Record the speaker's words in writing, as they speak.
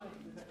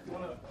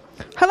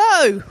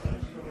Hello.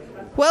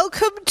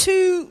 Welcome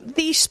to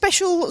the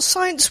special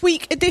Science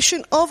Week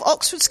edition of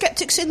Oxford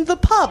Skeptics in the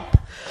Pub.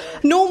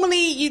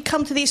 Normally you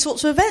come to these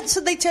sorts of events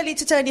and they tell you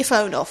to turn your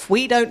phone off.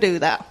 We don't do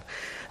that.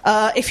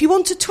 If you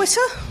want to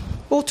Twitter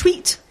or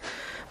tweet,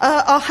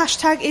 our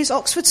hashtag is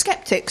Oxford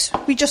Skeptics.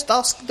 We just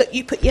ask that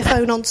you put your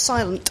phone on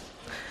silent.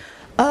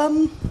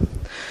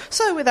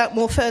 So without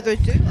more further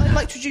ado, I'd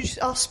like to introduce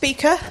our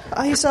speaker.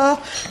 He's our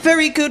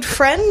very good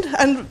friend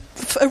and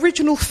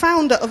original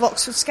founder of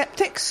Oxford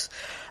Skeptics,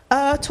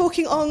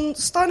 talking on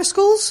Steiner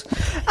schools,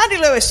 Andy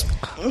Lewis.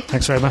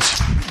 Thanks very much.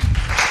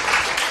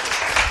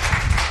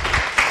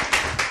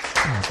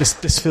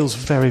 This feels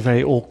very,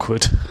 very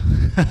awkward.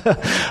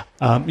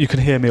 You can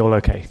hear me all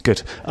okay.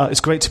 Good.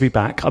 It's great to be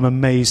back. I'm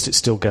amazed it's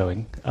still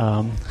going.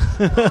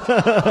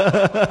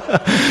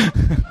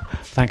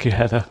 Thank you,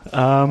 Heather.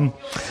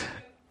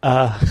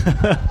 What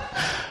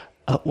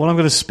I'm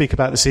going to speak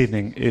about this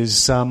evening is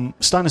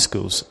Steiner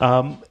schools.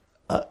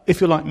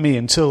 If you're like me,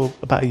 until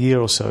about a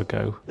year or so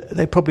ago,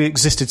 they probably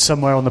existed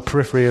somewhere on the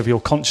periphery of your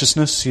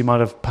consciousness. You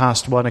might have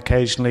passed one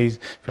occasionally.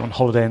 If you're on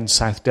holiday in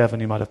South Devon,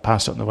 you might have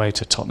passed it on the way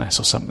to Totnes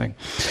or something.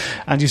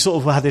 And you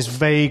sort of had this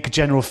vague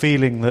general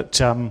feeling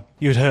that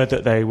you'd heard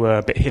that they were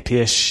a bit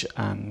hippie-ish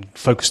and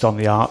focused on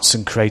the arts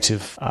and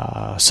creative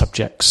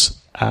subjects,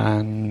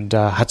 and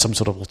had some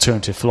sort of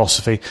alternative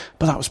philosophy,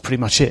 but that was pretty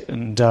much it.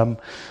 And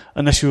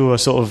unless you were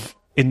sort of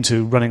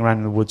into running around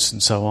in the woods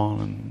and so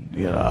on, and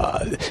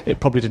you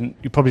probably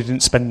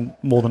didn't spend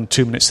more than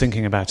 2 minutes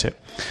thinking about it.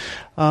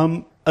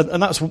 And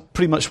that's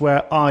pretty much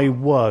where I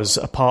was,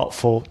 apart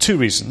for two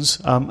reasons.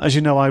 As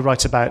you know, I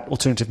write about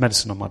alternative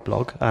medicine on my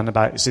blog and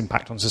about its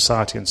impact on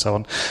society and so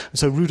on. And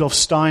so Rudolf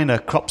Steiner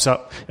crops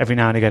up every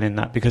now and again in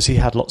that because he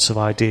had lots of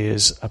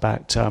ideas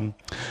about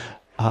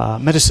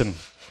medicine.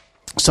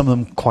 Some of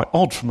them quite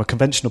odd from a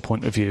conventional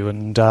point of view.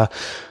 And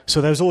so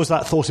there was always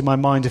that thought in my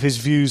mind, if his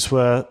views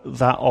were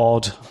that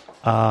odd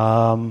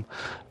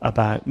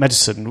about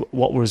medicine,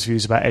 what were his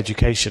views about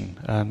education?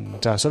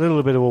 And so a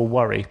little bit of a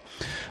worry.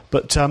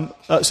 But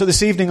so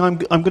this evening I'm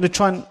going to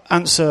try and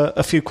answer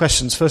a few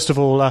questions. First of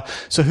all,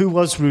 so who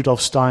was Rudolf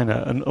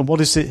Steiner, and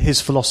what is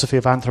his philosophy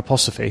of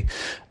anthroposophy?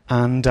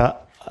 And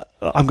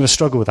I'm going to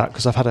struggle with that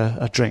because I've had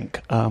a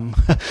drink.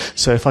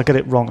 So if I get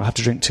it wrong, I have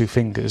to drink 2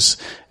 fingers.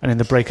 And in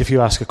the break, if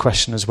you ask a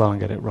question as well and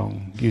get it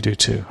wrong, you do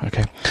too.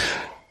 Okay.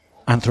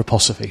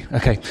 Anthroposophy.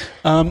 Okay.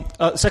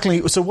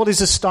 Secondly, so what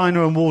is a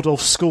Steiner and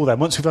Waldorf school then?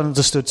 Once we've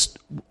understood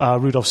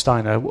Rudolf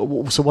Steiner,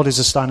 so what is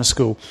a Steiner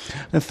school?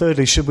 And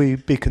thirdly, should we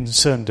be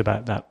concerned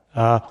about that,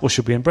 or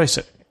should we embrace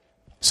it?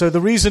 So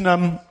the reason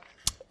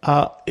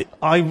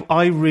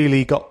I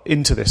really got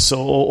into this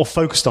or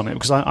focused on it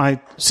because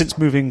I since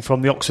moving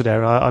from the Oxford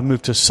area, I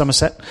moved to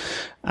Somerset,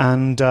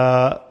 and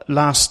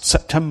last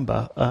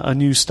September a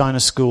new Steiner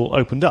school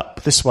opened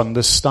up. This one,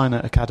 the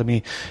Steiner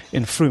Academy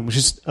in Frome, which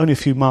is only a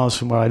few miles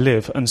from where I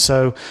live, and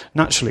so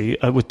naturally,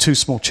 with 2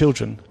 small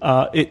children,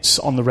 it's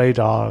on the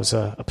radar as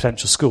a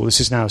potential school.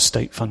 This is now a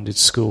state-funded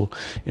school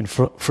in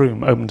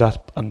Frome, opened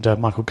up under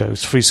Michael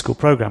Gove's free school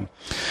programme.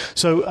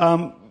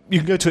 So you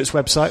can go to its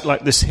website,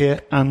 like this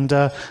here, and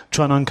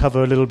try and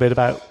uncover a little bit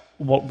about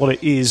what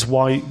it is,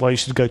 why you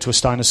should go to a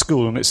Steiner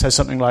school. And it says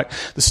something like,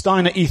 the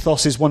Steiner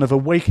ethos is one of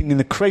awakening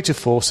the creative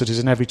force that is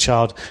in every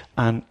child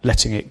and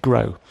letting it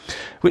grow.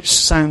 Which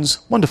sounds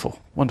wonderful,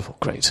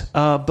 great.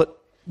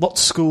 But what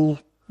school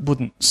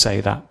wouldn't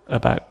say that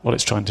about what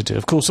it's trying to do?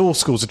 Of course, all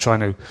schools are trying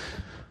to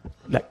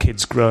let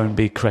kids grow and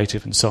be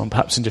creative and so on,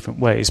 perhaps in different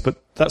ways,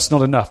 but that's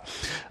not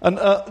enough. And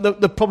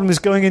the problem is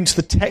going into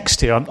the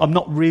text here, I'm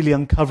not really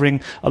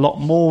uncovering a lot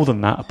more than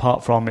that,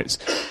 apart from it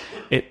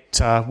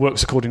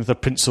works according to the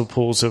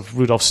principles of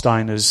Rudolf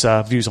Steiner's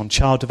views on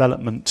child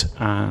development,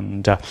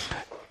 and it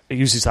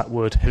uses that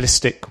word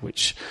holistic,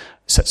 which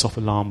sets off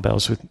alarm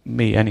bells with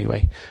me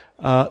anyway.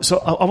 So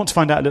I want to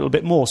find out a little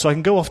bit more. So I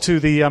can go off to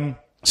the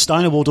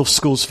Steiner Waldorf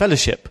Schools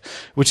Fellowship,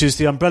 which is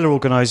the umbrella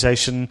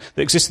organisation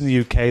that exists in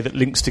the UK that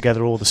links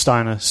together all the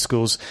Steiner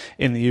schools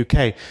in the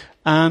UK.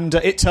 And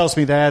it tells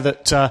me there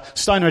that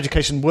Steiner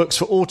education works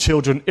for all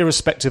children,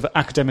 irrespective of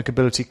academic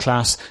ability,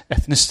 class,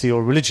 ethnicity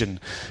or religion.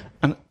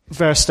 And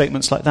various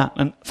statements like that.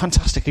 And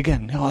fantastic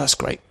again. Oh, that's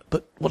great.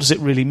 But what does it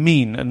really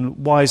mean?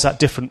 And why is that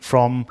different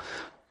from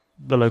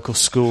the local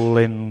school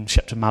in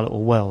Shepton Mallet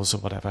or Wells or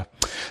whatever?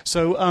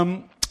 So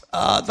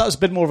that was a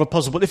bit more of a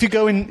puzzle. But if you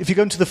go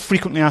into the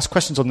frequently asked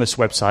questions on this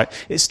website,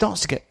 it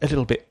starts to get a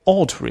little bit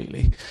odd,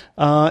 really.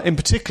 In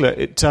particular,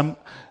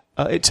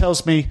 it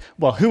tells me,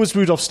 well, who was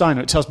Rudolf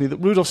Steiner? It tells me that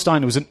Rudolf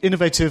Steiner was an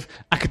innovative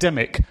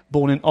academic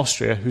born in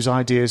Austria whose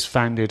ideas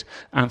founded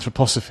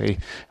anthroposophy,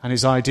 and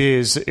his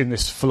ideas in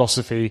this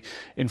philosophy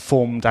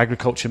informed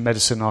agriculture,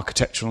 medicine,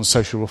 architecture, and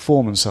social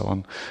reform, and so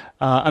on.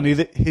 And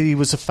he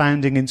was a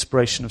founding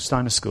inspiration of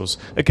Steiner schools.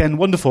 Again,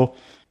 wonderful,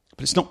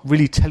 but it's not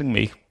really telling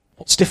me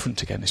what's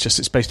different again.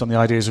 It's based on the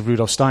ideas of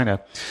Rudolf Steiner.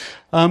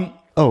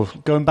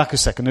 Going back a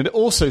second, and it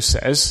also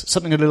says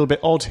something a little bit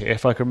odd here,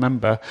 if I can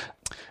remember.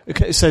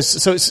 Okay, it says,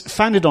 so it's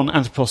founded on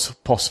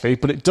anthroposophy,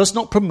 but it does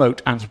not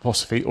promote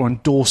anthroposophy or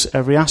endorse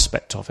every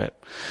aspect of it.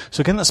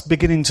 So again, that's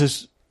beginning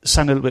to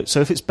sound a little bit...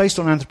 So if it's based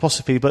on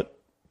anthroposophy but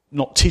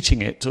not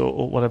teaching it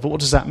or whatever, what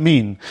does that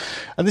mean?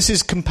 And this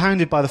is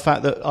compounded by the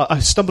fact that I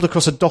stumbled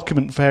across a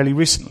document fairly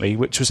recently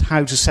which was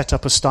how to set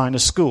up a Steiner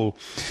school.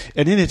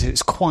 And in it,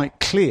 it's quite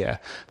clear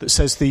that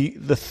says the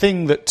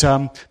thing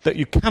that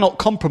you cannot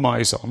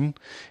compromise on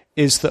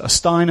is that a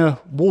Steiner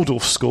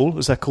Waldorf school,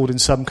 as they're called in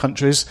some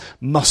countries,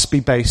 must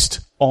be based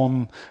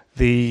on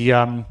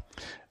the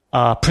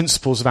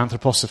principles of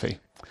anthroposophy.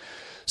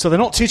 So they're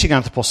not teaching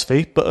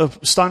anthroposophy, but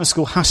a Steiner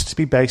school has to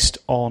be based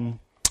on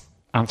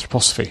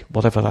anthroposophy,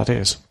 whatever that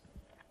is.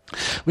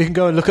 We can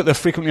go and look at the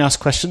frequently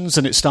asked questions,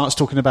 and it starts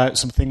talking about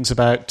some things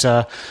about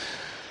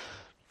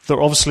that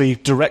are obviously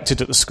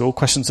directed at the school,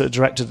 questions that are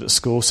directed at the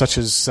school, such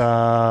as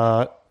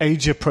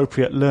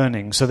age-appropriate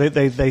learning. So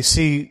they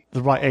see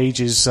the right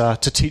ages to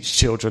teach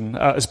children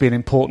as being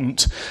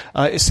important.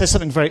 It says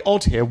something very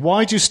odd here.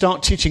 Why do you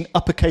start teaching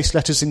uppercase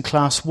letters in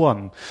class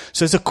 1?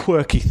 So there's a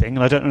quirky thing,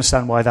 and I don't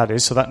understand why that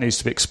is, so that needs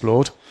to be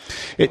explored.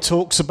 It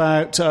talks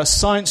about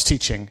science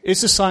teaching.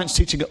 Is the science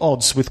teaching at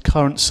odds with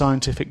current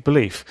scientific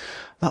belief?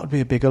 That would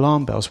be a big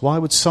alarm bells. Why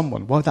would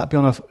that be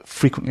on a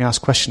frequently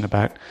asked question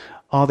about,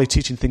 are they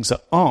teaching things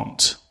that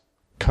aren't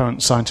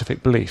current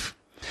scientific belief?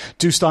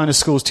 Do Steiner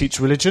schools teach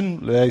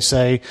religion? They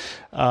say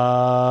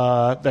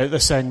they're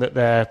saying that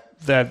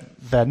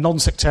they're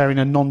non-sectarian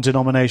and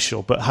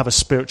non-denominational, but have a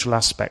spiritual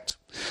aspect.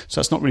 So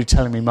that's not really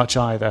telling me much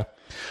either.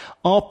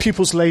 Are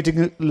pupils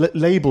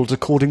labelled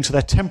according to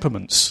their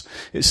temperaments?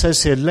 It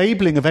says here,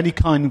 labelling of any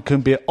kind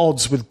can be at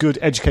odds with good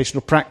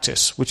educational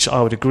practice, which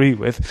I would agree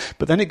with.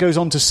 But then it goes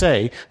on to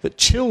say that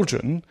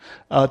children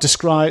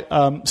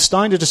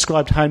Steiner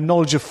described how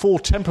knowledge of 4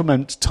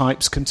 temperament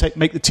types can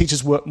make the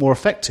teacher's work more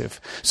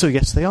effective. So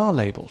yes, they are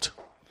labelled.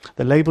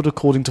 They're labelled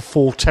according to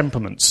 4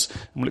 temperaments.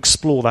 And we'll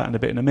explore that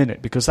in a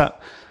minute, because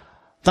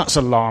that's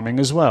alarming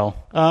as well.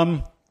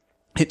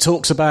 It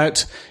talks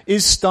about,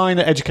 is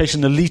Steiner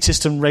education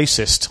elitist and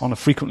racist, on a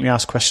frequently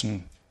asked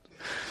question?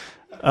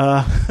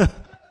 I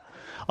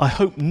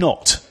hope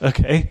not,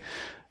 okay?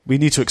 We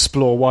need to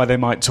explore why they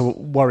might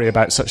worry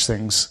about such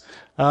things.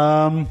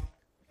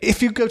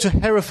 If you go to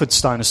Hereford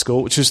Steiner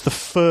School, which is the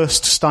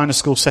first Steiner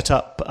school set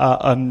up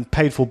and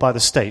paid for by the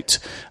state,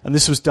 and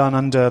this was done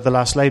under the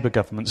last Labour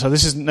government, so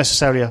this isn't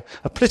necessarily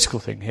a political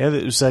thing here.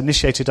 It was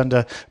initiated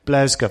under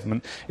Blair's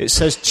government. It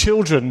says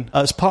children,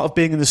 as part of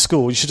being in the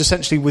school, you should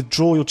essentially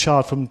withdraw your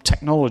child from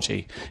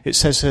technology. It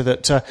says here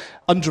that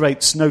under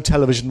 8s, no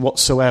television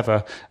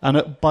whatsoever,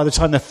 and by the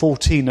time they're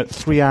 14, at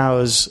 3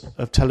 hours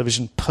of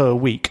television per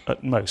week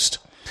at most.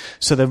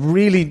 So they're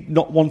really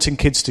not wanting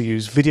kids to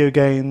use video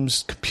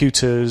games,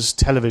 computers,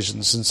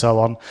 televisions and so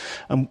on,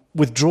 and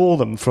withdraw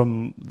them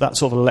from that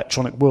sort of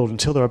electronic world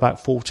until they're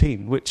about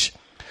 14, which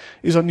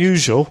is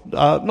unusual,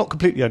 not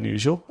completely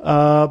unusual,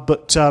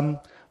 but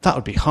that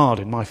would be hard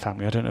in my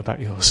family. I don't know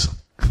about yours.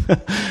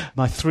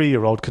 My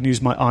 3-year-old can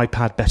use my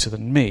iPad better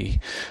than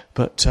me.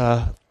 But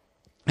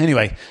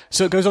anyway,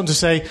 so it goes on to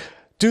say,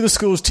 do the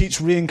schools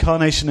teach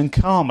reincarnation and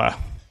karma?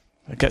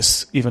 It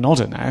gets even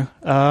odder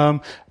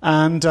now.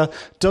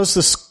 Does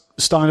the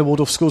Steiner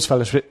Waldorf Schools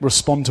Fellowship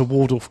respond to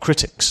Waldorf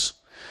critics?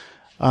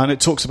 And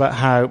it talks about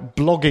how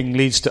blogging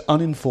leads to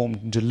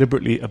uninformed and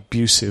deliberately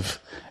abusive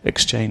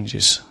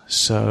exchanges.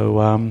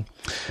 So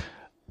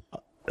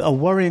a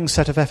worrying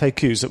set of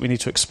FAQs that we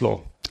need to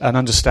explore and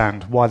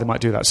understand why they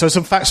might do that. So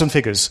some facts and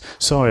figures.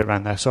 Sorry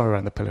around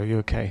the pillow. You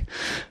okay?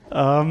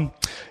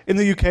 In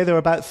the UK, there are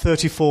about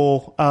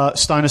 34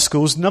 Steiner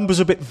schools. Numbers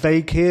are a bit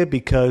vague here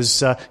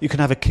because you can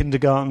have a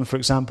kindergarten, for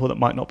example, that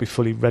might not be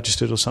fully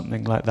registered or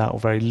something like that, or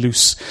very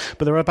loose.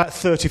 But there are about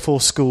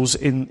 34 schools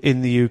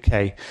in the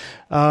UK.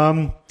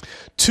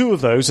 2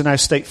 of those are now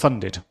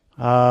state-funded.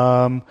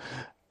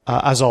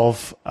 As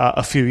of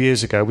a few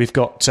years ago. We've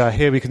got,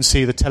 here we can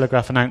see the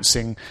Telegraph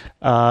announcing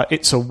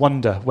It's a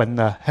Wonder when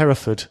the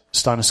Hereford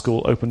Steiner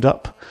School opened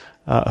up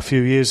a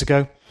few years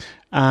ago.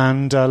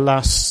 And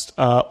last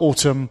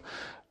autumn,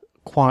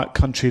 Quiet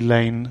Country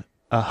Lane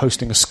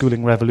hosting a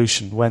schooling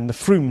revolution when the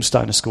Frome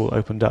Steiner School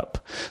opened up.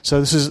 So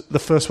this is the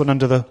first one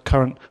under the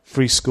current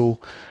free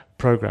school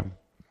programme.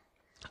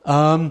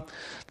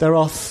 There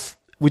are...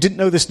 we didn't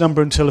know this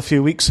number until a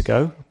few weeks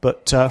ago,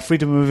 but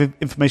Freedom of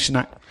Information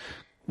Act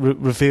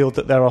revealed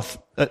that there are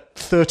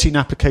 13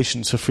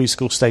 applications for free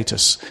school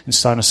status in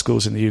Steiner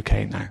schools in the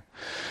UK now.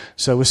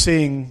 So we're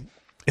seeing,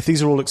 if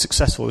these are all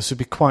successful, this would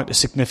be quite a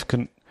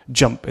significant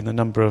jump in the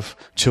number of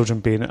children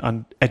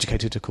being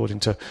educated according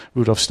to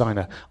Rudolf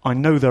Steiner. I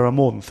know there are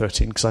more than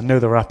 13 because I know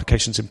there are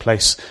applications in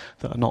place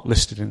that are not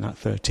listed in that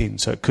 13,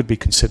 so it could be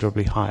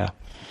considerably higher.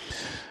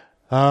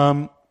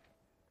 And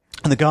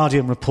the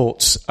Guardian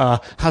reports,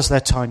 has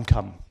their time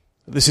come?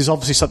 This is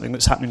obviously something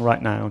that's happening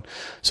right now.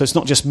 So it's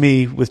not just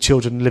me with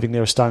children living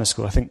near a Steiner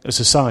school. I think as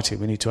a society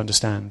we need to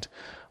understand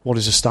what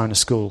is a Steiner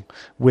school.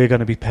 We're going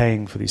to be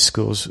paying for these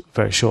schools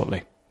very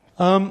shortly.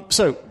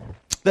 So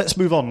let's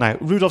move on now.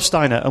 Rudolf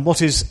Steiner and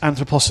what is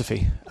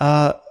anthroposophy?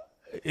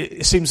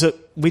 it seems that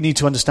we need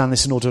to understand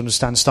this in order to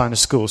understand Steiner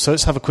School. So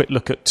let's have a quick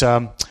look at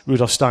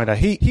Rudolf Steiner.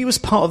 He was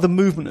part of the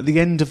movement at the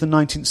end of the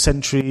 19th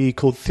century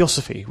called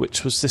Theosophy,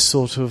 which was this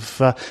sort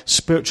of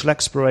spiritual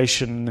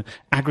exploration,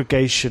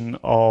 aggregation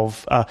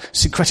of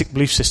syncretic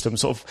belief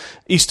systems, sort of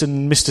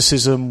Eastern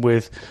mysticism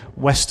with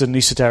Western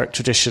esoteric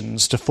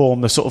traditions to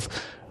form the sort of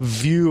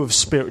view of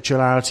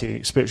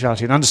spirituality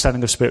and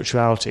understanding of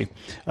spirituality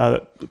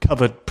that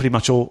covered pretty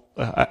much all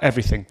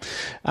everything.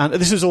 And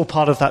this was all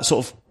part of that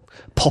sort of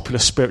popular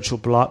spiritual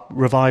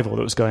revival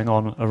that was going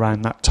on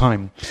around that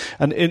time.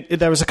 And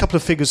there was a couple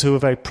of figures who were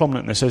very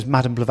prominent in this. There was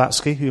Madame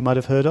Blavatsky, who you might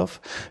have heard of,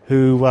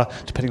 who,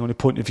 depending on your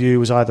point of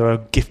view, was either a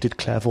gifted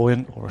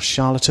clairvoyant or a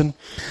charlatan.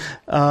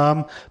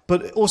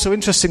 But also,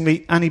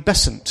 interestingly, Annie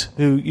Besant,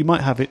 who you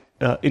might have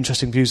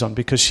interesting views on,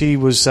 because she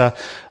was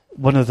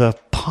one of the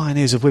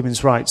pioneers of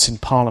women's rights in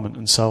Parliament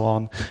and so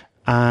on,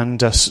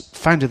 and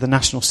founded the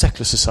National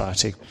Secular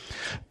Society.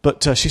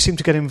 But she seemed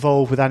to get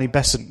involved with Annie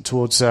Besant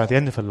towards the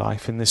end of her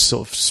life in this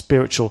sort of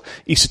spiritual,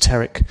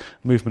 esoteric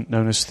movement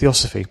known as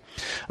Theosophy.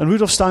 And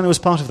Rudolf Steiner was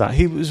part of that.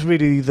 He was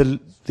really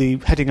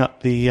the heading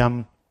up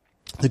the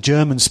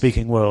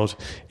German-speaking world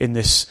in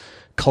this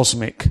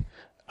cosmic,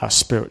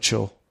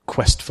 spiritual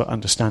quest for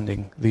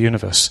understanding the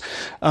universe.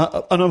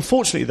 And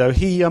unfortunately, though,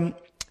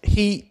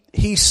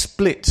 he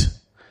split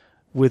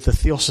with the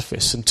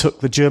Theosophists and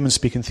took the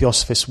German-speaking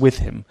Theosophists with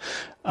him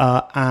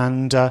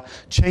and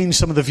changed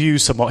some of the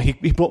views somewhat.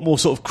 He brought more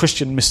sort of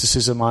Christian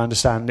mysticism, I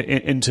understand,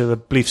 into the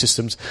belief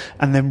systems,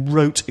 and then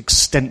wrote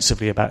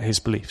extensively about his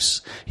beliefs.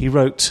 He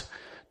wrote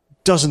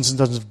dozens and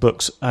dozens of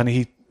books, and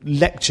he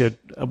lectured,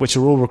 which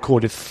are all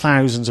recorded,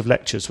 thousands of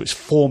lectures, which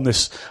form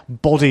this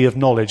body of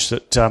knowledge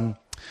that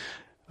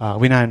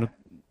we now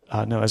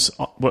know as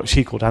what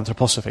he called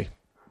anthroposophy.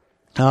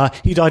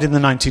 He died in the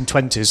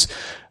 1920s.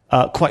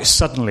 Quite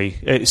suddenly.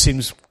 It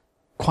seems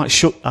quite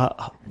short,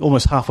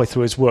 almost halfway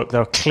through his work. There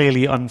are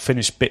clearly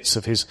unfinished bits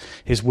of his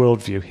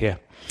worldview here.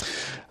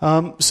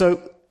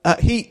 So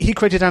he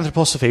created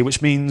anthroposophy,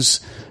 which means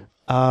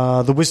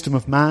the wisdom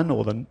of man,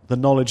 or the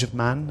knowledge of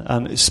man,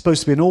 and it's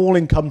supposed to be an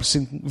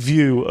all-encompassing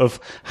view of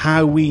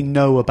how we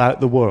know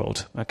about the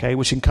world, okay,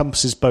 which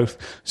encompasses both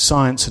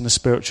science and the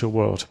spiritual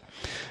world.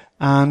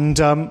 And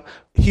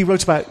he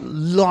wrote about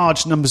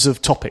large numbers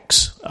of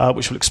topics,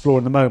 which we'll explore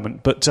in a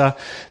moment. But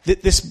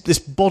this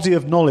body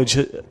of knowledge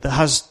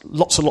has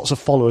lots and lots of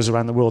followers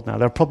around the world now.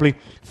 There are probably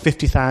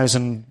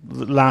 50,000,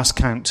 last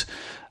count,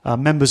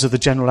 members of the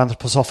General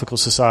Anthroposophical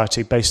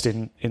Society based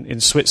in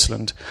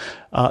Switzerland.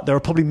 There are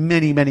probably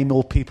many, many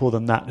more people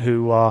than that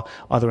who are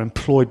either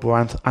employed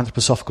by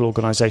anthroposophical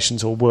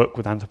organisations or work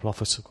with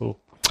anthroposophical.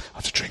 I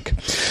have to drink.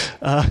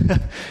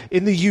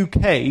 In the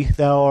UK,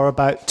 there are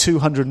about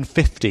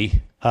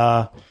 250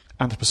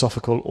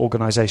 anthroposophical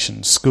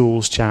organisations,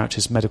 schools,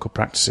 charities, medical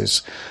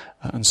practices,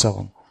 and so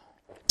on.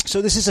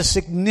 So this is a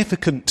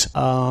significant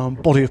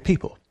body of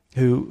people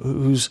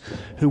who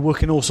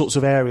work in all sorts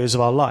of areas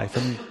of our life,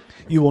 and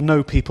you will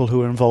know people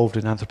who are involved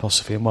in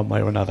anthroposophy in one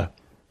way or another.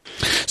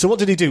 So what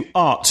did he do?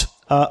 Art.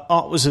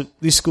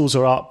 These schools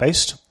are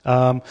art-based,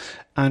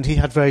 and he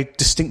had very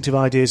distinctive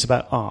ideas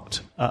about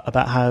art,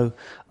 about how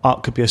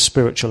art could be a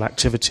spiritual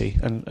activity,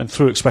 and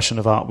through expression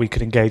of art we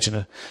could engage in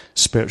a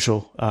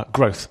spiritual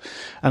growth,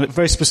 and at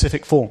very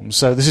specific forms.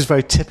 So this is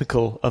very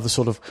typical of the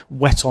sort of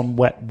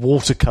wet-on-wet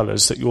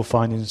watercolours that you'll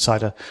find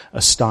inside a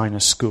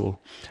Steiner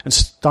school. And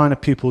Steiner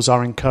pupils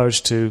are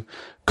encouraged to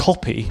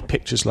copy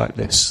pictures like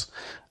this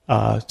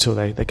till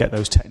they get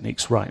those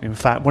techniques right. In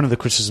fact, one of the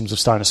criticisms of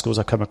Steiner schools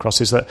I've come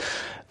across is that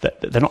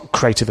they're not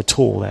creative at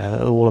all.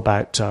 They're all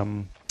about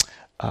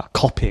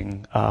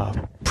copying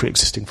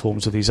pre-existing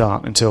forms of these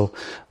art until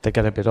they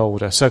get a bit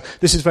older. So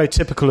this is very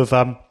typical of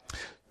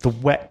the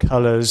wet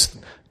colours.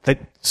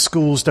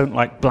 Schools don't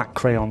like black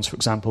crayons, for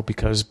example,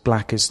 because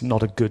black is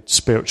not a good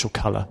spiritual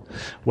colour,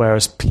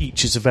 whereas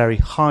peach is a very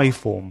high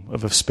form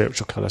of a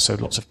spiritual colour. So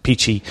lots of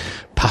peachy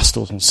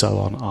pastels and so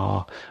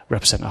on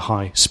represent a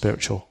high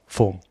spiritual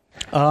form.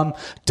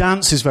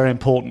 Dance is very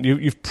important.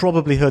 You've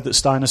probably heard that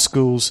Steiner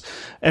schools,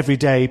 every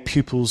day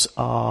pupils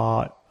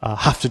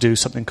have to do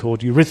something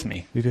called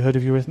eurythmy. Have you heard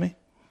of eurythmy?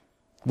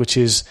 Which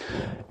is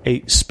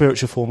a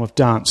spiritual form of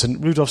dance.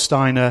 And Rudolf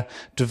Steiner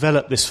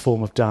developed this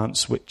form of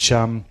dance, which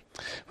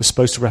was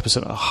supposed to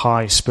represent a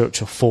high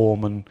spiritual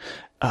form and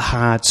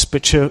had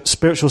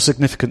spiritual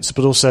significance,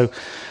 but also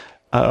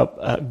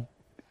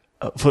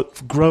for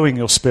growing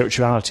your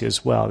spirituality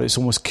as well. It's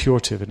almost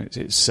curative in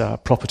its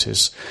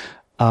properties.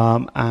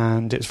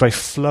 And it's very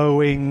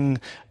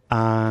flowing,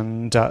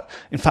 and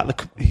in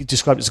fact he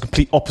described it as a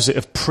complete opposite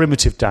of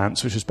primitive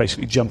dance, which was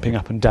basically jumping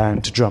up and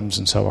down to drums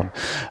and so on.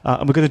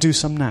 And we're going to do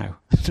some now.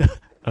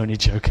 Only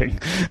joking.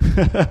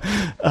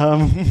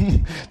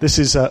 This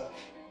is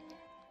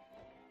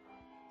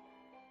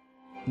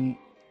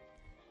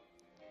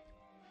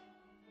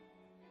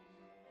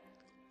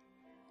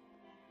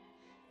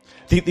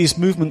these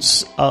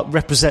movements are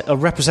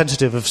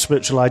representative of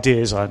spiritual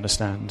ideas, I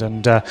understand,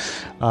 and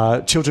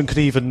children could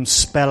even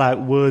spell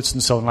out words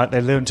and so on, like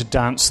they learn to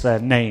dance their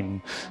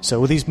name.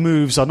 So these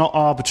moves are not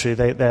arbitrary;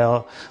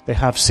 they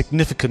have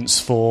significance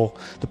for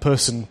the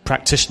person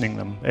practicing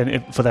them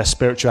and for their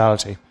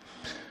spirituality.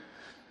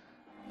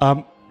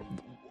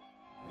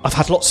 I've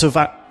had lots of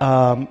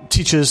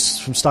teachers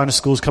from Steiner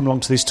schools come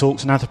along to these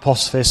talks, and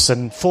anthroposophists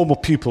and former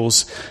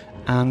pupils,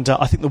 and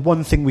I think the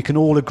one thing we can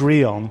all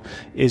agree on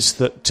is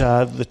that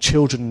the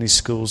children in these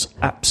schools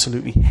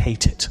absolutely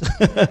hate it.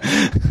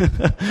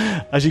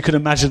 As you can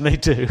imagine, they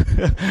do.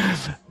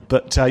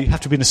 But you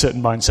have to be in a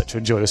certain mindset to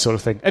enjoy this sort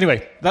of thing.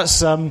 Anyway,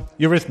 that's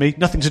eurythmy.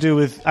 Nothing to do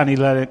with Annie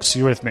Lennox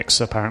Eurythmics,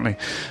 apparently.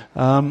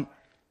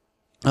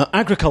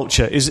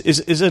 Agriculture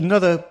is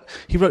another.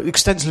 He wrote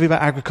extensively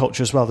about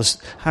agriculture as well,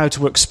 how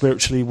to work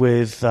spiritually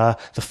with the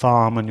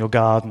farm and your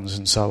gardens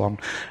and so on.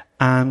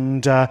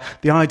 And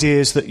the idea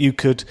is that you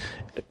could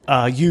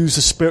use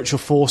the spiritual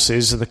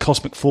forces and the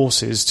cosmic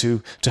forces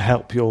to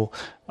help your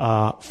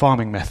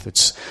farming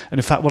methods. And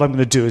in fact, what I'm going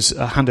to do is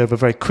hand over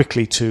very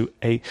quickly to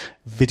a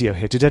video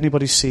here. Did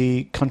anybody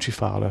see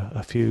Countryfile?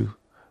 A few.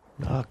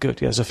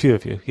 Good. Yes, a few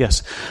of you.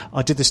 Yes,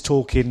 I did this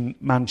talk in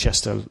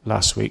Manchester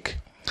last week.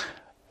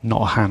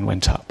 Not a hand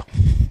went up.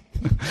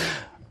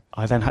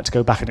 I then had to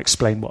go back and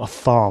explain what a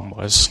farm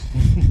was.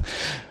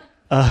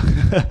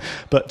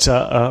 But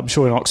I'm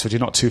sure in Oxford you're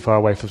not too far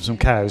away from some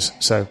cows.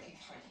 So.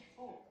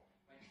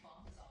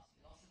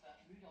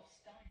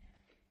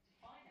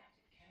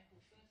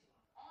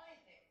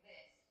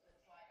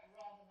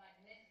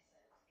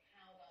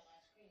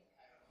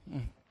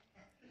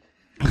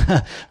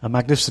 A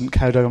magnificent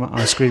cow dough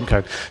ice cream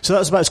cone. So that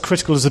was about as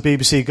critical as the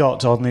BBC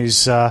got on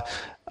these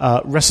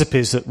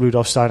recipes that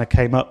Rudolf Steiner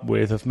came up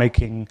with of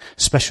making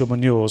special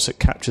manures that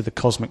capture the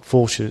cosmic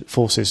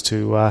forces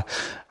to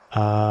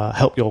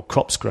help your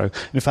crops grow.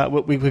 In fact,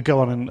 we could go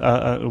on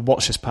and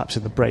watch this perhaps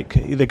in the break.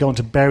 They go on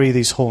to bury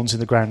these horns in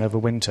the ground over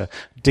winter,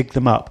 dig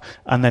them up,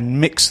 and then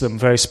mix them in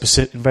very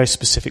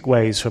specific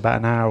ways for about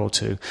an hour or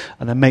two,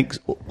 and then make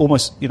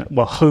almost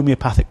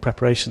homeopathic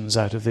preparations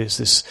out of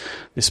this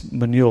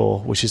manure,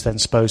 which is then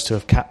supposed to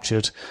have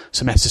captured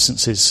some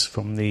essences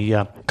from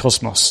the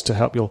cosmos to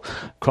help your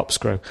crops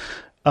grow,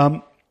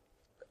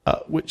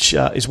 which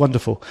is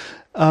wonderful.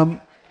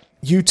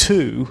 You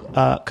too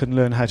can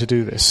learn how to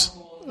do this.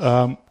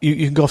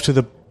 You can go off to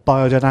the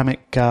Biodynamic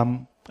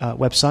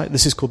website.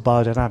 This is called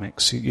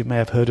Biodynamics. You may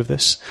have heard of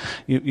this.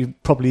 You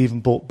probably even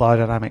bought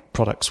Biodynamic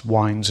products,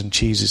 wines and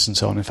cheeses and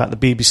so on. In fact,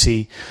 the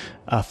BBC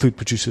Food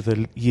Producer of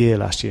the Year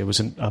last year was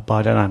a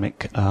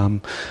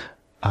Biodynamic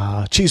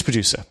cheese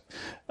producer.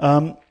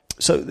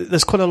 So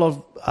there's quite a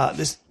lot of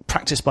this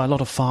practiced by a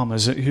lot of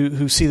farmers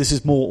who see this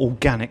as more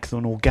organic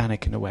than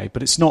organic in a way,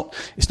 but it's not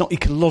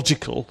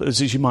ecological as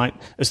the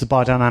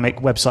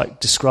Biodynamic website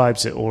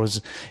describes it, or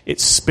as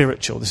it's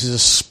spiritual. This is a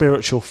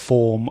spiritual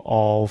form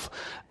of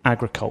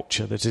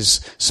agriculture that is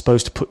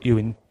supposed to put you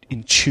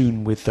in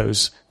tune with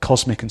those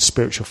cosmic and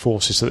spiritual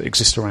forces that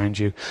exist around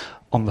you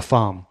on the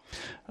farm.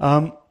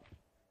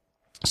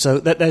 So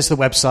there's the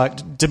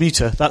website.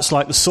 Demeter, that's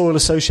like the Soil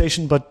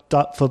Association but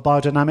for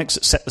biodynamics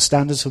that set the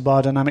standards for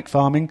biodynamic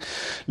farming.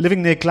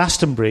 Living near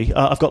Glastonbury,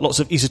 I've got lots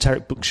of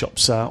esoteric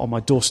bookshops on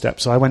my doorstep,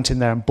 so I went in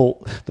there and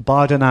bought the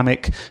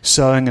Biodynamic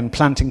Sowing and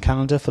Planting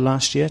Calendar for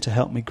last year to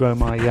help me grow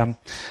my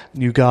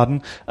new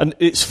garden. And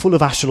it's full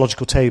of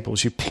astrological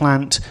tables. You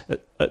plant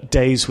at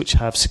days which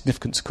have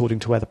significance according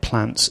to where the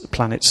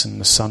planets and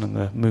the sun and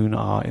the moon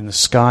are in the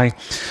sky.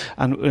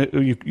 And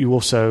you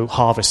also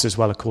harvest as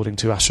well according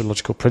to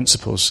astrological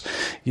principles.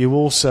 You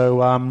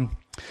also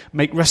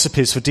make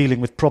recipes for dealing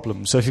with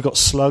problems. So if you've got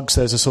slugs,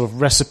 there's a sort of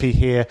recipe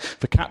here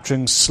for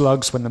capturing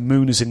slugs when the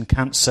moon is in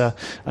Cancer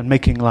and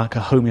making like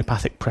a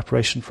homeopathic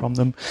preparation from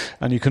them.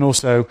 And you can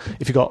also,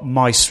 if you've got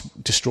mice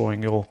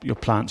destroying your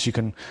plants, you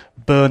can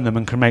burn them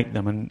and cremate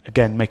them and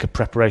again make a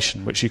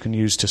preparation which you can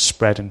use to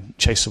spread and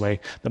chase away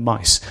the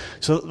mice.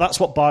 So that's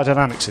what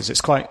biodynamics is.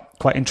 It's quite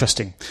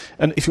interesting.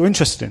 And if you're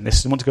interested in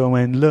this and want to go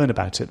away and learn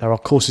about it, there are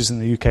courses in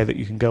the UK that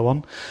you can go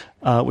on,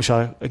 which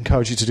I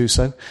encourage you to do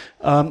so.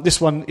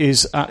 This one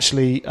is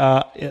actually,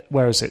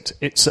 where is it?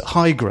 It's at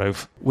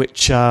Highgrove,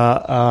 which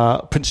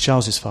Prince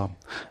Charles's farm,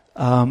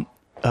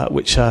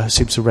 which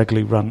seems to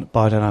regularly run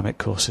biodynamic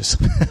courses.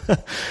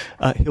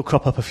 He'll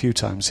crop up a few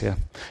times here.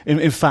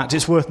 In fact,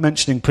 it's worth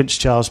mentioning Prince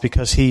Charles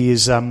because he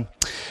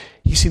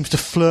seems to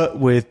flirt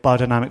with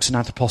biodynamics and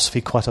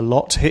anthroposophy quite a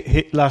lot.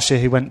 Last year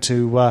he went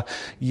to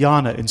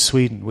Järna in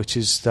Sweden, which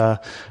is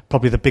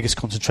probably the biggest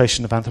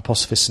concentration of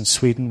anthroposophists in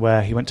Sweden,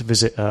 where he went to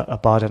visit a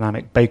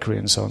biodynamic bakery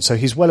and so on. So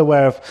he's well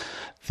aware of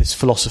this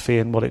philosophy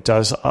and what it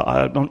does.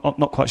 I'm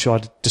not quite sure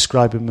I'd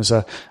describe him as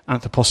an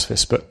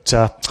anthroposophist, but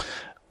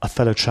a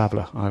fellow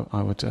traveller,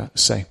 I would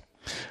say.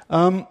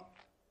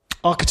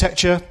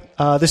 Architecture.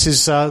 This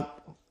is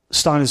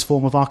Steiner's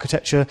form of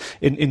architecture.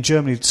 In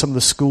Germany, some of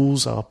the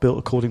schools are built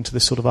according to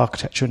this sort of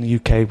architecture. In the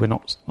UK, we're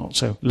not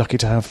so lucky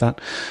to have that,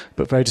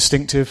 but very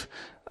distinctive.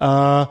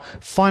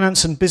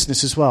 Finance and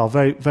business as well,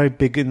 very very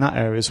big in that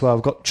area as well.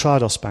 We've got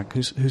Triodos Bank.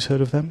 Who's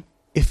heard of them?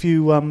 if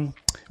you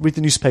read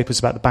the newspapers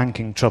about the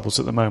banking troubles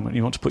at the moment,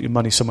 you want to put your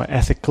money somewhere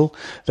ethical,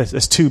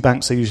 there's two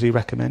banks they usually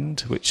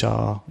recommend, which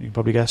are, you can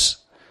probably guess,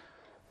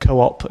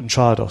 Co-op and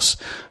Triodos.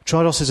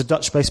 Triodos is a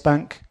Dutch-based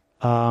bank.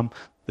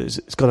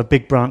 It's got a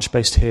big branch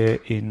based here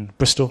in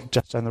Bristol,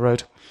 just down the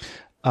road.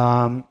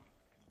 It's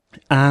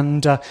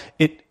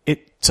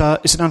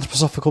an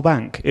anthroposophical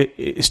bank.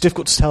 It's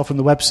difficult to tell from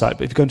the website,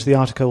 but if you go into the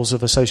Articles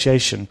of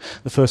Association,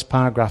 the first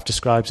paragraph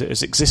describes it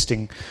as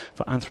existing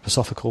for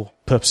anthroposophical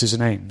purposes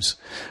and aims.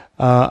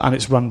 And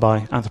it's run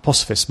by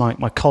anthroposophists.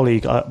 My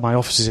colleague, my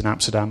office is in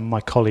Amsterdam,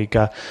 my colleague,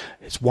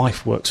 his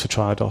wife works for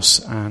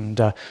Triodos,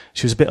 and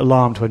she was a bit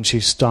alarmed when she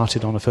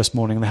started on her first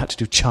morning, and they had to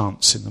do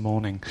chants in the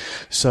morning.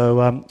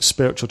 So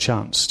spiritual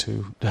chants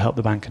to help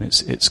the bank in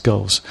its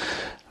goals.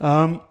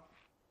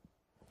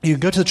 You can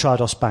go to the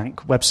Triodos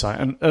Bank website,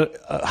 and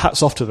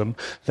hats off to them.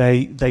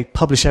 They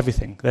publish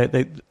everything,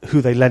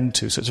 who they lend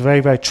to. So it's a very,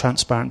 very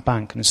transparent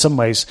bank. And in some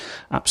ways,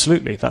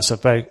 absolutely, that's a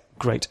very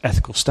great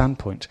ethical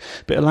standpoint.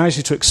 But it allows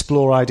you to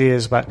explore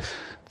ideas about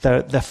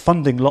they're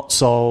funding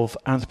lots of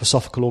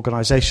anthroposophical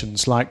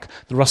organisations like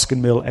the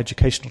Ruskin Mill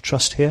Educational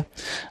Trust here.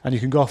 And you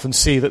can go off and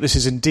see that this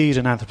is indeed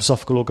an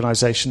anthroposophical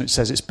organisation. It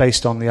says it's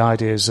based on the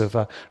ideas of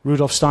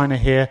Rudolf Steiner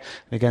here,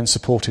 and again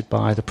supported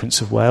by the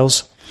Prince of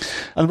Wales.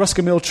 And the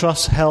Ruskin Mill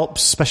Trust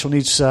helps special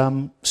needs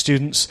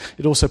students.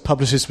 It also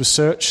publishes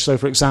research. So,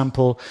 for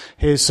example,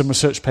 here's some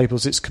research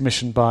papers. It's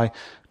commissioned by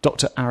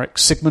Dr. Arik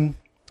Sigman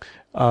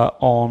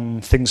on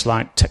things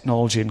like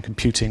technology and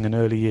computing in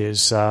early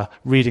years,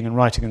 reading and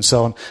writing and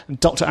so on. And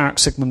Dr. Arik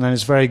Sigman then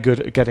is very good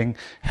at getting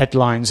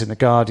headlines in The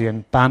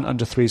Guardian, ban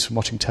under threes from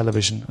watching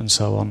television and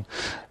so on.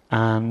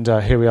 And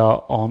here we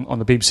are on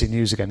the BBC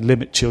News again,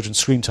 limit children's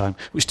screen time,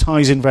 which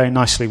ties in very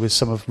nicely with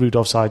some of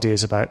Rudolph's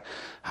ideas about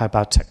how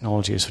bad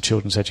technology is for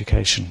children's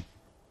education.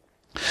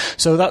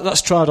 So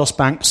that's Triodos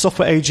Bank.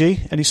 Software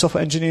AG, any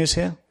software engineers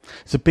here?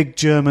 It's a big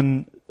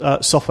German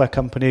software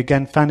company,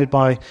 again, founded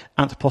by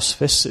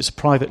anthroposophists. It's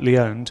privately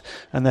owned,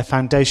 and their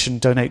foundation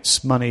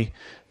donates money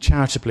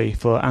charitably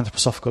for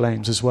anthroposophical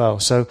aims as well.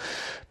 So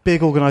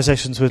big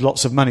organisations with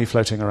lots of money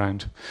floating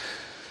around.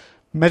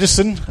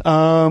 Medicine,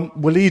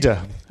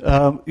 Weleda.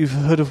 You've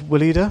heard of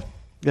Weleda?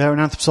 They're an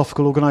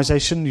anthroposophical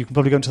organisation. You can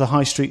probably go into the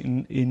high street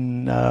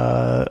in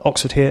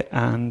Oxford here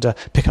and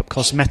pick up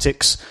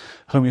cosmetics,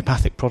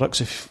 homeopathic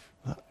products if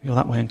you're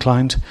that way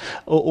inclined,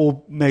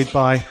 or made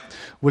by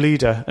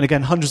Weleda. And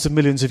again, hundreds of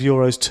millions of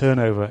euros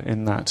turnover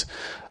in that.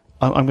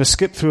 I'm going to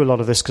skip through a lot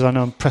of this because I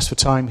know I'm pressed for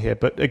time here.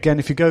 But again,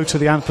 if you go to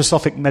the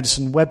anthroposophic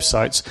medicine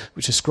websites,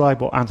 which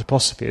describe what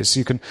anthroposophy is,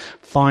 you can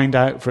find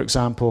out, for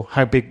example,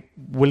 how big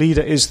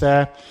Weleda is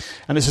there.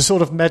 And it's a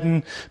sort of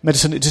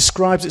medicine. It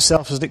describes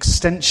itself as an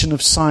extension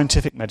of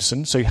scientific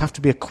medicine. So you have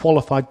to be a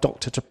qualified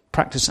doctor to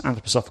practice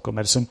anthroposophical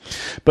medicine.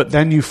 But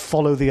then you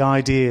follow the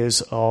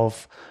ideas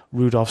of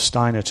Rudolf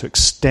Steiner to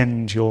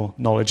extend your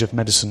knowledge of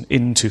medicine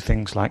into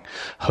things like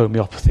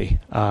homeopathy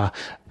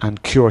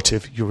and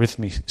curative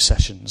eurythmy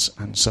sessions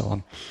and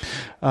so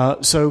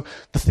on. So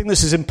the thing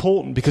this is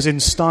important because in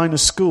Steiner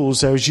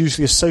schools there is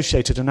usually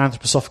associated an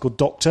anthroposophical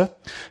doctor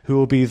who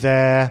will be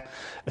there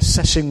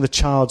assessing the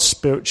child's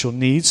spiritual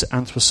needs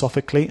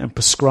anthroposophically and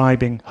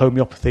prescribing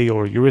homeopathy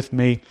or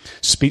eurythmy,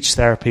 speech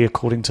therapy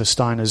according to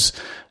Steiner's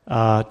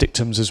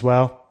dictums as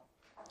well.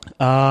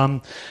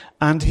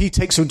 And he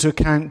takes into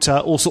account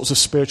all sorts of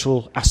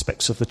spiritual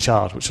aspects of the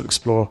child, which we'll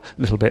explore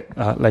a little bit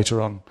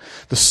later on.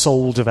 The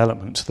soul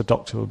development, the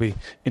doctor will be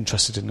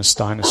interested in the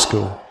Steiner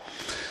school.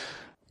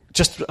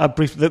 Just a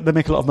brief, they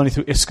make a lot of money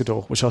through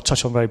Iscador, which I'll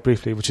touch on very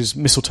briefly, which is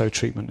mistletoe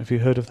treatment. Have you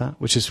heard of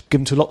that? Which is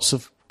given to lots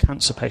of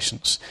cancer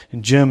patients.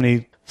 In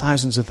Germany,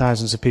 thousands and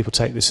thousands of people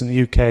take this. In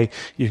the UK,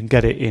 you can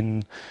get it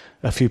in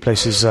a few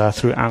places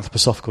through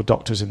anthroposophical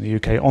doctors in the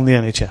UK on the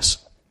NHS.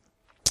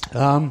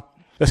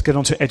 Let's get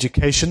on to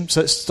education. So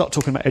let's start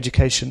talking about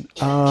education.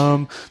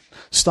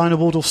 Steiner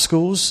Waldorf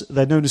schools,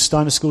 they're known as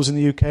Steiner schools in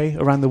the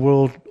UK. Around the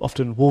world,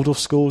 often Waldorf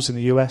schools in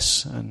the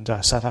US and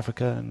South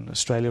Africa and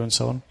Australia and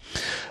so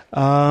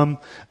on.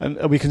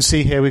 And we can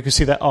see here,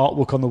 that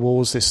artwork on the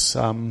walls, this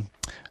the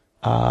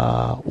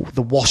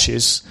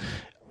washes.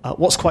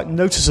 What's quite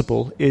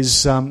noticeable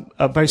is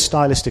very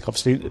stylistic,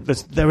 obviously.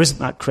 There isn't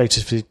that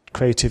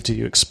creativity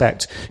you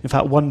expect. In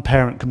fact, one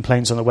parent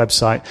complains on the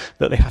website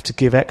that they have to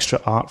give extra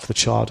art for the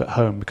child at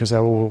home because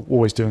they're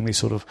always doing these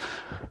sort of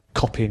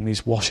copying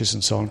these washes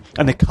and so on.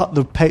 And they cut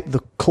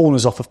the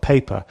corners off of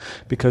paper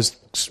because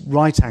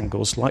right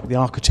angles, like the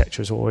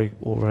architecture is all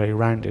very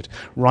rounded,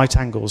 right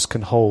angles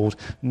can hold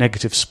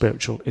negative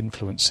spiritual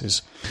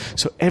influences.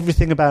 So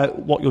everything about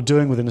what you're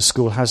doing within a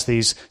school has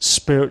these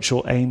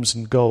spiritual aims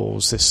and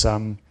goals, this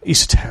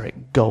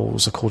esoteric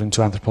goals according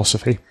to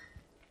anthroposophy.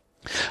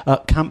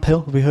 Camp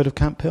Hill, have we heard of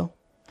Camp Hill?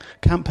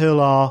 Camp Hill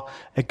are,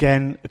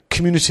 again,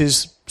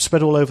 communities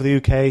spread all over the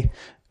UK,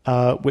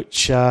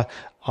 which are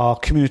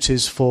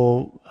communities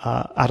for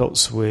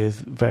adults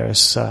with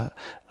various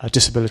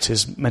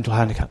disabilities, mental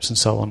handicaps and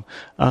so on.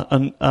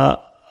 And by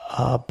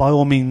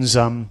all means,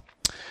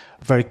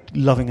 very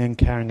loving and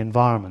caring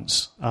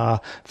environments. There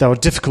are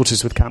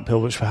difficulties with Camp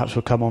Hill, which perhaps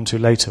we'll come on to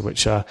later,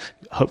 which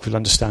hopefully you'll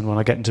understand when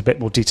I get into a bit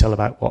more detail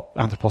about what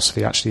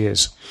anthroposophy actually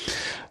is.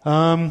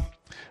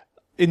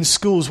 In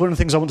schools, one of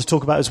the things I want to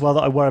talk about as well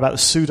that I worry about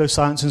is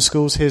pseudoscience in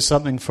schools. Here's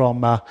something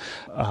from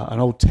an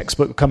old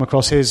textbook we've come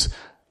across. Here's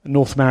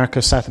North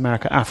America, South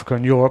America, Africa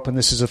and Europe, and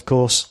this is, of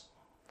course,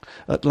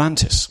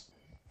 Atlantis.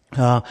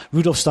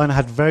 Rudolf Steiner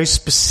had very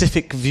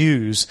specific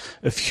views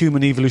of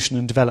human evolution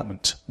and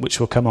development, which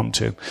we'll come on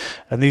to.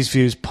 And these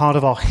views, part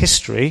of our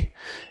history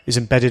is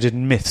embedded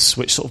in myths,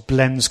 which sort of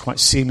blends quite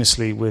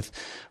seamlessly with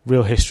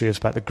real history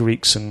about the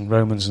Greeks and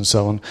Romans and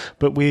so on.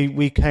 But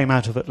we came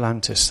out of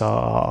Atlantis.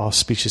 Our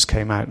species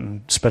came out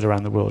and spread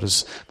around the world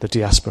as the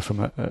diaspora from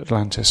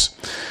Atlantis.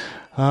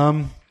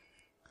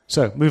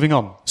 So, moving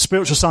on.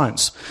 Spiritual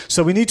science.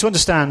 So we need to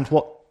understand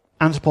what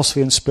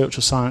anthroposophy and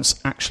spiritual science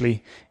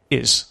actually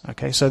is.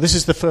 Okay, so this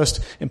is the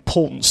first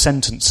important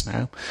sentence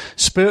now.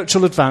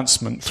 Spiritual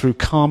advancement through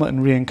karma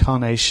and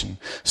reincarnation,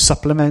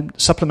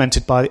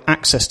 supplemented by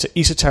access to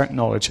esoteric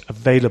knowledge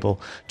available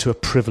to a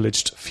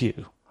privileged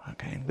few.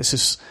 Okay, this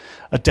is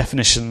a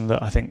definition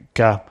that I think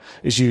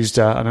is used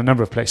in a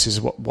number of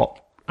places,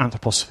 what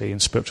anthroposophy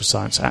and spiritual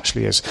science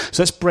actually is.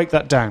 So let's break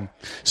that down.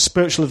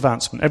 Spiritual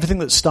advancement. Everything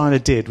that Steiner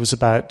did was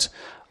about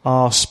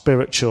our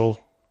spiritual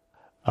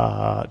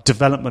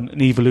development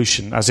and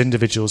evolution as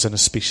individuals and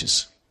as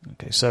species.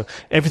 Okay, so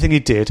everything he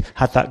did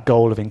had that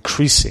goal of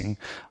increasing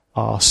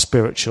our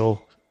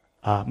spiritual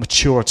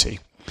maturity.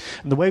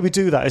 And the way we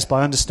do that is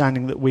by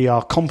understanding that we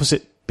are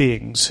composite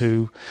beings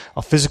who,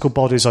 our physical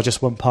bodies are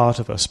just one part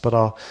of us, but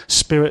our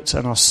spirit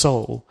and our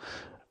soul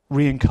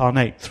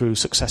reincarnate through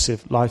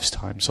successive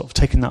lifetimes, sort of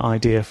taking that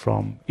idea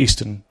from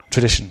Eastern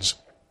traditions.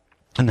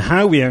 And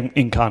how we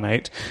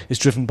incarnate is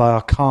driven by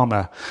our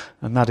karma,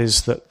 and that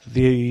is that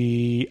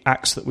the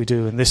acts that we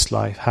do in this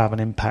life have an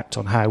impact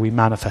on how we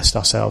manifest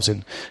ourselves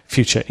in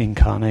future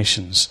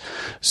incarnations.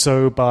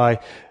 So by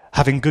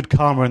having good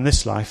karma in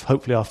this life,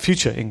 hopefully our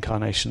future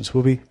incarnations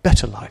will be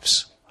better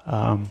lives.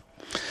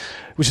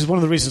 Which is one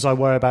of the reasons I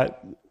worry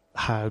about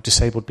how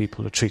disabled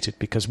people are treated,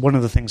 because one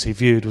of the things he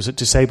viewed was that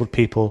disabled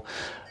people,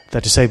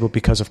 they're disabled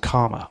because of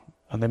karma,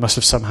 and they must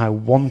have somehow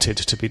wanted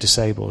to be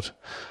disabled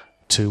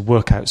to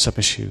work out some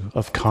issue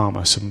of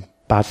karma, some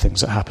bad things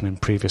that happen in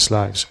previous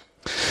lives.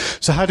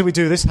 So how do we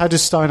do this? How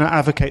does Steiner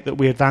advocate that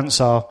we advance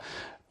our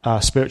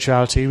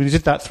spirituality? We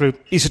did that through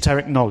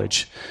esoteric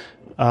knowledge.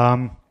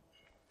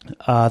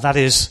 That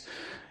is,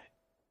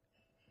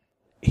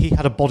 he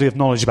had a body of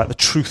knowledge about the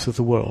truth of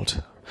the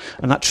world.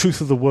 And that truth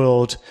of the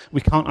world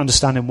we can't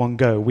understand in one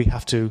go. We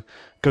have to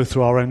go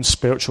through our own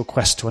spiritual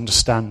quest to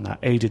understand that,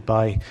 aided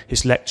by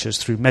his lectures,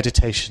 through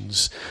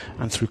meditations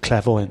and through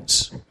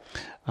clairvoyance.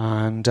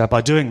 And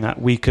by doing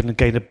that, we can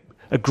gain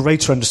a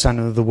greater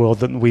understanding of the world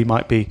than we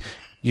might be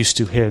used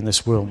to here in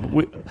this world.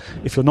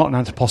 If you're not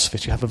an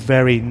anthroposophist, you have a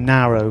very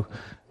narrow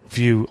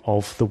view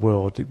of the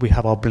world. We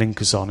have our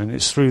blinkers on, and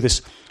it's through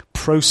this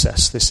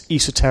process, this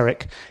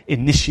esoteric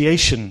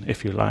initiation,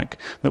 if you like,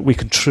 that we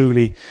can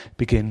truly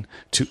begin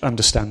to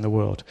understand the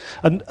world.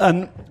 And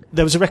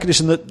there was a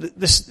recognition that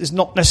this is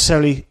not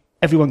necessarily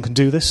everyone can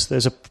do this.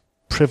 There's a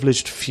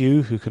privileged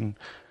few who can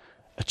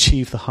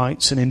achieve the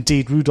heights, and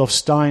indeed Rudolf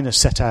Steiner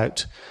set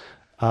out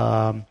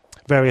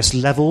various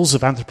levels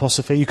of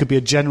anthroposophy. You could be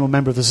a general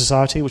member of the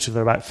society, which is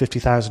there are about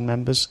 50,000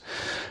 members,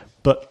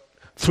 but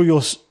through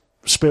your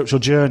spiritual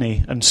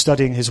journey and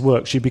studying his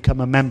works, you become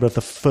a member of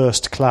the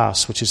first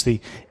class, which is the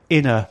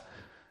inner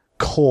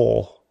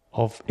core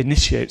of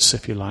initiates,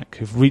 if you like,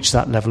 who've reached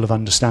that level of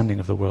understanding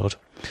of the world.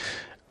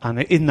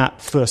 And in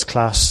that first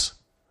class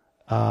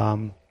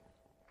core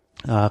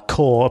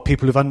are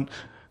people who've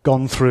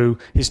gone through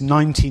his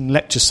 19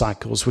 lecture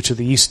cycles, which are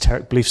the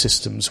esoteric belief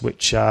systems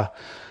which are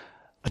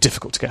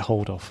difficult to get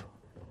hold of.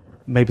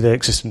 Maybe they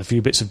exist in a few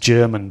bits of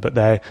German, but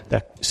they're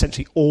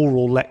essentially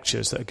oral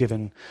lectures that are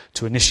given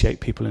to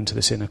initiate people into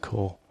this inner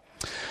core.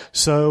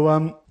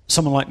 So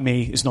someone like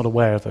me is not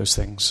aware of those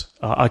things.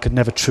 I could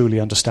never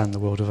truly understand the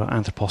world of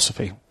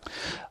anthroposophy.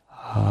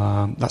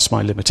 That's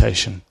my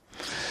limitation.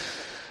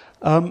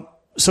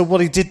 So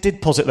what he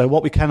did posit, though,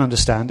 what we can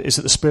understand is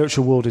that the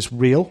spiritual world is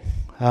real.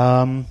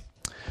 And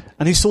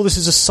he saw this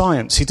as a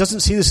science. He doesn't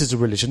see this as a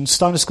religion.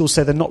 Steiner schools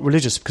say they're not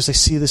religious because they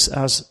see this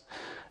as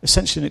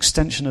essentially an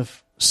extension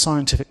of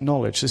scientific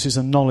knowledge. This is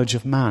a knowledge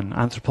of man,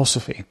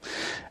 anthroposophy.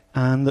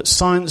 And that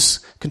science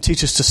can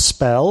teach us to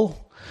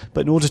spell,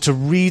 but in order to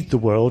read the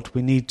world,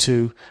 we need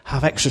to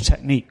have extra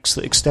techniques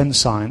that extend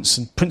science,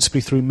 and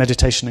principally through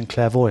meditation and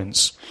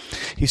clairvoyance.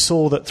 He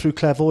saw that through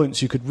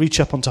clairvoyance you could reach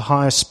up onto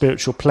higher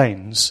spiritual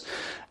planes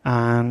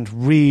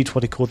and read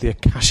what he called the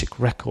Akashic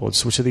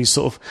records, which are these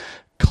sort of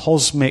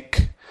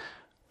cosmic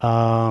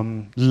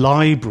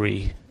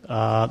library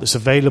that's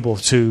available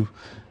to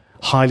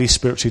highly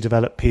spiritually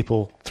developed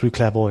people through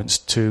clairvoyance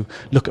to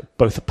look at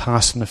both the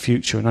past and the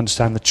future and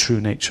understand the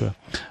true nature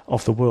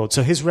of the world.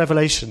 So his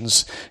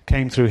revelations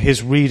came through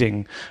his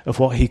reading of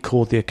what he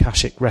called the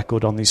Akashic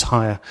record on these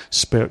higher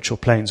spiritual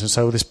planes. And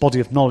so this body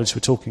of knowledge we're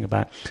talking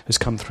about has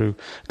come through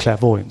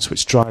clairvoyance,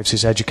 which drives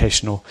his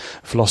educational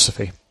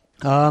philosophy.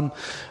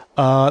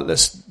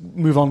 Let's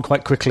move on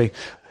quite quickly.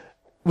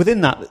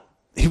 Within that,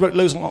 he wrote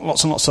lots and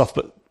lots of stuff,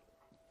 but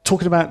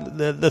talking about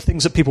the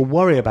things that people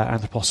worry about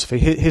anthroposophy,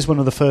 here's one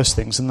of the first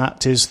things, and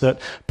that is that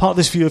part of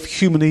this view of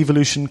human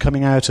evolution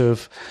coming out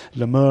of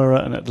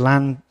Lemura and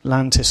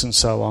Atlantis and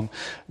so on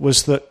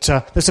was that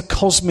there's a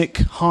cosmic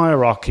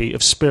hierarchy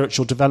of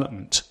spiritual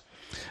development.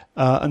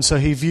 And so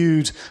he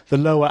viewed the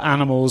lower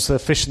animals, the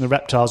fish and the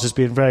reptiles, as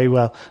being very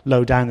well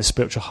low down the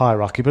spiritual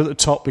hierarchy. But at the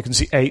top we can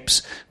see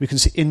apes, we can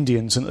see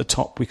Indians, and at the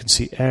top we can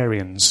see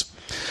Aryans.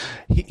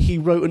 He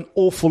wrote an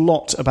awful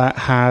lot about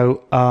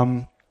how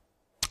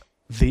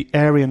the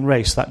Aryan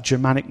race, that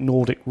Germanic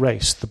Nordic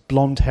race, the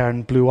blonde hair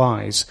and blue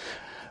eyes,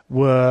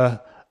 were,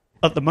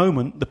 at the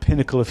moment, the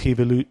pinnacle of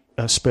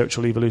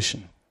spiritual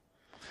evolution.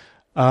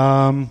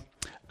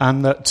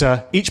 And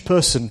that each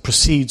person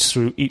proceeds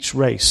through each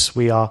race.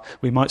 We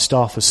might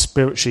start as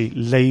spiritually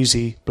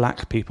lazy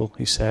black people,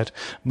 he said,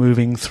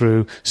 moving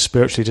through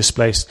spiritually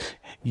displaced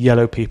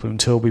yellow people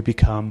until we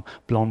become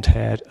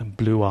blonde-haired and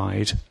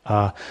blue-eyed,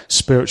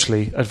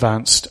 spiritually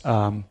advanced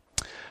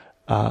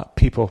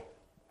people.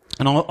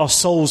 And our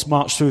souls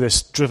march through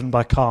this, driven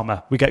by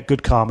karma. We get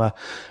good karma,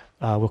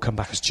 we'll come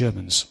back as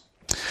Germans.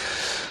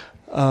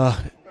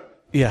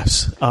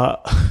 Yes,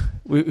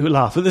 we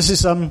laugh. But this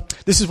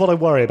is what I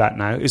worry about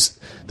now. Is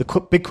the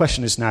big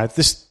question is now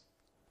this?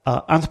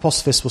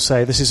 Anthroposophists will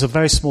say this is a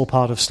very small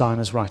part of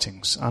Steiner's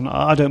writings, and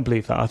I don't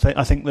believe that.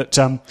 I think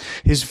that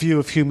his view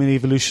of human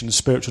evolution,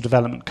 spiritual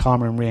development,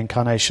 karma, and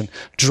reincarnation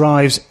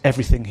drives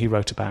everything he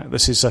wrote about.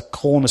 This is a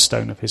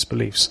cornerstone of his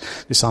beliefs.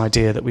 This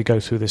idea that we go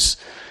through this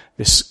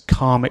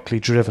karmically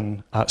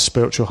driven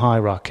spiritual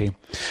hierarchy.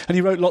 And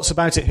he wrote lots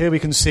about it. Here we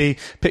can see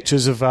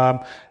pictures of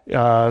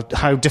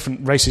how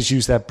different races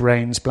use their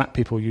brains. Black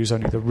people use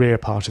only the rear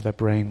part of their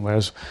brain,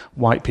 whereas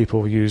white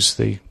people use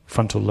the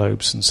frontal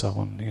lobes and so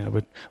on. You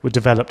know, were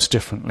developed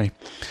differently.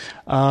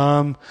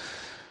 And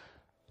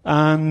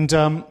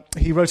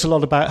he wrote a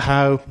lot about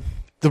how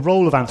the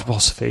role of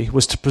anthroposophy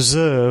was to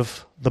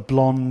preserve the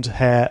blonde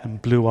hair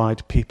and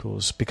blue-eyed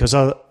peoples, because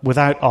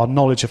without our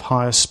knowledge of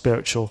higher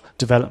spiritual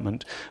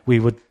development, we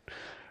would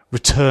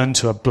return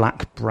to a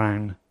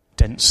black-brown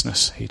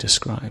denseness, he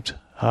described.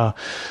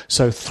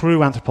 So through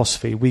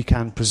anthroposophy, we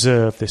can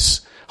preserve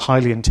this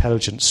highly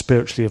intelligent,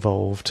 spiritually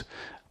evolved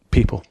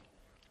people.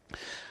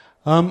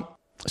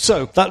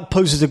 So that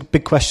poses a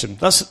big question.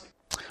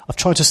 I've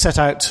tried to set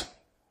out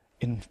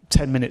in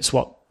 10 minutes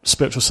what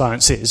spiritual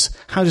science is.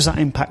 How does that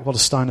impact what a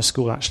Steiner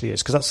school actually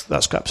is? Because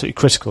that's absolutely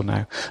critical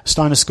now.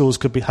 Steiner schools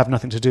could have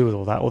nothing to do with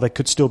all that, or they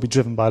could still be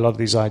driven by a lot of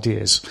these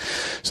ideas.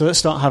 So let's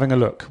start having a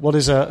look. What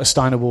is a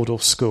Steiner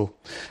Waldorf school?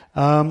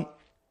 Let's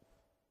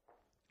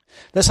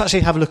actually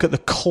have a look at the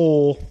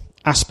core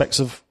aspects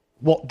of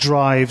what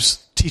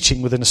drives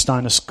teaching within a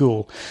Steiner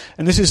school.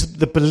 And this is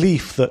the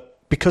belief that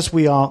because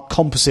we are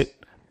composite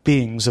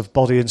beings of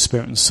body and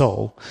spirit and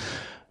soul,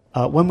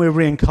 when we're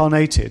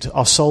reincarnated,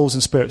 our souls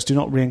and spirits do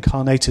not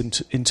reincarnate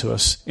into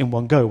us in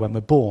one go when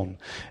we're born.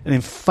 And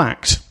in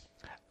fact,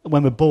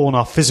 when we're born,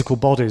 our physical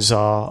bodies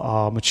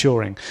are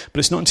maturing. But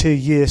it's not until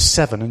year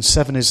 7, and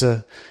 7 is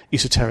a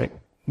esoteric,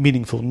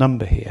 meaningful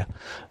number here,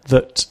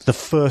 that the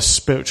first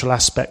spiritual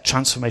aspect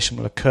transformation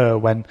will occur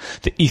when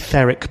the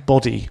etheric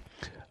body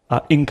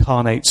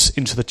incarnates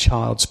into the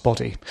child's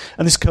body.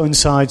 And this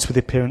coincides with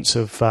the appearance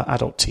of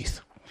adult teeth.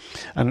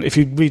 And if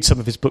you read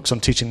some of his books on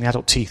teaching, the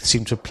adult teeth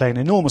seem to play an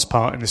enormous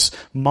part in this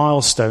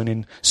milestone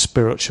in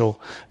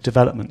spiritual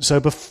development.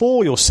 So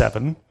before you're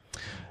 7,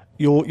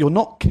 you're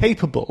not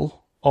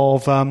capable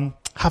of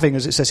having,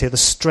 as it says here, the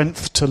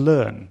strength to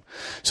learn.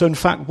 So in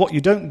fact, what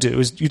you don't do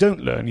is you don't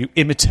learn. You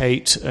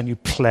imitate and you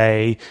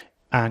play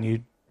and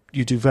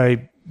you do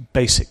very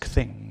basic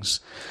things.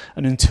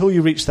 And until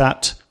you reach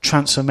that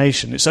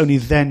transformation, it's only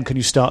then can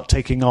you start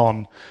taking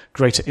on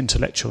greater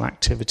intellectual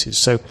activities.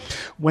 So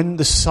when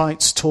the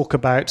sites talk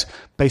about,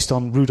 based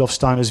on Rudolf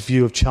Steiner's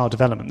view of child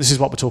development, this is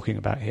what we're talking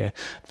about here,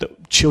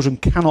 that children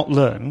cannot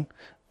learn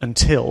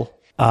until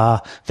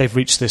they've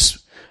reached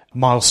this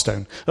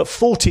milestone. At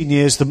 14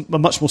 years, a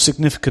much more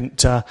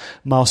significant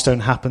milestone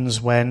happens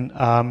when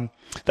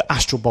the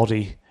astral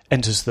body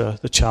enters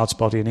the child's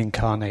body and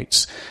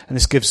incarnates. And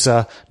this gives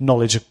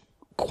knowledge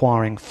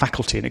acquiring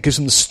faculty, and it gives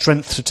them the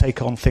strength to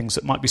take on things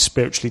that might be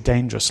spiritually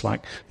dangerous,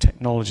 like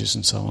technologies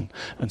and so on,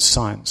 and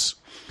science.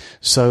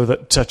 So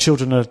that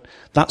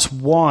that's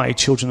why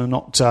children are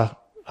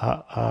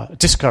not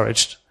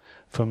discouraged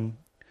from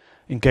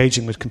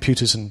engaging with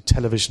computers and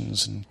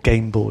televisions and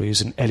Game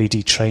Boys and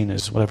LED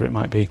trainers, whatever it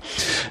might be,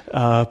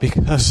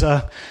 because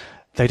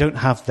they don't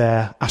have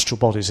their astral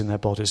bodies in their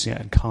bodies yet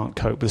and can't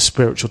cope with the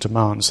spiritual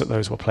demands that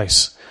those will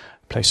place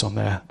on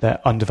their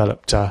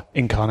undeveloped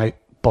incarnate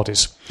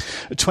bodies.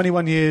 At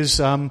 21 years,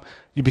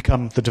 you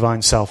become the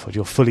divine selfhood.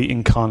 You're a fully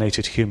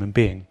incarnated human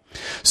being.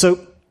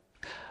 So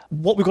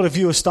what we've got to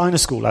view a Steiner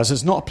School as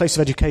is not a place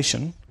of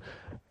education,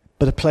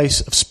 but a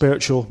place of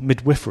spiritual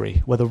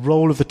midwifery, where the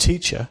role of the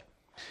teacher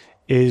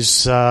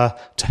is to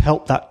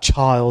help that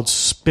child's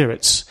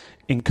spirits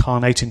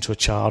incarnate into a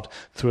child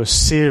through a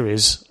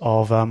series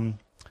of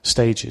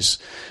stages.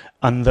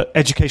 And that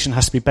education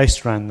has to be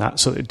based around that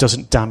so that it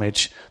doesn't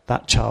damage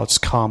that child's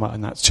karma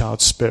and that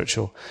child's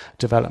spiritual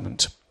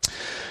development.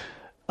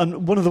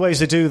 And one of the ways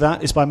they do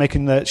that is by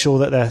making sure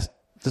that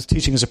the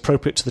teaching is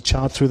appropriate to the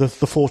child through the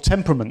four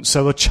temperaments.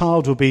 So a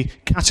child will be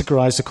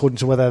categorized according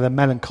to whether they're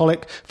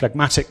melancholic,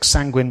 phlegmatic,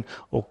 sanguine,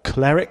 or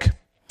choleric.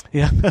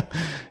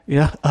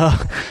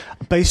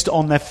 Based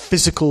on their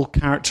physical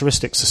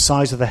characteristics, the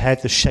size of their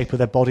head, the shape of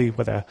their body,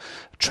 whether they're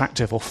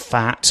attractive or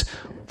fat,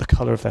 the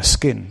colour of their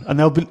skin.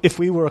 And if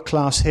we were a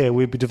class here,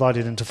 we'd be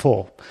divided into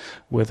four,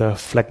 with a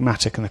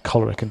phlegmatic and a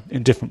choleric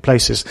in different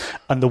places.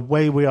 And the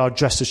way we are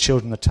dressed as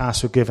children, the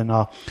tasks we're given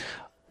are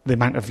the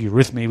amount of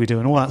eurythmy we do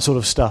and all that sort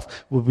of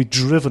stuff will be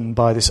driven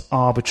by this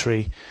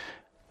arbitrary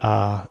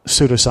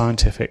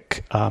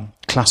pseudoscientific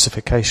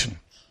classification.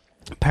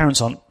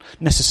 Parents aren't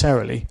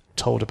necessarily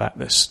told about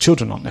this.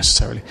 Children aren't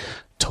necessarily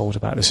told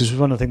about this. This is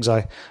one of the things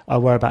I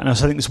worry about. And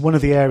so I think it's one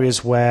of the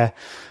areas where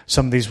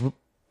some of these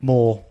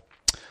more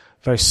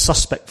very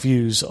suspect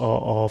views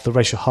of the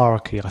racial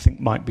hierarchy, I think,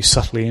 might be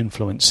subtly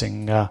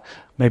influencing,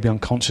 maybe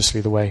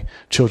unconsciously, the way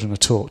children are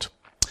taught.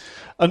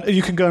 And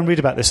you can go and read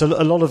about this. A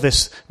lot of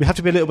this, we have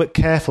to be a little bit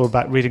careful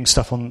about reading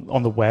stuff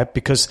on the web,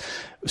 because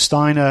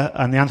Steiner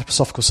and the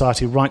Anthroposophical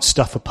Society write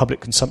stuff for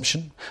public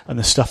consumption and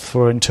the stuff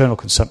for internal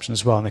consumption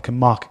as well, and they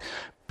can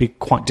be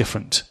quite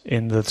different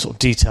in the sort of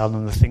detail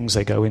and the things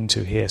they go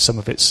into here.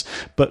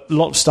 But a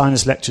lot of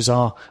Steiner's lectures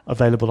are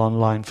available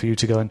online for you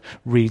to go and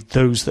read,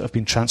 those that have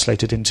been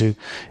translated into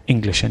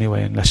English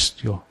anyway, unless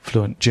you're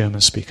fluent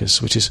German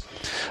speakers, which is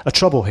a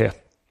trouble here.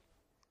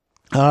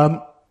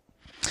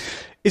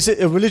 Is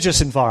it a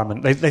religious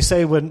environment? They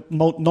say we're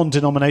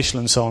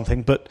non-denominational and so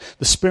on, but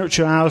the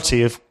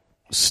spirituality of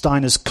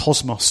Steiner's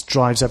cosmos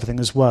drives everything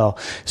as well.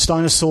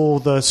 Steiner saw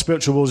the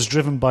spiritual world as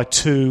driven by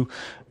two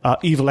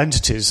evil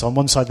entities. On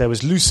one side there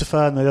was Lucifer,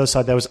 and on the other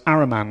side there was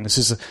Ahriman. This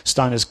is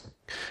Steiner's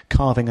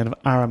carving of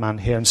Ahriman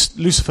here. And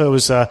Lucifer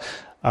was a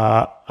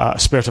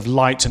spirit of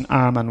light, and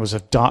Ahriman was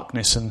of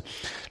darkness. And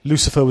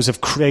Lucifer was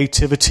of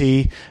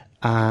creativity,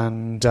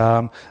 and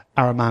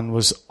Ahriman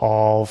was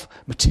of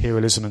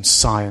materialism and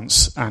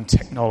science and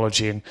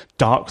technology and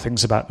dark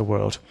things about the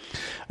world.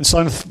 And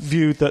Steiner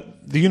viewed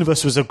that the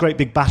universe was a great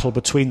big battle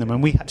between them,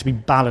 and we had to be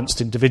balanced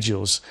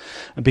individuals.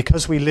 And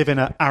because we live in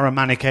an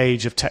Ahrimanic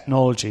age of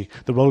technology,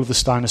 the role of the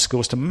Steiner School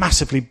was to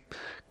massively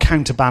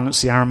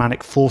counterbalance the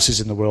Ahrimanic forces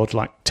in the world,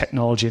 like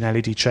technology and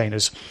LED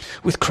trainers,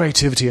 with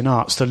creativity and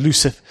arts, the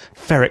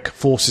Luciferic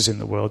forces in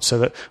the world, so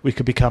that we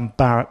could become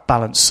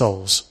balanced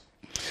souls.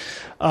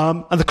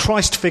 And the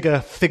Christ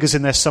figures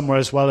in there somewhere,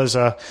 as well as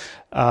a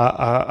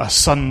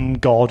sun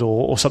god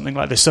or something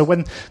like this. So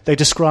when they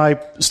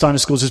describe Steiner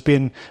schools as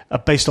being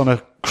based on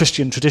a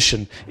Christian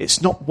tradition,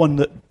 it's not one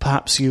that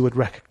perhaps you would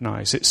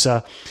recognise. It's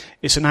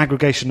an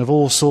aggregation of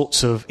all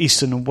sorts of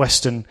Eastern and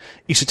Western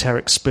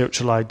esoteric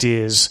spiritual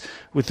ideas,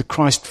 with the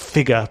Christ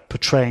figure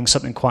portraying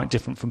something quite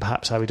different from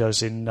perhaps how he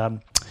does in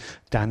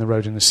down the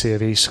road in the C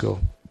of E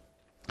school.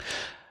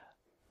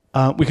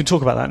 We can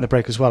talk about that in the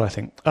break as well, I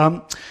think.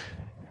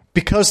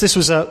 Because this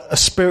was a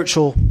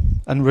spiritual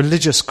and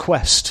religious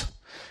quest,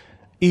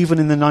 even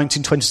in the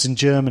 1920s in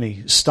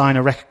Germany,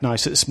 Steiner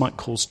recognised that this might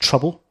cause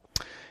trouble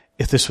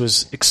if this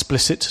was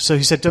explicit. So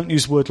he said, don't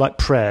use words like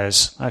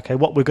prayers. Okay,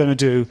 what we're going to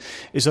do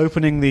is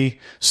opening the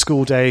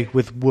school day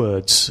with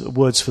words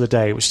for the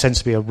day, which tends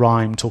to be a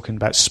rhyme talking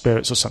about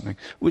spirits or something,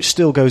 which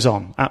still goes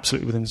on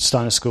absolutely within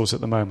Steiner schools at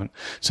the moment.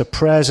 So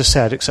prayers are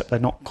said, except they're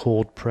not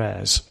called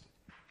prayers,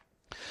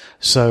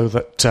 so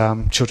that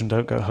children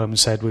don't go home and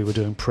said we were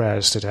doing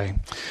prayers today.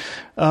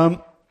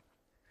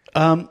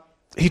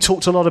 He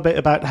talked a lot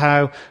about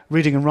how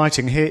reading and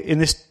writing. Here in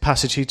this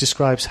passage, he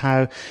describes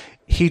how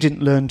he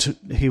didn't learn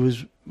he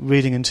was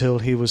reading until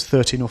he was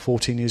 13 or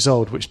 14 years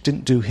old, which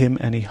didn't do him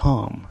any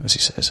harm, as he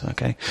says.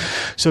 Okay,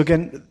 so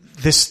again,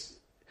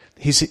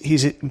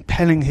 he's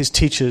impelling his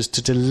teachers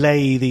to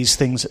delay these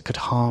things that could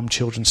harm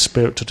children's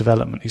spiritual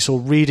development. He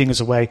saw reading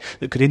as a way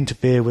that could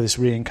interfere with this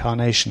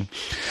reincarnation.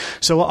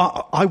 So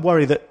I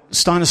worry that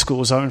Steiner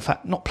schools are in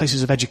fact not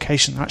places of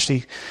education, they're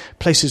actually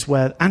places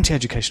where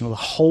anti-educational are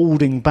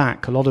holding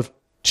back a lot of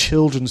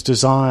children's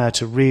desire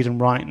to read and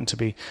write and to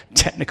be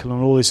technical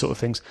and all these sort of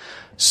things.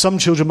 Some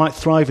children might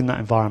thrive in that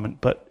environment,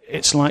 but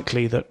it's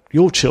likely that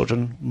your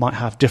children might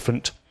have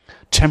different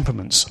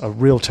temperaments, a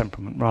real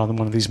temperament rather than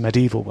one of these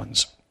medieval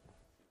ones.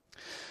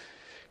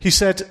 He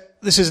said,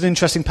 this is an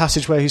interesting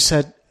passage where he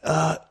said,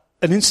 an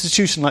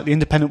institution like the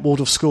Independent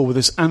Waldorf School with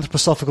its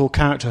anthroposophical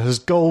character has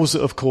goals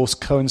that, of course,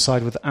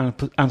 coincide with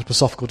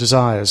anthroposophical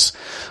desires.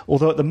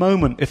 Although at the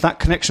moment, if that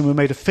connection were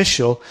made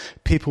official,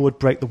 people would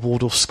break the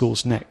Waldorf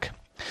School's neck.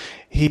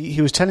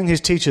 He was telling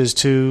his teachers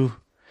to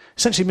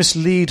essentially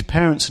mislead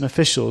parents and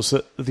officials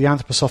that the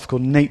anthroposophical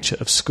nature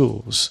of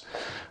schools.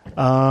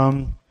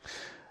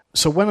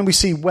 So when we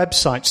see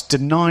websites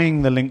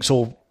denying the links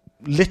or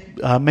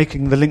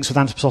making the links with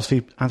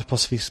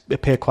anthroposophy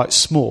appear quite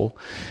small,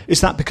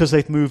 is that because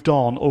they've moved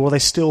on, or are they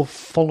still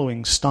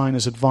following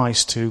Steiner's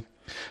advice to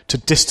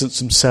distance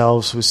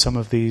themselves with some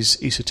of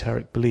these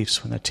esoteric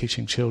beliefs when they're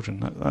teaching children?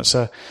 That's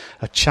a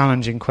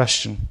challenging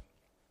question.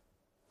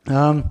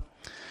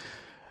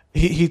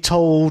 He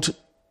told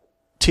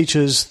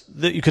teachers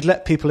that you could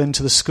let people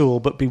into the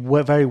school, but be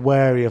very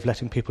wary of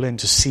letting people in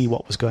to see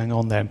what was going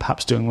on there, and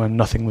perhaps doing when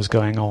nothing was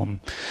going on,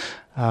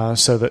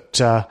 so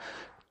that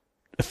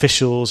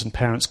officials and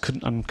parents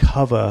couldn't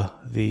uncover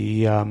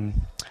the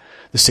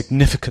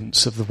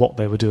significance of what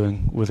they were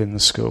doing within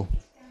the school.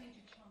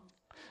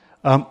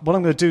 What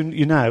I'm going to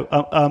do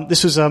now,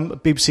 this was a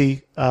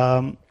BBC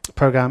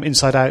programme,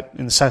 Inside Out,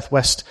 in the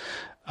Southwest,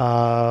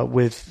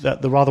 with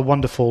the rather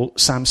wonderful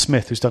Sam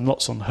Smith, who's done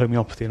lots on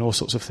homeopathy and all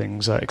sorts of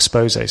things,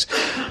 exposés.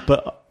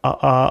 But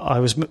I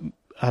was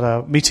at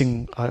a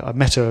meeting, I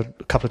met her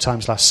a couple of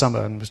times last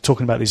summer and was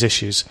talking about these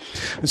issues.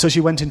 And so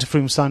she went into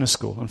Frome Steiner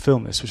School and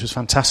filmed this, which was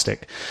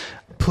fantastic,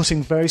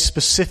 putting very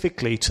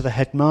specifically to the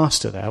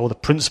headmaster there, or the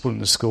principal in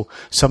the school,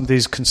 some of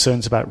these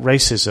concerns about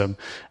racism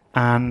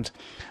and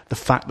the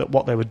fact that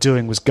what they were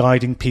doing was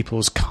guiding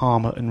people's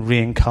karma and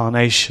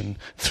reincarnation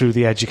through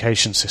the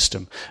education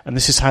system. And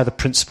this is how the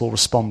principal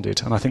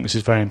responded, and I think this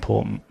is very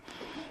important.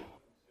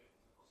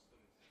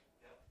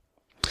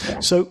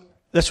 So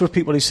let's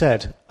repeat what he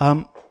said.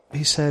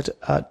 He said,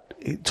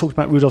 he talked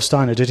about Rudolf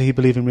Steiner. Did he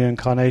believe in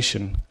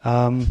reincarnation?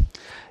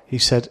 He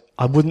said,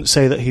 I wouldn't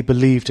say that he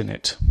believed in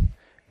it.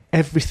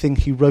 Everything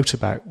he wrote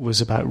about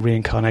was about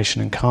reincarnation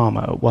and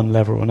karma at one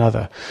level or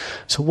another.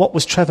 So what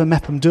was Trevor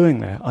Mepham doing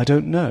there? I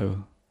don't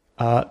know.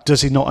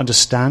 Does he not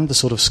understand the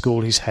sort of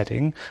school he's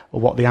heading, or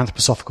what the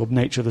anthroposophical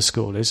nature of the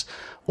school is?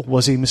 Or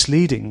was he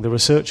misleading the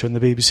researcher in the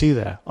BBC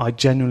there? I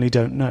genuinely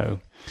don't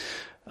know.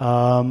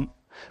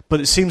 But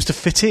it seems to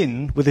fit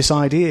in with this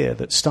idea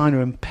that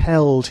Steiner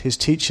impelled his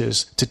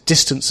teachers to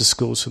distance the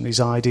schools from these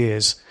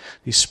ideas,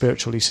 these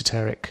spiritual,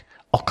 esoteric,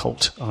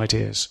 occult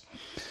ideas.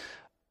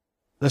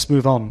 Let's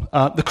move on.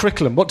 The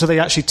curriculum, what do they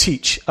actually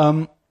teach?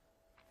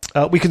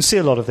 We can see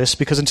a lot of this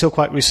because until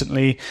quite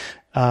recently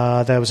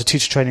there was a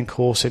teacher training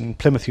course in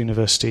Plymouth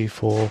University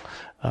for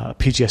a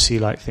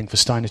PGCE-like thing for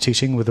Steiner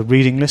teaching, with a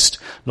reading list,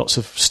 lots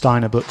of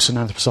Steiner books and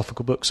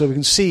anthroposophical books, so we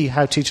can see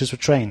how teachers were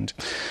trained.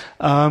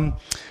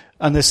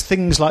 And there's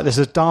things like this.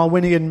 A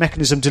Darwinian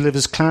mechanism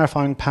delivers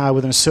clarifying power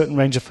within a certain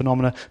range of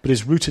phenomena, but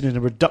is rooted in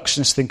a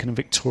reductionist thinking and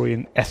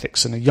Victorian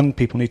ethics, and the young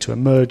people need to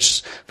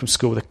emerge from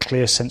school with a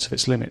clear sense of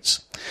its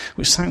limits.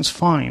 Which sounds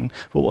fine,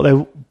 but what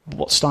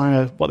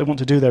they want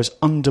to do there is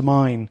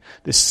undermine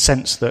this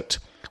sense that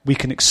we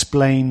can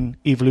explain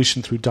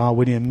evolution through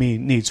Darwinian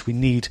needs. We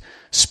need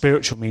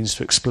spiritual means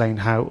to explain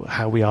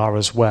how we are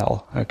as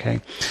well. Okay.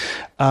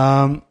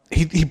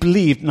 He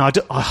believed, now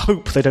I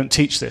hope they don't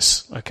teach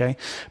this, okay,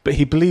 but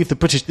he believed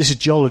this is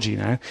geology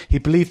now, he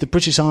believed the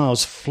British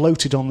Isles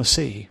floated on the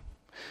sea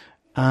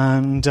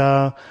and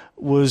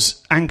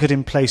was anchored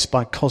in place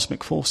by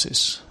cosmic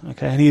forces,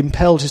 okay, and he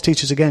impelled his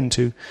teachers again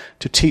to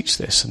teach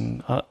this,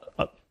 and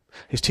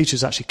his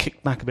teachers actually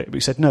kicked back a bit, but he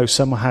said, no,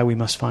 somehow we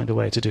must find a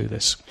way to do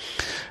this.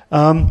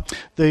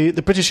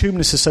 The British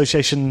Humanist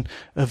Association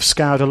have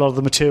scoured a lot of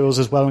the materials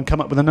as well and come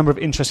up with a number of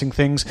interesting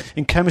things.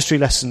 In chemistry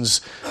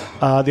lessons,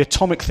 the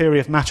atomic theory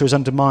of matter is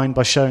undermined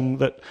by showing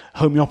that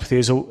homeopathy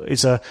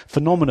is a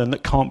phenomenon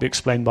that can't be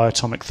explained by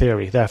atomic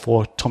theory.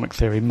 Therefore, atomic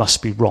theory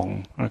must be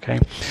wrong. Okay.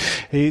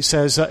 He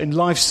says, in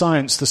life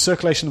science, the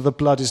circulation of the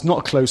blood is not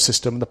a closed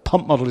system. The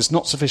pump model is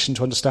not sufficient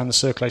to understand the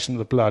circulation of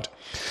the blood.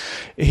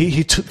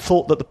 He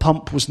thought that the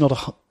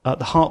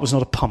heart was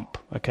not a pump,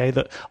 okay,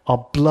 that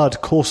our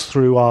blood coursed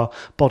through our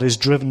bodies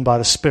driven by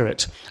the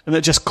spirit, and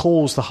that just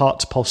caused the heart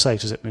to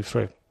pulsate as it moved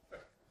through.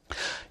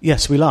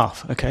 Yes, we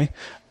laugh, okay.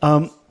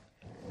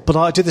 But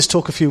I did this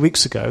talk a few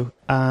weeks ago,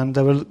 and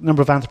there were a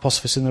number of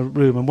anthroposophists in the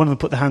room, and one of them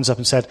put their hands up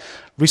and said,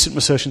 recent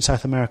research in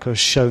South America has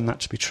shown that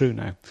to be true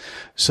now.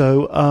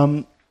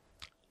 So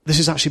this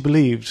is actually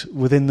believed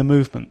within the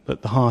movement,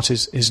 that the heart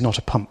is not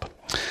a pump.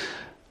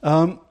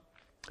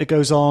 It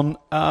goes on,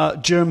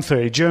 germ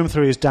theory. Germ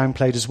theory is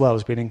downplayed as well,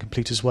 as being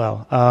incomplete as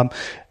well.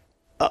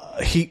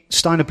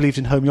 Steiner believed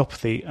in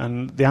homeopathy,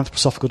 and the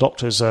anthroposophical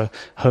doctors are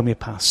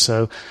homeopaths,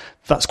 so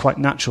that's quite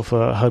natural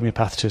for a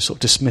homeopath to sort of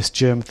dismiss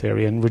germ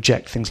theory and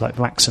reject things like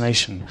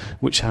vaccination,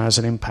 which has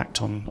an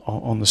impact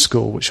on the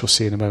school, which we'll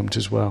see in a moment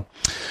as well.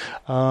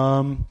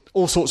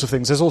 All sorts of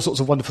things. There's all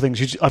sorts of wonderful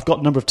things. I've got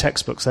a number of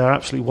textbooks. They're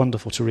absolutely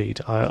wonderful to read.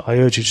 I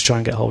urge you to try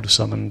and get hold of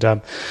some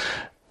and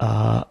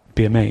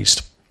be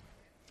amazed.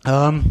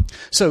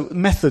 So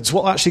methods,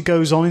 what actually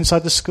goes on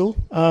inside the school,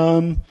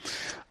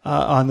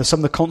 and some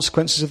of the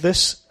consequences of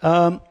this.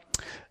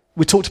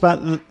 We talked about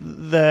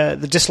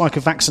the dislike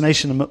of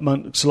vaccination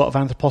amongst a lot of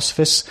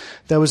anthroposophists.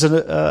 There was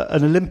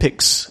an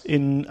Olympics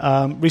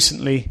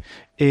recently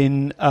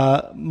in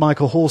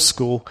Michael Hall's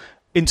school,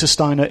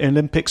 Intersteiner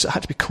Olympics. It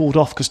had to be called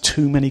off because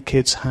too many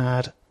kids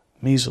had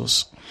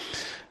measles.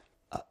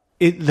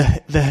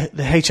 The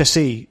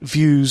HSE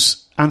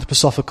views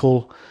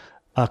anthroposophical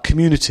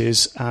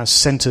communities as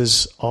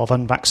centres of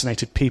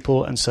unvaccinated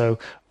people, and so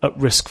at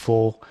risk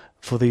for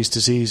these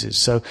diseases.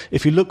 So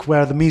if you look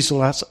where the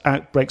measles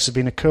outbreaks have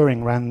been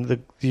occurring around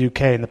the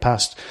UK in the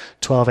past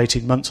 12,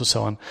 18 months or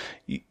so on,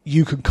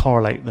 you can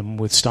correlate them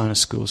with Steiner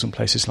schools and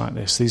places like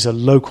this. These are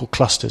local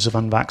clusters of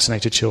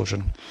unvaccinated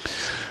children.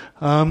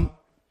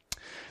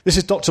 This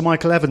is Dr.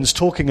 Michael Evans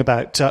talking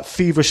about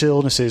feverish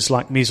illnesses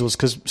like measles,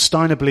 because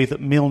Steiner believed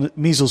that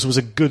measles was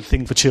a good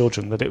thing for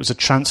children, that it was a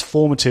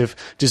transformative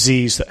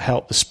disease that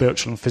helped the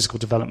spiritual and physical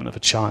development of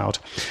a child.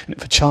 And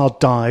if a child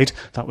died,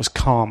 that was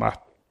karma.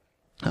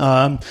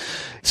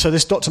 So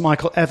this Dr.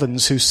 Michael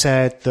Evans, who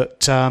said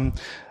that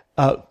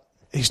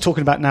he's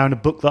talking about now in a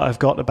book that I've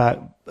got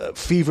about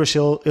feverish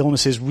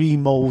illnesses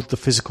remould the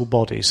physical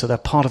body, so they're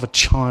part of a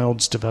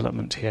child's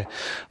development here.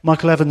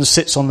 Michael Evans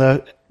sits on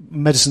the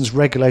medicines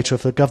regulator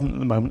of the government at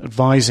the moment,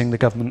 advising the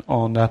government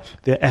on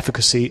the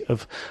efficacy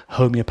of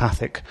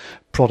homeopathic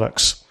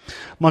products.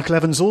 Michael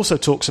Evans also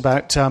talks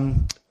about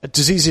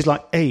diseases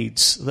like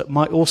AIDS that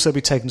might also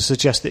be taken to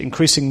suggest that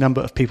increasing number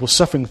of people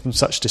suffering from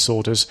such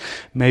disorders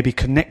may be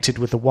connected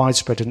with the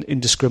widespread and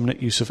indiscriminate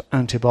use of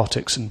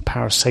antibiotics and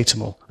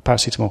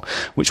paracetamol,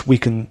 which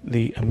weaken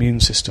the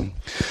immune system.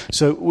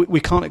 So we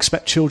can't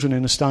expect children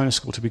in a Steiner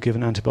school to be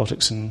given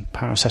antibiotics and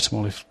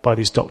paracetamol by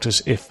these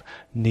doctors if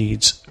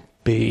needs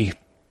be.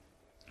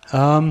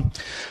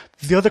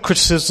 The other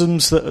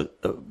criticisms that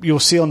you'll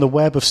see on the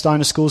web of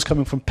Steiner schools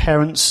coming from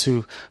parents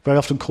who very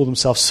often call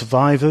themselves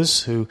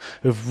survivors, who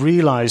have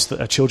realised that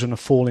their children are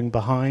falling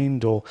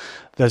behind, or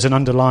there's an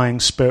underlying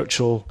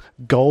spiritual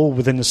goal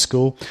within the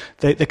school.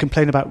 They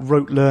complain about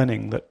rote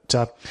learning,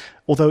 that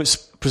although it's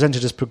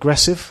presented as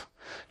progressive,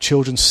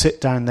 children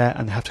sit down there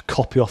and have to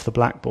copy off the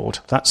blackboard.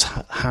 That's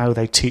how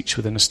they teach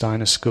within a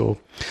Steiner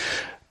school.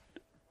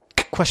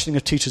 Questioning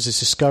of teachers is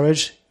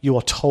discouraged. You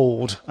are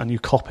told and you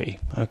copy,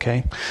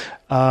 okay?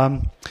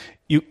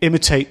 You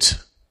imitate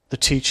the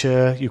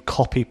teacher, you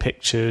copy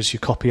pictures, you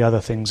copy other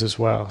things as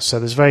well. So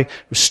there's a very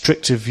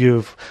restrictive view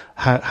of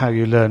how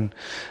you learn.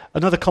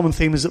 Another common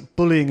theme is that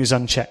bullying is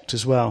unchecked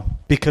as well,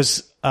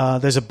 because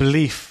there's a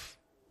belief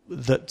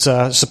that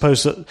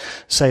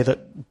say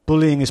that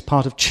bullying is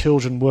part of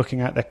children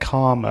working out their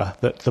karma,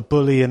 that the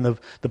bully and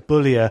the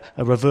bullier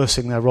are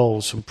reversing their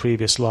roles from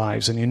previous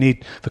lives, and you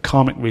need, for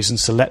karmic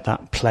reasons, to let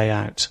that play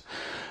out,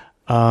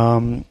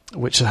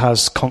 which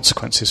has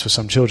consequences for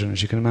some children,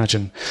 as you can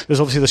imagine. There's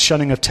obviously the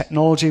shunning of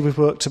technology we've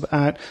worked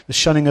about, the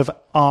shunning of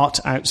art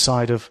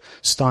outside of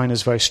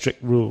Steiner's very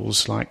strict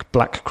rules, like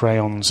black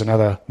crayons and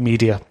other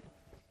media,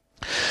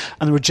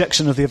 and the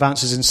rejection of the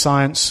advances in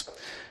science.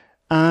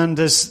 And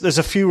there's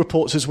a few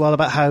reports as well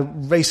about how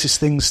racist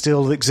things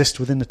still exist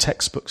within the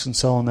textbooks and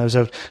so on. There was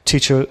a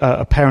teacher,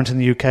 a parent in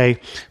the UK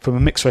from a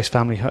mixed race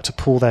family who had to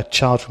pull their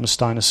child from a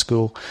Steiner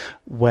school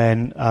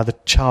when the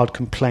child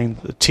complained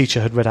that the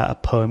teacher had read out a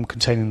poem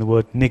containing the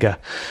word nigger.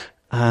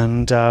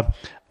 And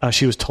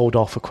she was told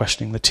off for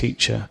questioning the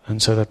teacher. And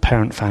so the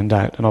parent found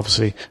out, and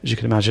obviously, as you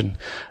can imagine,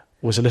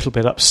 was a little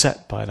bit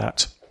upset by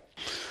that.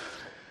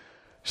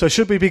 So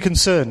should we be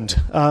concerned?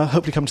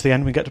 Hopefully come to the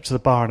end. We get up to the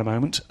bar in a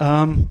moment.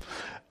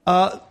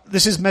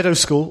 This is Meadow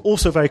School,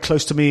 also very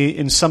close to me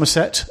in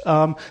Somerset.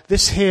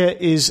 This here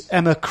is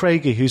Emma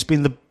Craigie, who's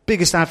been the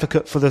biggest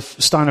advocate for the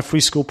Steiner Free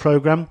School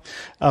programme,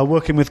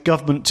 working with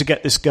government to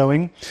get this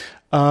going.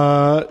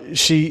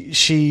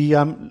 She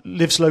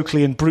lives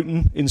locally in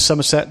Bruton in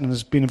Somerset and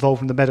has been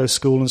involved in the Meadow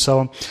School and so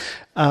on.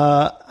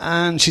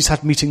 And she's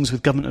had meetings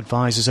with government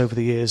advisors over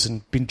the years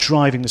and been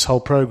driving this whole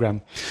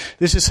programme.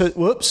 This is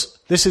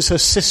her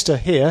sister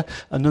here,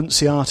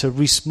 Annunciata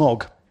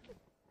Rees-Mogg,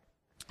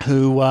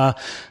 who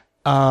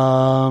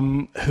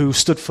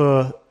stood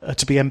for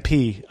to be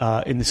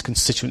MP in this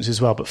constituency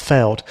as well, but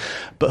failed.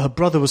 But her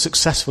brother was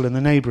successful in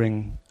the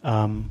neighbouring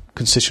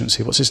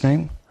constituency. What's his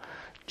name?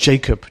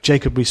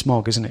 Jacob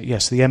Rees-Mogg, isn't it?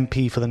 Yes, the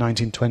MP for the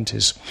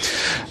 1920s.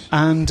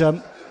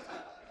 And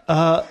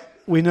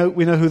we know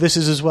who this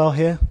is as well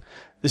here.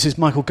 This is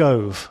Michael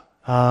Gove.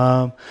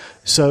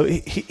 So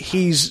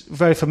he's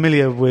very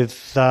familiar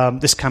with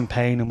this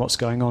campaign and what's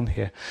going on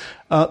here.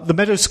 The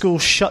Meadow School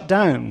shut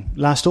down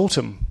last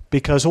autumn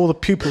because all the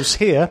pupils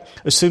here,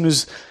 as soon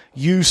as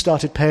you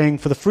started paying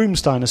for the Froome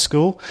Steiner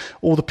School,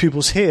 all the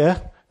pupils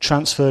here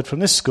transferred from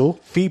this school,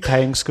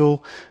 fee-paying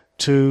school,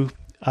 to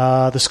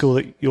the school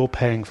that you're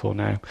paying for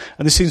now.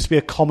 And this seems to be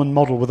a common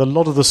model with a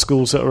lot of the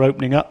schools that are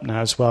opening up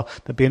now as well.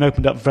 They're being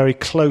opened up very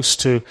close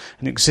to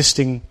an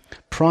existing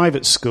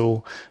private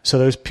school, so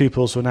those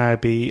pupils will now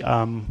be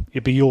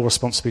it'd be your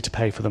responsibility to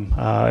pay for them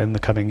in the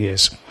coming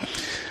years.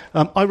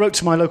 I wrote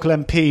to my local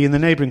MP in the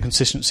neighbouring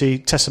constituency,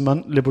 Tessa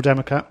Munt, Liberal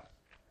Democrat,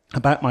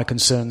 about my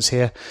concerns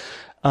here.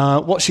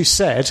 What she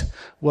said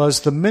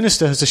was, the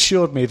Minister has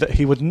assured me that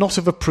he would not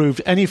have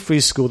approved any free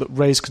school that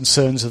raised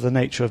concerns of the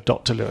nature of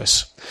Dr.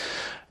 Lewis.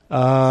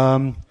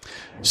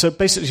 So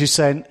basically she's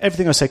saying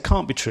everything I say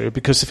can't be true,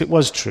 because if it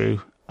was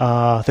true,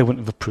 they wouldn't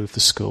have approved the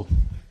school.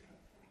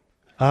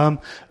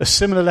 A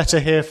similar letter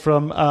here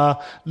from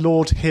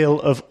Lord Hill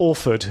of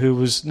Orford, who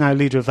was now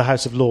leader of the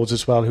House of Lords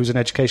as well, who's an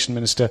education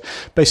minister,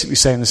 basically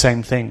saying the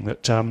same thing,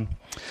 that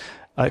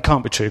it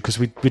can't be true because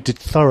we did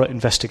thorough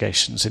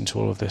investigations into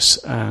all of this,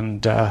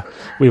 and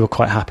we were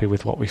quite happy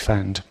with what we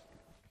found.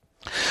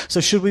 So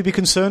should we be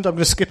concerned? I'm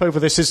going to skip over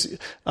this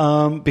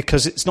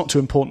because it's not too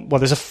important. Well,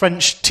 there's a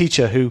French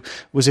teacher who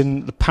was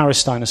in the Paris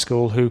Steiner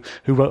School who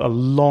wrote a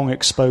long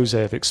expose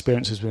of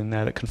experiences within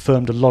there that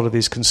confirmed a lot of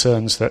these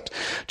concerns that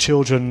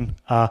children,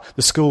 the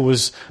school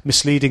was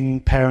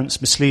misleading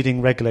parents,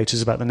 misleading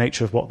regulators about the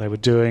nature of what they were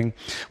doing.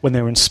 When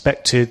they were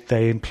inspected,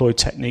 they employed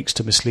techniques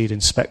to mislead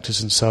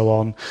inspectors and so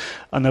on.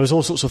 And there was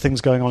all sorts of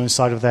things going on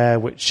inside of there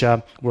which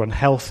were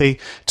unhealthy,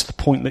 to the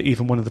point that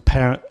even one of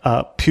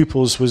the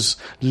pupils was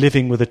living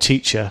with a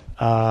teacher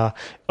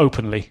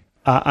openly,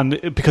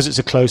 and because it's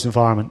a closed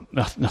environment,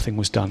 nothing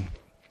was done.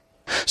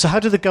 So how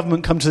did the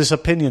government come to this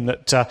opinion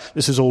that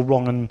this is all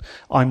wrong and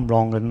I'm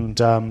wrong and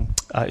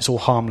it's all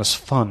harmless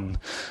fun?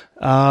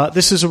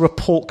 This is a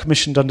report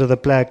commissioned under the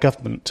Blair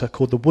government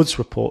called the Woods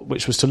Report,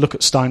 which was to look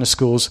at Steiner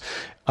schools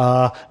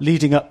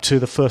leading up to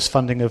the first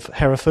funding of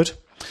Hereford.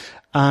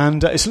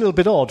 And it's a little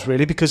bit odd,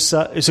 really, because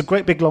it's a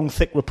great big, long,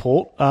 thick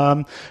report,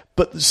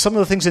 but some of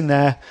the things in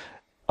there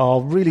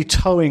are really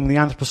towing the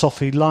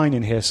anthroposophy line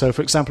in here. So,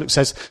 for example, it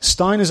says,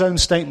 Steiner's own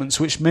statements,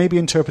 which may be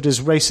interpreted as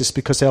racist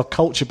because they are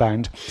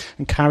culture-bound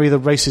and carry the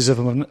racism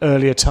of an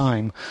earlier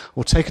time,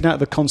 or taken out of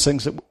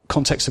the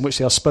context in which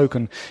they are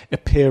spoken,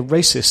 appear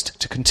racist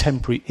to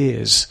contemporary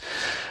ears.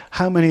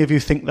 How many of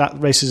you think that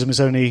racism is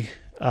only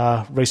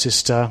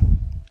racist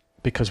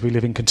because we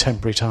live in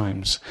contemporary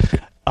times?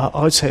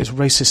 I would say it's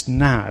racist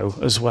now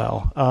as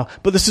well.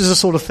 But this is the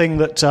sort of thing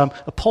that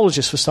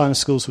apologists for Steiner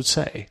schools would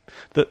say,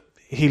 that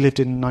he lived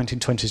in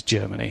 1920s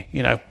Germany.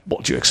 You know,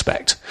 what do you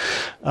expect?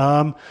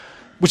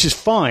 Which is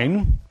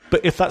fine,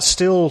 but if that's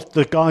still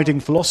the guiding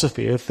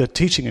philosophy of the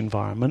teaching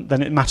environment,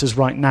 then it matters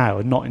right now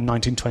and not in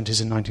 1920s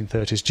and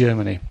 1930s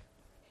Germany.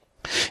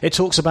 It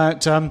talks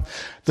about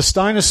the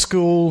Steiner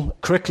School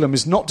curriculum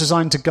is not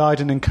designed to guide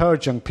and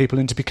encourage young people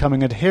into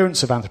becoming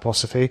adherents of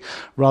anthroposophy.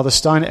 Rather,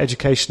 Steiner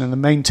education and the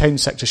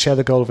maintained sector share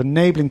the goal of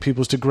enabling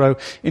pupils to grow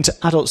into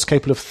adults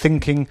capable of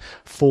thinking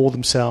for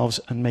themselves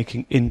and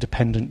making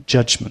independent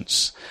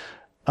judgments.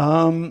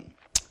 Although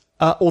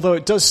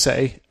it does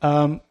say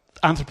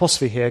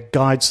anthroposophy here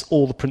guides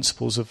all the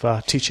principles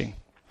of teaching.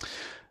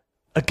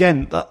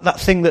 Again, that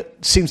thing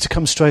that seems to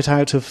come straight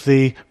out of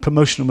the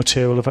promotional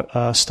material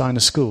of Steiner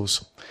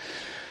schools.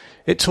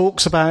 It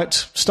talks about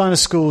Steiner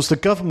schools. The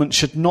government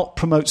should not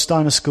promote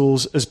Steiner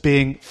schools as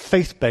being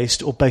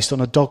faith-based or based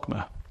on a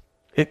dogma.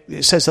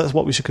 It says that's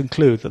what we should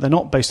conclude, that they're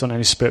not based on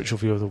any spiritual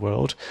view of the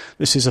world.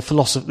 This is a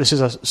philosophy. This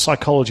is a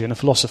psychology and a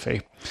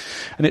philosophy.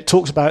 And it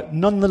talks about,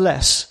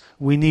 nonetheless,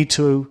 we need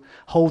to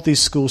hold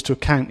these schools to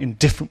account in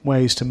different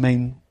ways to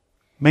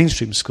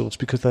mainstream schools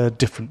because they're a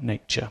different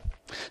nature.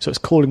 So it's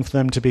calling for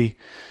them to be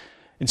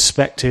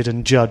inspected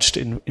and judged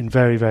in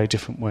very, very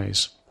different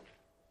ways.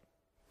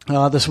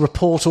 This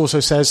report also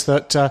says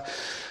that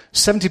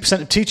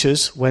 70% of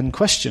teachers, when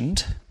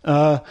questioned,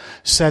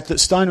 said that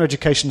Steiner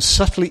education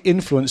subtly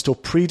influenced or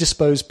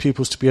predisposed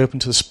pupils to be open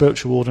to the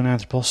spiritual world and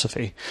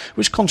anthroposophy,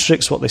 which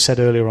contradicts what they said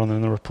earlier on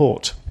in the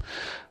report.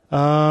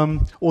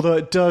 Although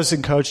it does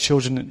encourage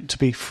children to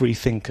be free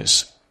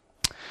thinkers.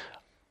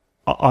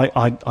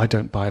 I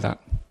don't buy that.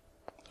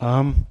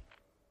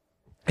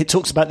 It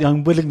talks about the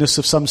unwillingness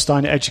of some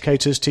Steiner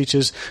educators,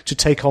 teachers, to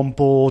take on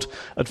board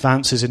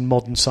advances in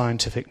modern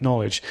scientific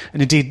knowledge.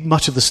 And indeed,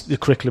 much of the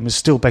curriculum is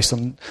still based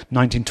on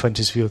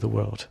 1920s view of the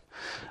world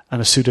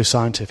and a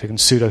pseudo-scientific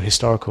and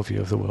pseudo-historical view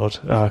of the world.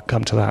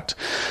 Come to that.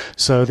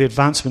 So the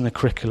advancement in the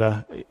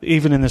curricula,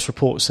 even in this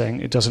report, is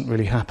saying it doesn't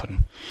really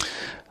happen.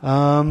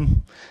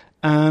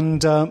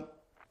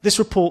 This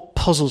report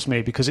puzzles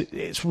me because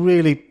it's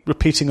really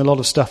repeating a lot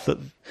of stuff that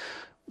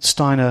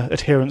Steiner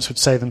adherents would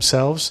say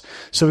themselves.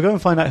 So we go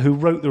and find out who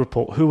wrote the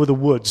report, who were the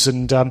Woods,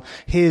 and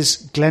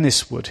here's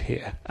Glenys Wood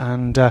here.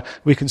 And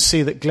we can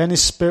see that Glenys'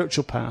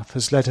 spiritual path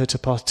has led her to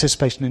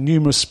participation in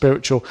numerous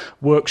spiritual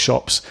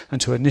workshops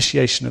and to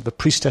initiation of the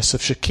priestess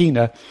of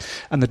Shekinah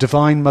and the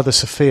Divine Mother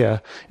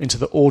Sophia into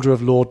the Order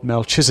of Lord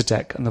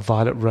Melchizedek and the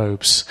Violet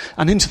Robes,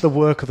 and into the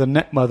work of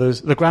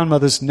the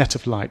Grandmother's Net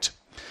of Light.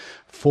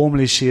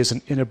 Formerly, she is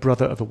an inner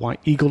brother of the White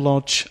Eagle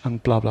Lodge,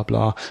 and blah, blah,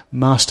 blah.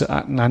 Master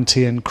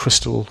Atlantean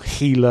crystal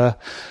healer,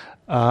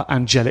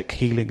 angelic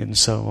healing, and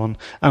so on.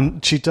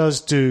 And she does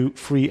do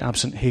free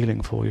absent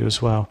healing for you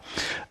as well.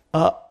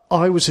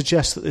 I would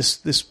suggest that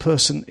this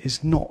person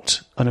is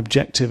not an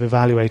objective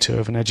evaluator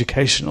of an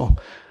educational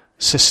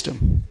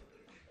system.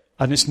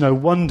 And it's no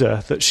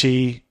wonder that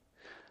she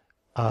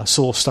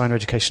saw Steiner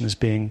education as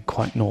being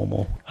quite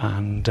normal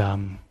and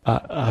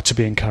to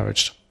be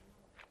encouraged.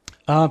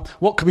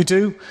 What can we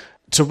do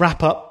to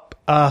wrap up?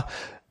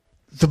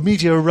 The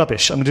media are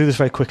rubbish. I'm going to do this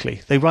very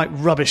quickly. They write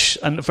rubbish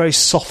and very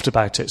soft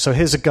about it. So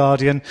here's a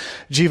Guardian.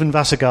 Jeevan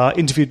Vasagar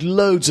interviewed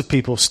loads of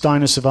people,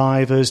 Steiner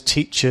survivors,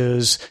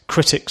 teachers,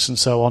 critics, and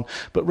so on,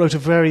 but wrote a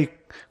very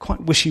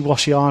quite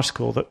wishy-washy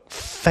article that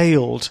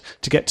failed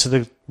to get to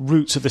the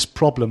roots of this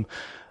problem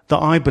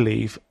that I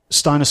believe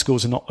Steiner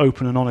schools are not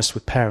open and honest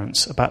with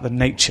parents about the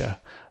nature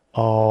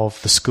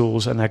of the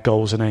schools and their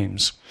goals and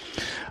aims.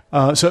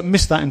 So it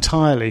missed that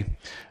entirely.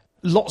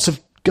 Lots of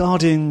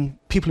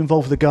people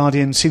involved with the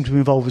Guardian seem to be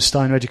involved with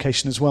Steiner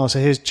education as well. So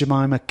here's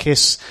Jemima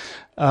Kiss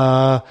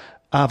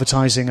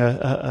advertising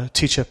a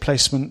teacher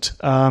placement.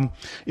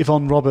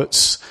 Yvonne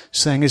Roberts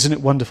saying, isn't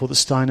it wonderful that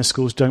Steiner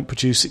schools don't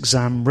produce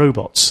exam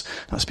robots?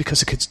 That's because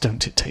the kids don't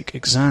take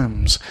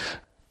exams.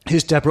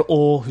 Here's Deborah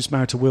Orr, who's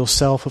married to Will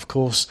Self, of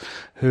course,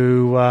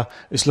 who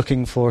is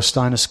looking for a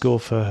Steiner school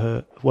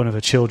for one of her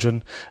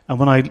children. And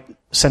when I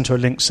sent her a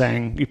link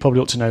saying, you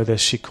probably ought to know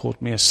this, she called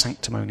me a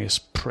sanctimonious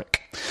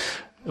prick,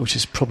 which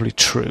is probably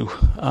true.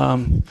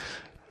 And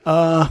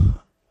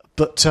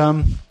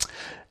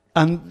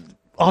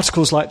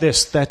articles like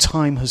this, their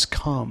time has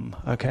come,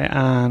 okay,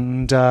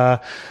 and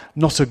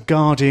not a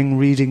Guardian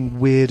reading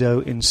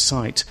weirdo in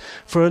sight.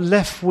 For a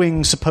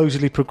left-wing,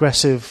 supposedly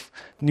progressive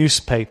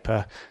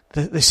newspaper,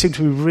 they seem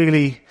to be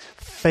really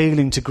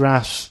failing to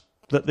grasp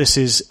that this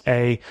is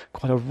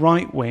quite a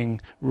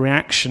right-wing,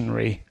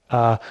 reactionary,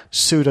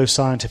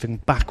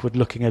 pseudo-scientific,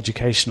 backward-looking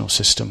educational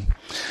system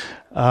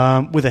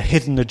with a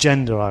hidden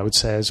agenda, I would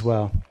say, as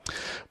well.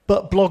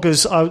 But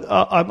bloggers,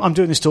 I'm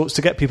doing this talks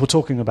to get people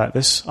talking about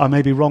this. I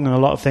may be wrong in a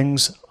lot of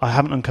things. I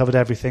haven't uncovered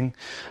everything.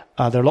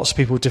 There are lots of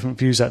people with different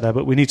views out there,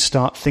 but we need to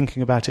start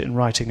thinking about it and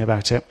writing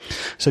about it.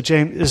 So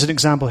there's an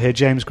example here.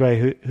 James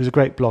Gray, who's a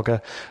great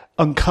blogger,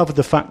 uncovered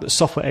the fact that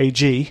Software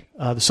AG,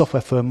 the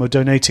software firm, were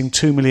donating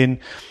 £2 million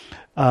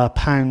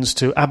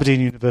to Aberdeen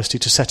University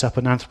to set up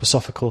an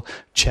anthroposophical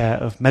chair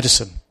of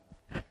medicine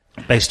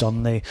based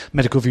on the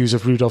medical views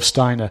of Rudolf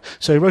Steiner.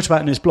 So he wrote about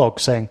it in his blog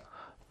saying,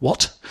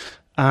 what?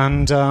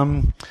 And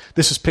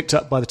this was picked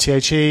up by the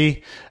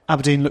THE.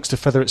 Aberdeen looks to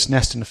feather its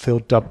nest in a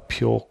field dubbed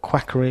pure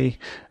quackery.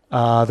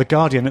 The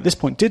Guardian at this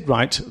point did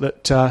write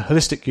that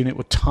Holistic Unit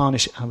would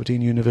tarnish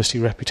Aberdeen University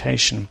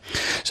reputation.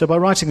 So by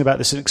writing about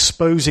this and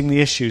exposing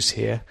the issues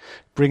here,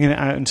 bringing it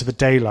out into the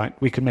daylight,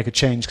 we can make a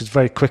change, because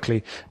very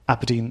quickly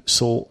Aberdeen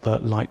saw the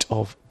light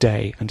of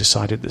day and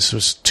decided this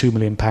was £2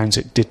 million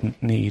it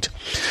didn't need.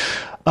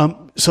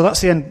 So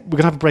that's the end. We're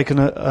going to have a break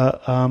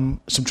and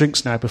some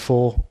drinks now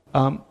before...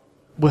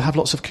 we'll have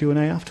lots of Q&A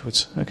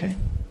afterwards, okay?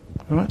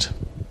 All right?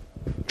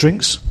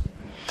 Drinks?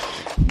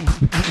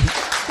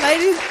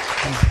 Ladies.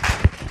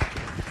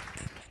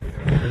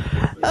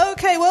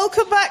 Okay,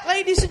 welcome back,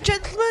 ladies and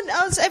gentlemen.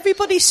 Is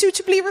everybody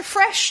suitably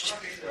refreshed?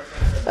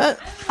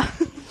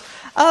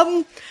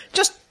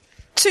 Just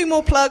two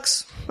more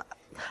plugs.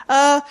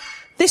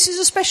 This is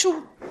a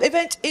special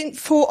event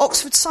for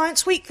Oxford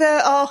Science Week. There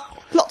are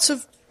lots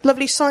of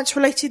lovely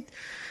science-related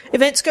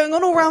events going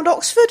on all around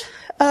Oxford.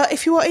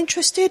 If you are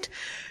interested,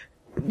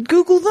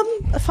 Google them,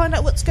 find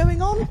out what's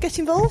going on, get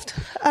involved.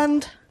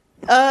 And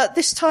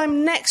this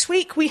time next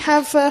week we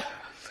have,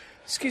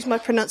 excuse my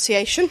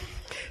pronunciation,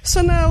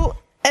 Sunil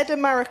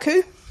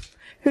Edamaraku,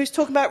 who's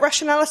talking about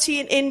rationality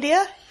in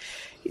India.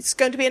 It's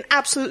going to be an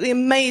absolutely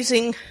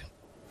amazing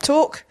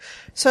talk.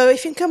 So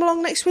if you can come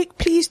along next week,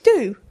 please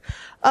do.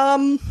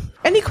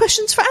 Any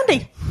questions for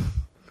Andy?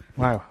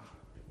 Wow.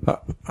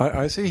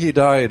 I see he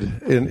died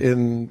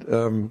in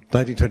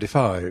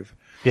 1925.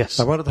 Yes.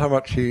 I wondered how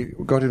much he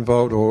got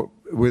involved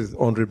with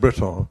André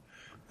Breton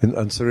and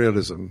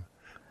surrealism.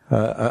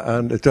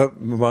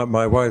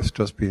 My wife's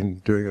just been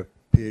doing a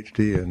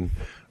PhD in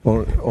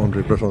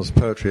André Breton's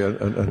poetry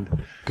and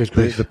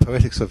the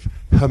poetics of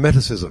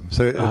Hermeticism.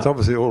 So it's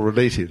obviously all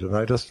related, and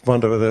I just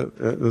wonder whether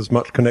there's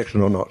much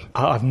connection or not.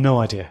 I have no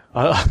idea.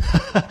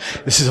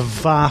 This is a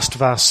vast,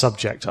 vast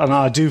subject, and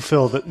I do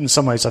feel that in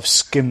some ways I've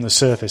skimmed the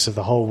surface of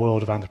the whole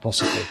world of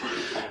anthroposophy.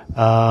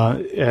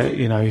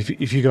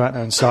 If you go out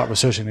there and start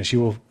researching this,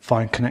 you will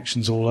find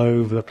connections all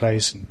over the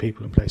place and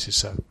people and places.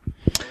 So,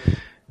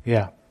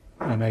 yeah,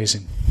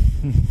 amazing.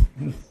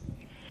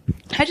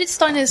 How did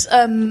Steiner's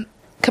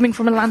coming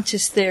from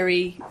Atlantis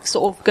theory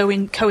sort of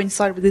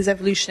coincide with his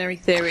evolutionary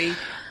theory?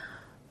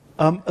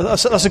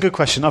 That's a good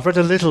question. I've read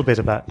a little bit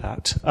about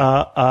that,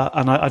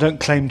 and I don't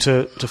claim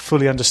to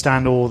fully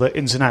understand all the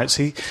ins and outs.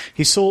 He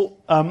saw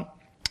the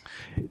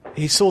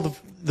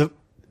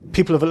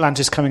people of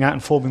Atlantis coming out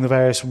and forming the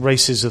various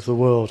races of the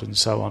world and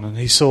so on, and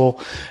he saw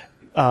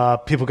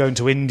people going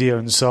to India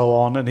and so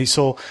on, and he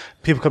saw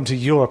people come to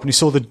Europe, and he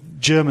saw the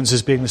Germans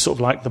as being the sort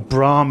of like the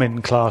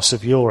Brahmin class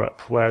of Europe,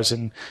 whereas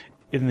in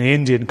the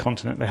Indian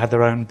continent they had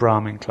their own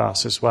Brahmin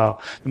class as well,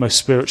 the most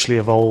spiritually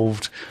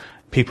evolved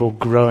people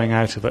growing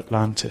out of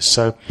Atlantis.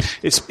 So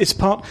it's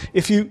part.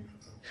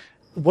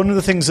 One of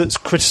the things that's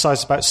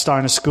criticised about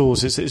Steiner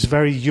schools is that it's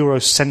very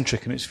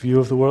Eurocentric in its view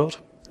of the world.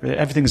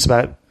 Everything's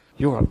about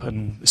Europe,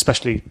 and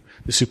especially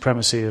the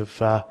supremacy of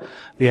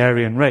the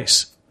Aryan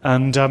race.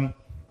 And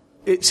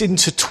it's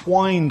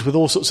intertwined with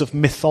all sorts of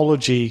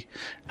mythology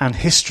and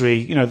history.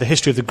 You know, the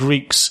history of the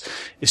Greeks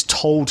is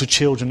told to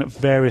children at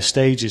various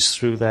stages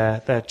through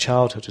their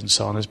childhood and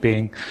so on, as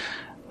being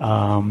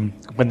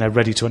when they're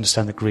ready to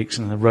understand the Greeks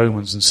and the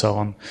Romans and so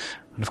on.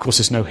 And of course,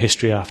 there's no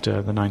history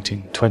after the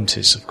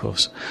 1920s, of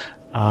course.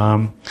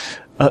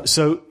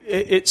 So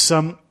it's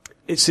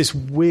this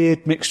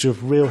weird mixture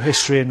of real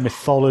history and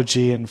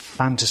mythology and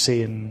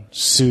fantasy and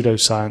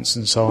pseudoscience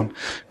and so on,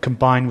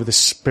 combined with a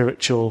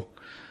spiritual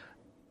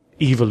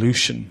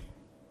evolution.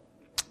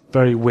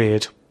 Very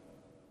weird.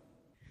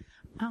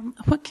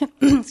 What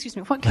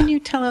can you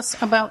tell us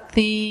about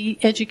the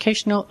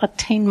educational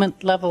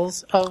attainment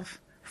levels of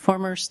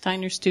former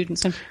Steiner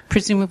students? And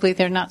presumably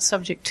they're not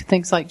subject to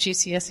things like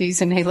GCSEs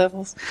and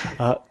A-levels.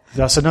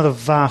 That's another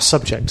vast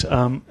subject.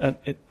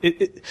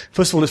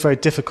 First of all, it's very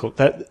difficult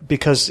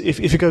because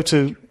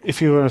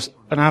if you were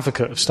an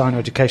advocate of Steiner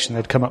education,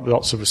 they'd come up with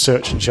lots of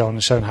research and shown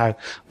how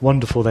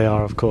wonderful they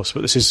are, of course.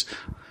 But this is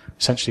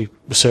essentially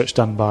research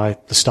done by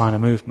the Steiner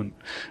movement.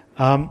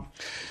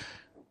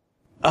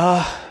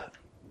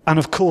 And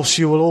of course,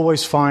 you will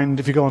always find,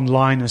 if you go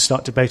online and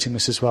start debating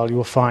this as well, you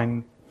will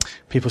find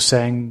people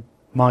saying,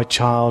 my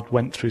child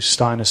went through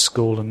Steiner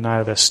school and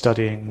now they're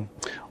studying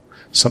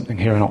something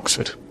here in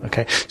Oxford.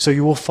 Okay, so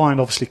you will find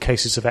obviously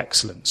cases of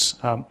excellence.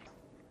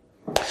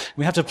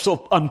 We have to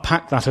sort of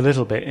unpack that a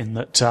little bit in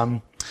that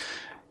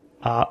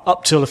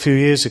up till a few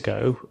years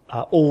ago,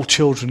 all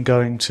children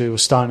going to a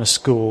Steiner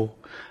school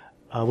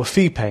were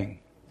fee-paying.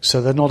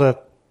 So they're not a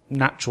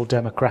natural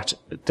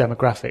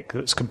demographic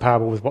that's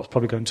comparable with what's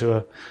probably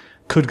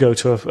could go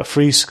to a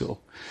free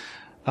school.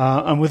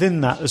 And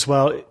within that as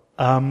well,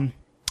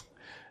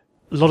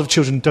 a lot of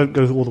children don't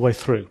go all the way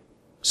through.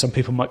 Some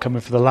people might come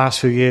in for the last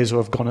few years or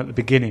have gone at the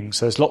beginning.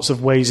 So there's lots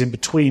of ways in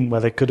between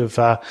where they could have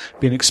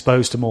been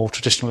exposed to more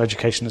traditional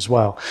education as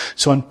well.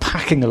 So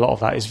unpacking a lot of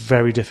that is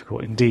very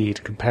difficult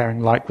indeed, comparing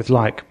like with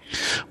like.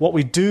 What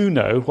we do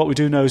know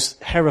is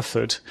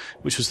Hereford,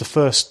 which was the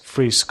first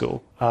free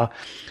school,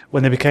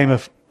 when they became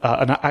an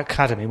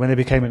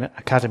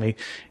academy,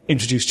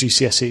 introduced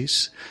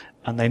GCSEs,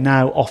 and they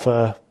now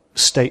offer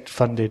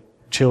state-funded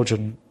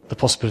children the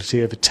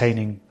possibility of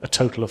attaining a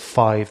total of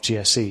 5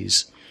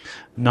 GCSEs,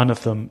 none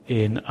of them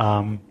in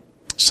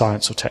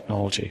science or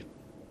technology.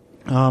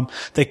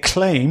 They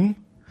claim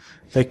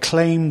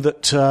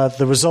that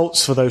the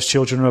results for those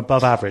children are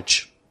above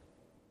average.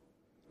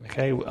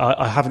 Okay,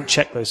 I haven't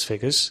checked those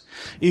figures.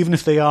 Even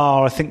if they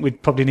are, I think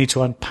we'd probably need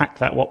to unpack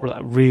that, what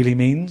that really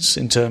means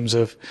in terms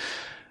of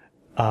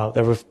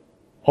they're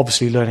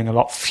obviously learning a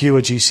lot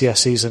fewer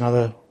GCSEs than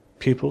other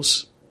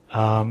pupils,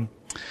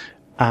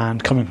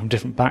 and coming from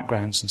different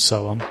backgrounds and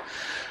so on.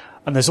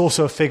 And there's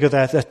also a figure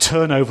there, their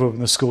turnover in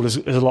the school is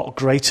a lot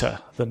greater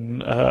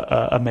than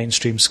a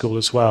mainstream school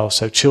as well.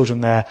 So children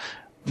there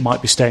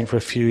might be staying for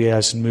a few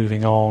years and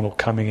moving on or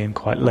coming in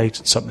quite late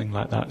and something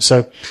like that.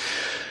 So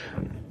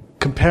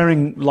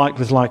comparing like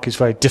with like is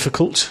very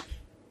difficult.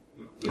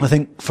 I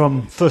think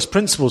from first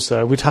principles,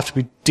 though, we'd have to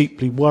be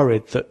deeply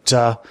worried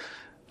that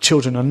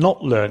children are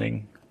not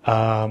learning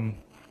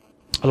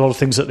a lot of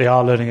things that they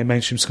are learning in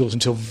mainstream schools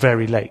until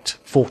very late.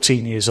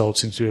 14 years old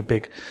seems to be a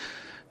big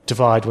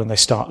divide when they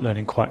start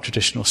learning quite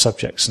traditional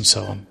subjects and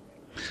so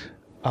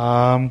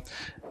on.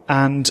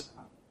 And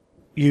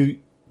you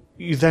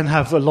then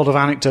have a lot of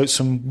anecdotes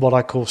from what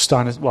I call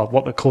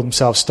what they call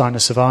themselves Steiner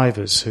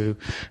survivors,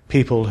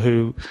 people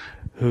who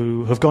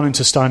have gone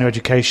into Steiner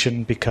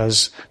education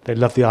because they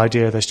love the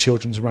idea of those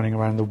children running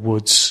around the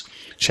woods,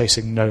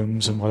 chasing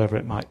gnomes and whatever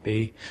it might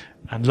be,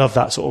 and love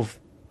that sort of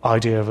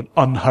idea of an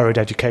unhurried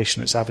education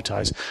that's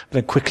advertised, but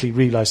then quickly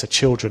realise that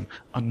children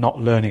are not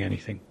learning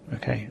anything,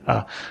 okay?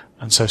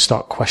 And so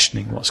start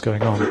questioning what's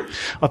going on.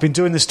 I've been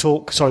doing this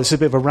talk, sorry, this is a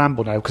bit of a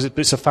ramble now, because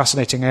it's a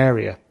fascinating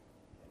area.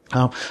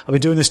 I've been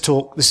doing this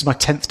talk, this is my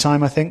 10th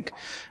time, I think,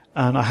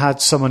 and I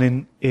had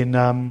someone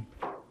in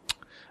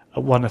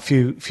one a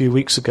few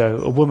weeks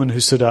ago, a woman who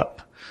stood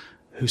up,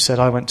 who said,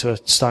 I went to a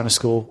Steiner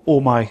school all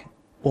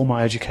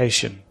my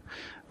education,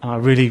 and I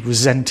really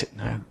resent it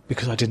now,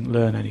 because I didn't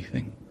learn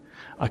anything.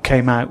 I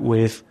came out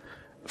with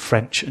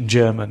French and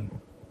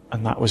German,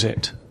 and that was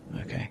it.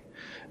 Okay,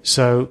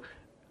 so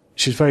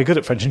she's very good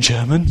at French and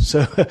German,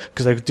 so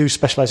because they do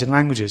specialise in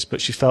languages, but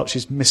she felt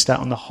she's missed out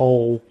on the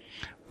whole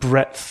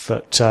breadth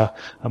that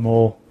a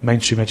more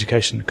mainstream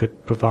education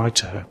could provide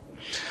to her.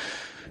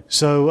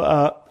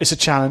 So it's a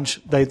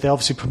challenge. They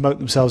obviously promote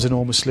themselves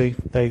enormously.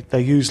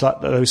 They use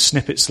like those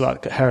snippets,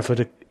 like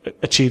Hereford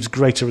achieves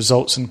greater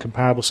results than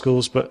comparable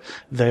schools, but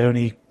they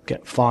only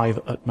get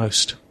 5 at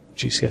most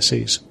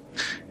GCSEs.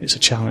 It's a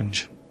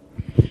challenge.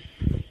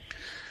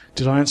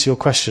 Did I answer your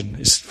question?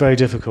 It's very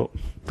difficult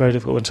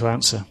one to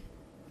answer.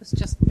 It's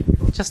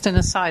just an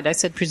aside. I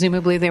said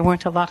presumably there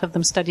weren't a lot of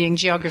them studying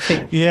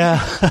geography.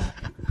 Yeah.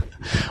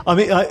 I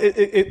mean,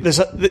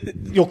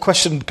 your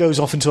question goes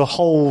off into a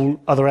whole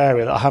other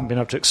area that I haven't been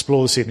able to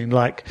explore this evening.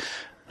 Like,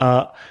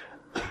 one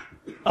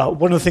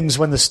of the things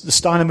when the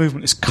Steiner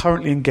movement is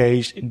currently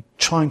engaged in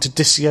trying to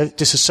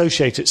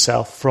disassociate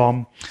itself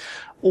from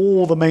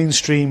all the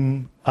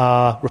mainstream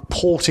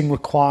reporting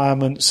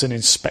requirements and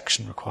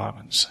inspection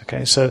requirements.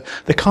 Okay, so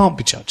they can't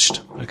be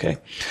judged. Okay,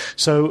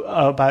 so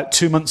about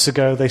 2 months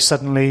ago, they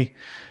suddenly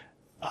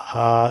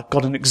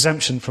got an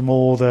exemption from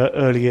all the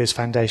early years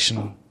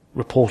foundation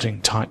reporting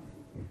type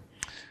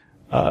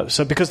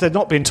So because they're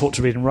not being taught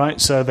to read and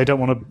write, so they don't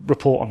want to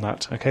report on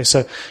that. Okay, so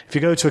if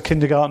you go to a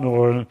kindergarten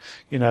or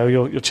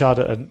your child,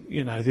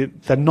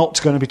 they're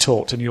not going to be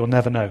taught, and you'll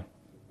never know.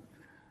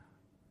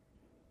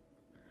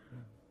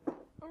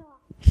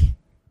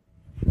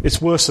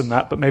 It's worse than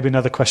that, but maybe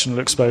another question will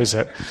expose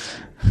it.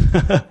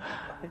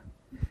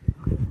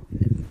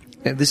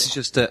 This is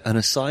just an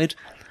aside.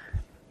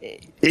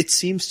 It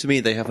seems to me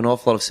they have an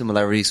awful lot of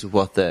similarities with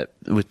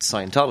with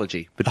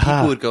Scientology, but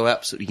people would go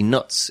absolutely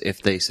nuts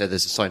if they said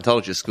there's a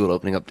Scientologist school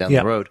opening up down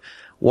the road.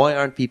 Why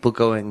aren't people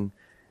going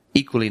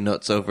equally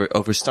nuts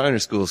over Steiner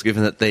schools,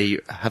 given that they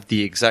have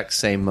the exact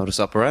same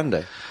modus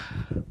operandi?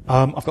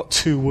 I've got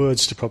 2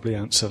 words to probably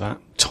answer that.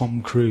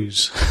 Tom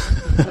Cruise.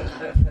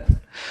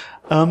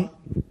 I've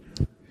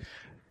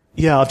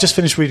just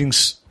finished reading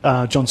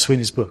John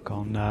Sweeney's book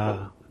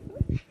on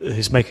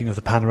his making of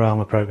the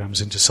Panorama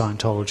programs into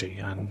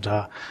Scientology, and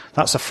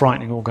that's a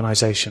frightening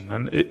organisation.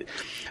 And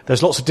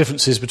there's lots of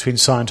differences between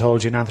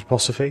Scientology and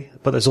anthroposophy,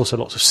 but there's also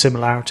lots of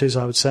similarities,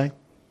 I would say.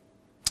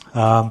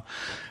 The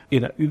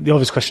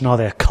obvious question: are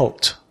they a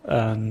cult?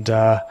 And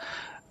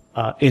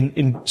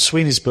in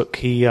Sweeney's book,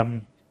 he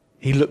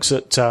looks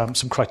at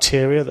some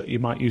criteria that you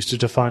might use to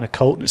define a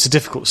cult. And it's a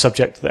difficult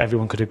subject that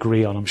everyone could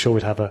agree on. I'm sure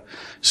we'd have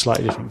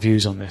slightly different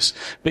views on this.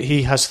 But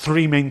he has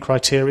 3 main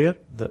criteria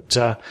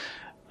that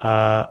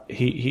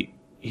he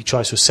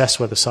tries to assess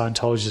whether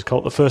Scientology is a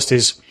cult. The first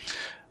is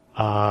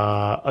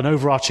an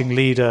overarching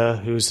leader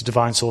who is the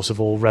divine source of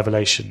all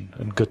revelation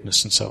and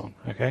goodness and so on.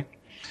 Okay.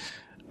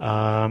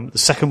 The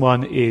second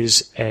one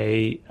is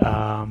a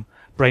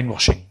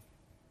brainwashing,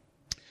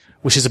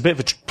 which is a bit of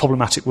a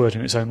problematic word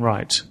in its own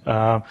right.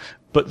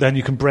 But then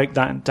you can break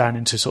that down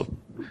into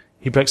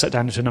he breaks that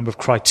down into a number of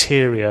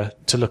criteria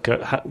to look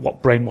at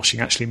what brainwashing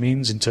actually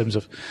means in terms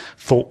of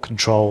thought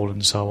control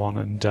and so on.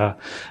 And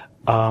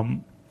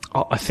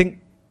I think,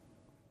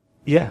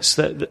 yes,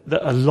 that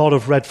a lot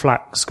of red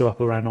flags go up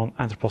around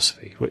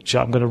anthroposophy, which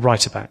I'm going to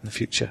write about in the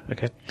future.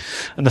 Okay.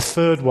 And the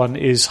third one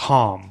is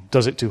harm.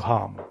 Does it do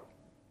harm?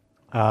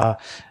 And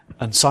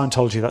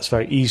Scientology, that's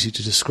very easy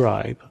to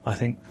describe. I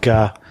think,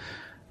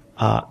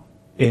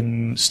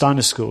 in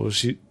Steiner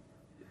schools,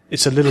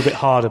 it's a little bit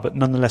harder, but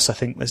nonetheless, I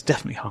think there's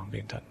definitely harm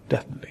being done.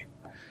 Definitely.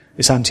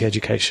 It's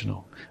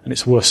anti-educational, and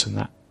it's worse than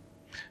that.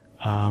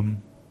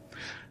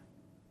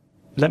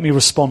 Let me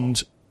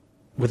respond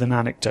with an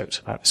anecdote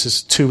about this. This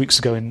is 2 weeks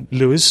ago in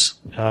Lewes.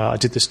 I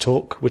did this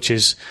talk, which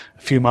is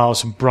a few miles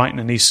from Brighton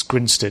and East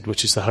Grinstead,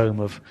 which is the home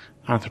of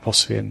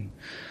anthroposophy and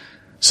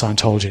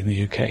Scientology in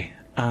the UK.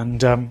 And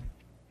the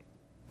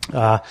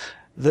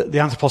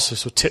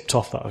anthroposophists were tipped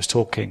off that I was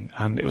talking,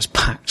 and it was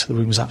packed. The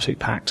room was absolutely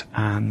packed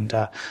and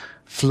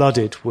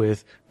flooded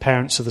with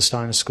parents of the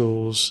Steiner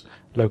schools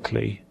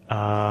locally,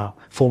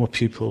 former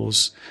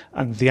pupils,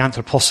 and the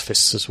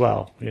anthroposophists as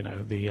well,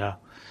 the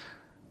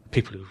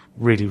people who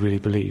really, really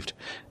believed.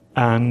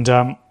 And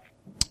there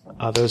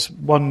was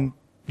one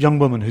young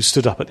woman who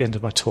stood up at the end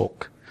of my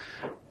talk,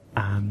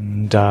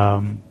 and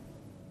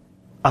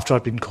after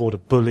I'd been called a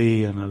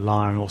bully and a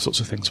liar and all sorts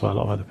of things by a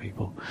lot of other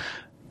people,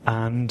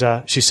 and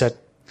she said,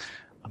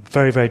 "I'm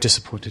very, very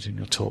disappointed in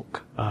your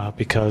talk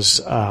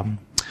because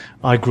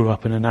I grew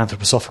up in an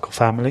anthroposophical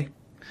family,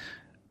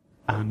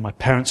 and my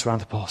parents were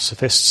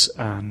anthroposophists,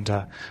 and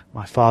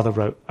my father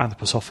wrote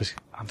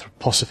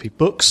anthroposophy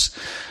books,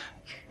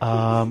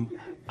 and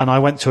I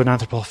went to an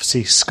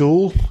anthroposophy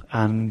school,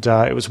 and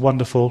it was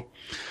wonderful."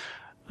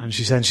 And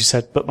she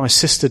said, "But my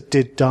sister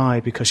did die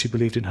because she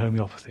believed in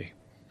homeopathy."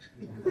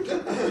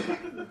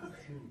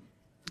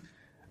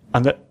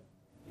 And that,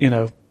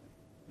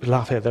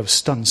 laugh here, there was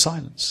stunned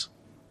silence.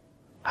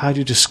 How do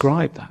you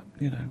describe that?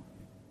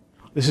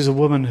 This is a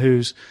woman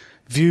who's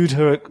viewed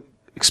her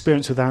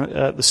experience with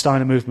the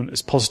Steiner movement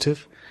as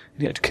positive,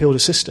 and yet killed a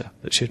sister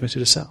that she admitted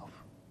herself.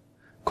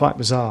 Quite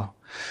bizarre.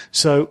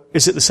 So,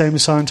 is it the same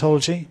as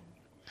Scientology?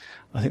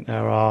 I think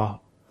there are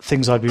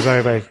things I'd be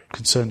very, very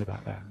concerned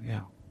about there.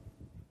 Yeah.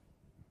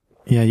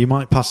 Yeah, you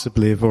might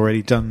possibly have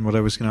already done what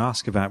I was going to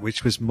ask about,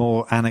 which was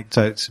more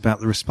anecdotes about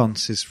the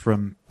responses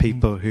from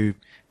people who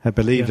are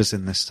believers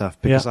in this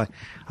stuff. Because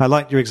I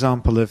like your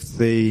example of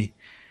the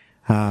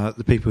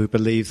people who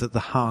believe that the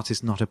heart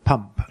is not a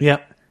pump. Yeah.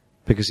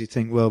 Because you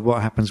think, well,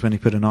 what happens when you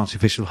put an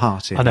artificial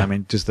heart in? I know. I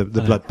mean, does the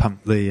blood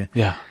pump the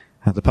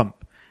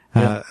pump?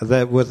 Yeah.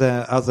 Were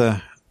there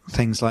other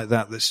things like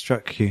that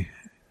struck you?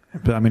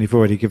 But I mean, you've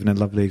already given a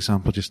lovely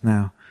example just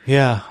now.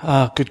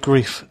 Yeah, good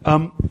grief.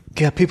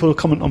 People will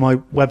comment on my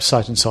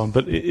website and so on,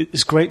 but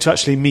it's great to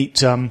actually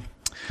meet, I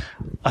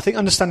think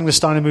understanding the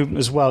Steiner movement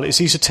as well,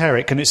 it's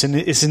esoteric and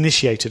it's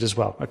initiated as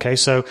well, okay?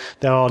 So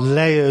there are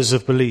layers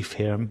of belief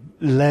here,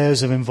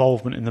 layers of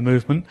involvement in the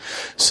movement.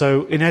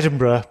 So in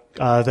Edinburgh,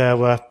 there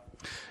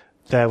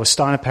were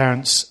Steiner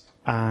parents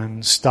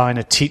and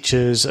Steiner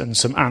teachers and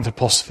some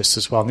anthroposophists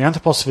as well. And the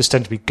anthroposophists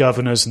tend to be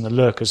governors and the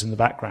lurkers in the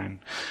background.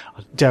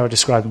 Dare I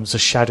describe them as the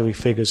shadowy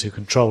figures who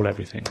control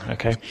everything,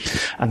 okay?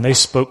 And they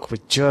spoke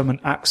with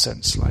German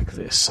accents like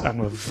this and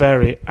were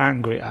very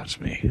angry at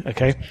me,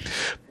 okay?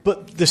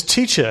 But this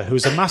teacher, who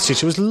was a maths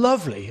teacher, was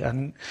lovely.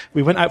 And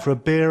we went out for a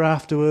beer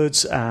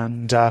afterwards,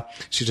 and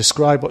she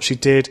described what she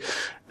did.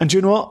 And do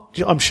you know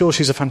what? I'm sure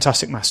she's a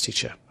fantastic maths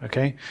teacher,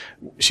 okay?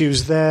 She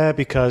was there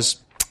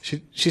because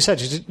she said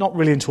she's not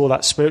really into all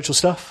that spiritual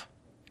stuff,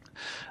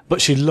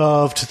 but she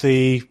loved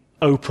the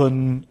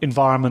open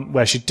environment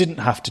where she didn't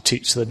have to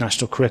teach the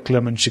national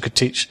curriculum and she could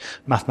teach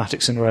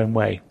mathematics in her own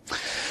way.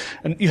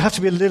 And you have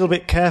to be a little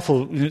bit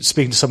careful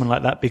speaking to someone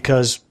like that,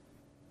 because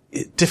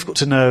it's difficult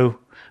to know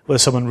whether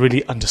someone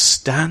really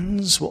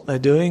understands what they're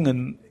doing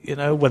and,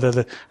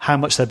 whether how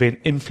much they're being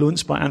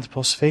influenced by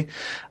anthroposophy.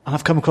 And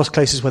I've come across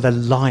cases where they're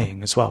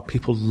lying as well.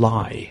 People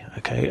lie,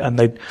 okay?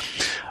 And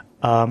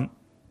and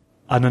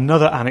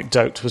another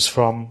anecdote was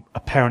from a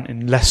parent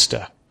in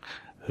Leicester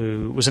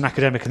who was an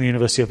academic in the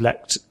University of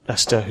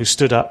Leicester, who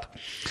stood up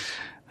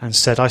and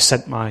said, I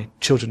sent my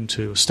children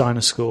to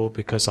Steiner School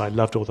because I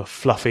loved all the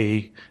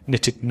fluffy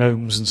knitted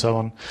gnomes and so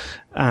on,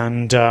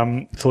 and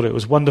thought it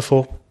was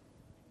wonderful.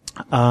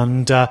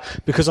 And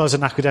because I was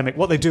an academic,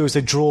 what they do is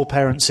they draw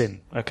parents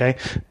in, okay?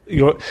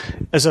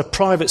 As a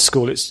private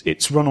school,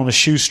 it's run on a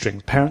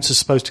shoestring. Parents are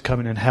supposed to come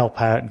in and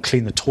help out and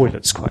clean the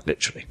toilets, quite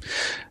literally.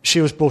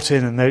 She was brought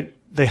in, and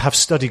they have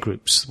study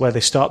groups where they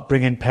start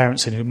bringing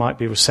parents in who might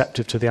be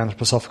receptive to the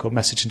anthroposophical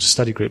message into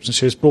study groups. And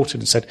she was brought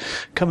in and said,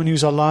 come and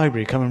use our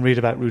library, come and read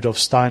about Rudolf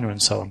Steiner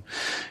and so on.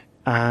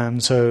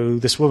 And so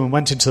this woman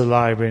went into the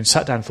library and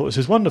sat down and thought, this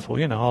is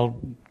wonderful, I'll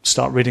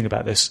start reading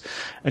about this.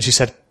 And she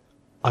said,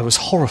 I was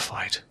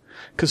horrified,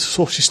 because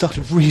she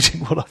started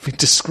reading what I've been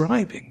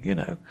describing,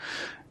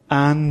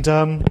 And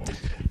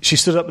she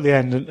stood up at the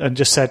end and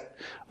just said,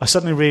 I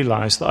suddenly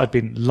realised that I'd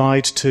been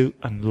lied to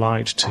and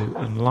lied to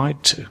and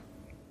lied to.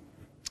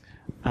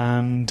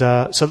 And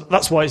so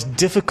that's why it's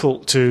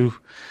difficult to,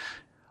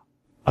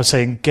 I'd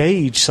say,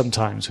 engage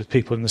sometimes with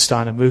people in the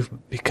Steiner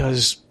movement,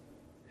 because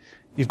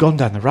you've gone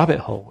down the rabbit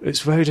hole.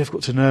 It's very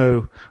difficult to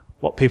know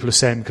what people are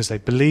saying because they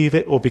believe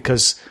it, or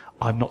because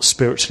I'm not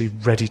spiritually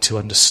ready to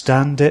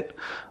understand it,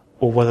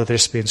 or whether they're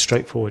just being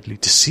straightforwardly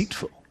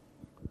deceitful.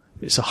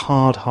 It's a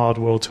hard, hard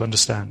world to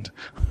understand.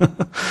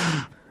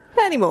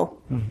 Any more?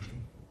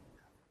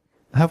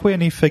 Have we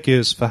any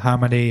figures for how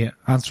many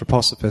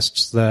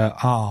anthroposophists there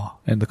are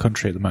in the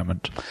country at the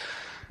moment?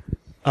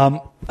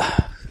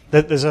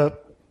 There's a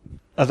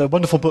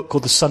wonderful book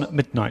called The Sun at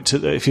Midnight.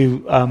 If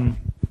you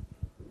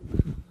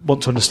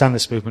want to understand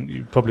this movement,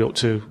 you probably ought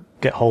to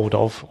get hold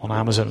of on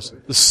Amazon.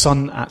 The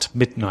Sun at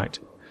Midnight.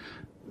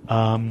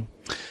 And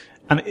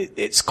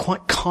it's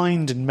quite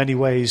kind in many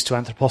ways to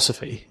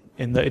anthroposophy,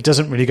 in that it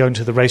doesn't really go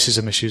into the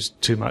racism issues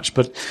too much,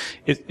 but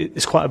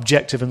it's quite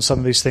objective in some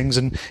of these things,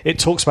 and it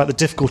talks about the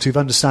difficulty of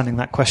understanding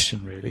that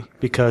question, really,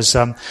 because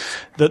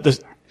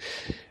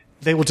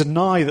they will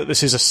deny that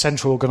this is a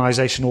central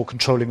organisation, all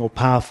controlling, all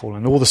powerful,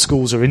 and all the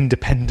schools are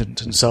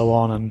independent and so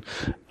on, and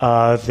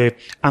the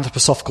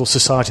Anthroposophical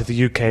Society of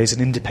the UK is an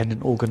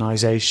independent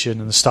organisation,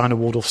 and the Steiner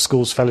Waldorf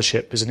Schools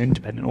Fellowship is an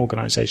independent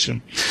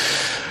organisation.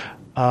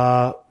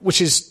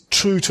 Which is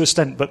true to a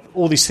extent, but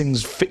all these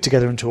things fit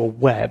together into a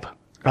web.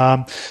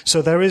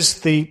 So there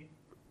is the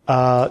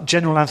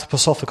General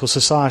Anthroposophical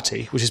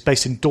Society, which is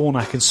based in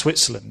Dornach in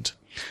Switzerland,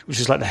 which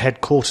is like the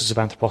headquarters of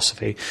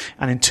anthroposophy.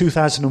 And in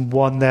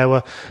 2001, there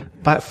were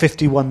about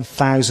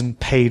 51,000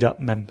 paid-up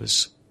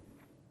members.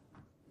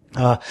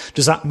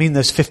 Does that mean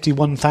there's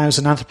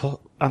 51,000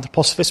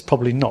 anthroposophists?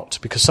 Probably not,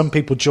 because some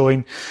people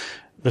join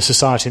the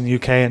society in the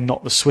UK and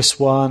not the Swiss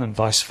one, and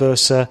vice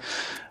versa.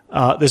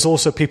 There's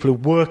also people who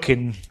work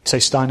in, say,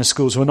 Steiner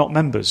schools who are not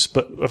members,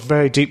 but are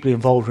very deeply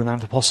involved in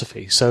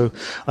anthroposophy. So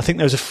I think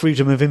there was a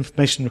Freedom of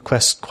Information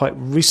request quite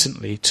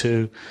recently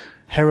to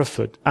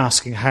Hereford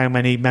asking how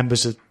many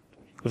members of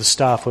the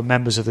staff were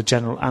members of the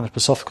General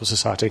Anthroposophical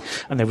Society,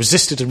 and they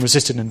resisted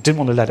and didn't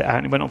want to let it out,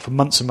 and it went on for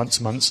months and months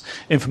and months.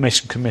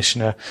 Information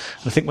Commissioner,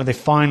 and I think when they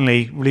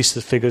finally released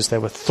the figures, there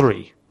were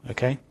 3,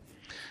 okay?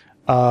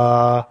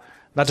 That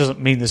doesn't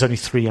mean there's only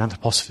 3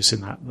 anthroposophists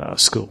in that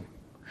school.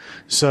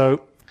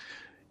 So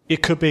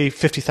it could be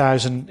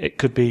 50,000, it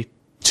could be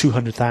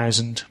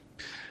 200,000.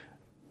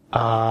 There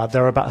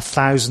are about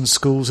 1,000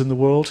 schools in the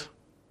world.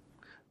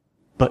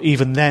 But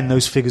even then,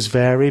 those figures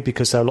vary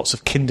because there are lots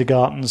of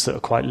kindergartens that are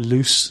quite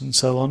loose and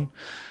so on.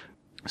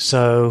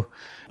 So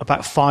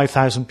about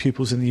 5,000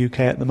 pupils in the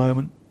UK at the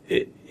moment.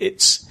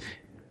 It's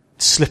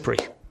slippery.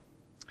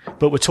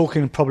 But we're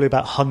talking probably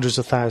about hundreds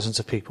of thousands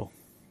of people.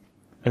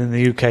 And in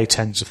the UK,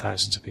 tens of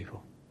thousands of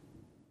people.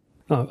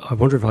 I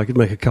wonder if I could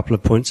make a couple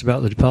of points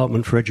about the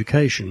Department for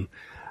Education.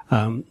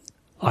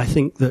 I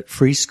think that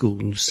free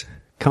schools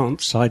can't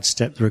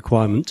sidestep the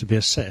requirement to be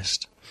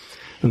assessed.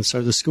 And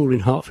so the school in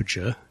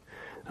Hertfordshire,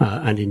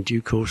 and in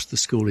due course the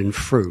school in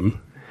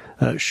Frome,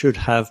 should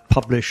have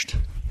published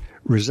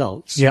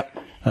results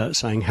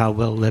saying how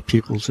well their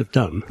pupils have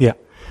done. Yeah.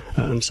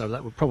 And so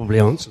that would probably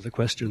answer the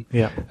question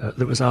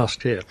that was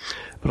asked here.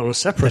 But on a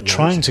separate note... They're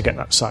trying to get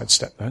that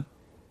sidestep, though.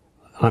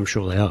 I'm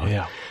sure they are.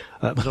 Yeah.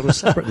 But on a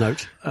separate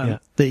note,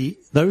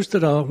 those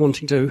that are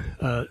wanting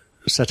to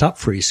set up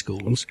free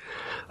schools,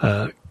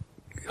 I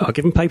are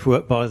given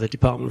paperwork by the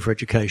Department for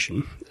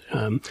Education,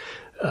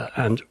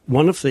 and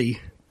one of the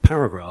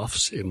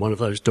paragraphs in one of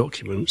those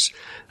documents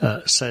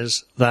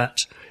says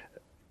that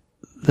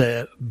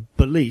their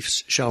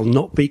beliefs shall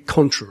not be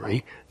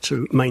contrary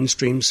to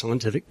mainstream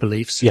scientific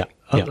beliefs at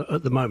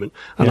the moment.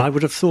 And I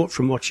would have thought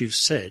from what you've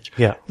said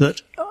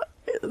that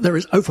there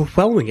is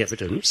overwhelming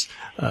evidence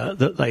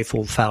that they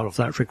fall foul of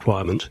that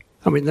requirement.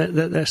 I mean,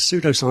 they're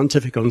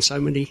pseudo-scientific on so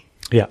many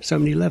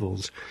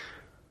levels.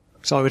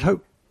 So I would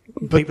hope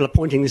people are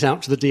pointing this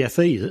out to the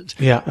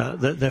DFE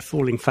that they're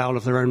falling foul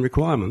of their own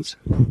requirements.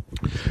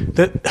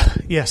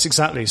 Yes,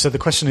 exactly. So the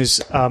question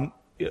is,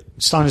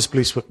 Steiner's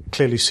beliefs were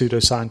clearly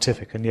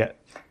pseudo-scientific, and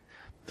yet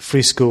the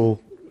free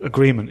school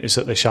agreement is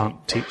that they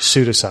shan't teach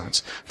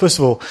pseudoscience. First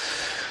of all,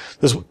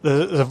 there's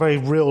a very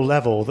real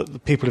level that the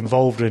people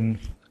involved in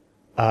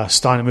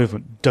Steiner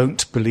movement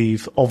don't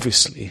believe,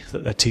 obviously,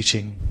 that they're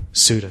teaching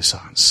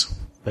pseudoscience.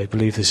 They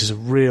believe this is a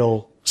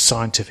real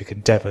scientific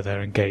endeavour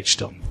they're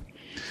engaged on.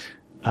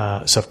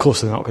 So of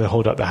course they're not going to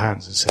hold up their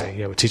hands and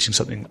say, we're teaching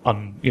something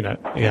No.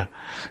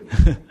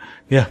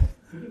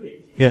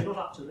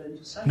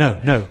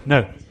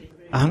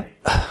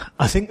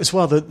 I think as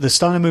well that the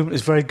Steiner movement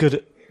is very good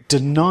at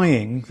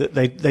denying that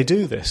they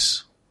do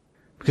this.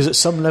 Because at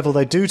some level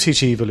they do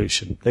teach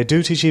evolution. They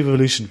do teach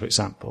evolution, for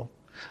example.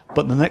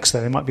 But the next day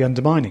they might be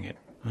undermining it.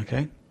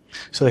 Okay?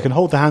 So they can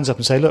hold their hands up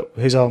and say, look,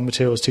 here's our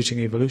materials teaching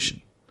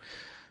evolution.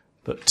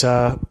 But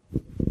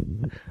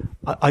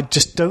I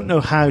just don't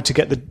know how to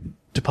get the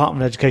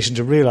Department of Education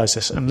to realise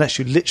this unless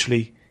you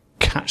literally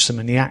catch them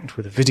in the act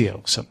with a video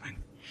or something.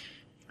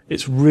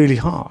 It's really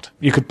hard.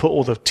 You could put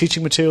all the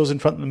teaching materials in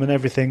front of them and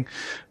everything,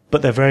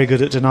 but they're very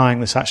good at denying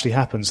this actually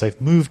happens. They've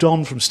moved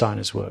on from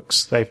Steiner's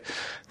works.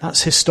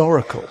 That's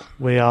historical.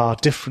 We are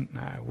different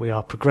now. We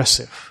are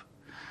progressive.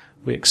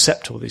 We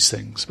accept all these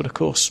things. But of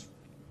course,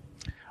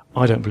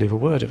 I don't believe a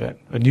word of it,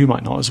 and you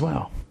might not as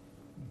well.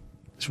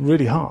 It's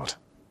really hard.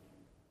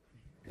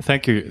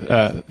 Thank you.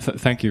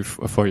 Thank you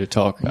for your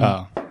talk.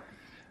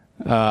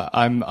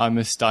 I'm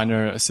a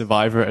Steiner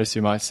survivor, as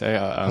you might say.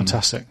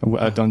 Fantastic.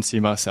 I don't see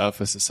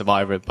myself as a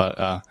survivor,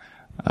 but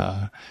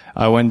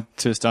I went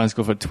to Steiner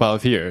school for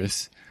 12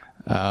 years,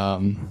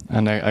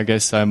 and I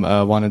guess I'm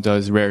one of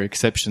those rare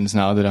exceptions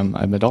now that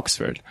I'm at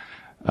Oxford.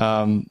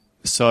 But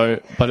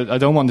I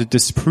don't want to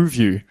disprove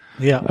you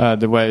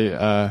the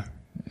way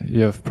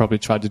you have probably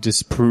tried to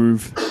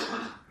disprove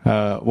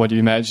what you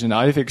imagine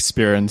I've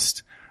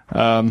experienced.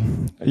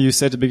 You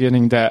said at the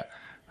beginning that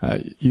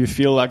you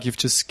feel like you've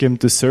just skimmed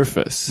the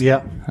surface.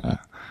 Yeah.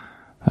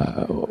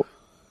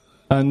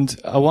 And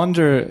I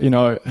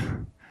wonder,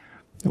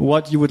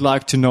 what you would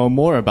like to know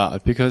more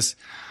about, because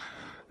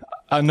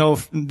I know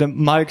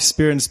my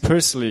experience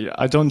personally,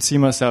 I don't see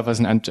myself as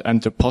an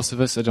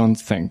anthroposophist. I don't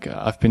think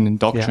I've been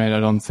indoctrinated. I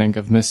don't think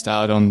I've missed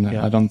out on,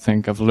 I don't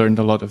think I've learned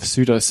a lot of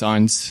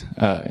pseudoscience,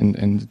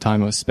 in the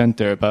time I've spent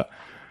there. But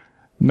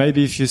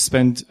maybe if you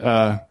spend,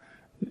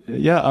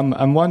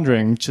 I'm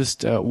wondering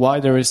just why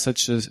there is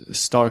such a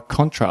stark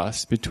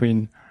contrast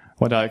between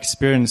what I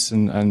experience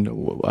and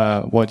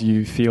what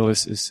you feel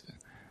is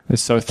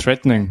so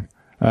threatening.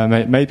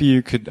 Maybe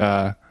you could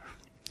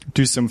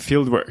do some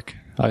field work.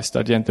 I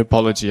study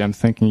anthropology. I'm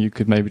thinking you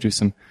could maybe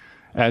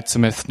add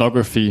some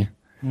ethnography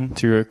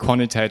to your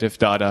quantitative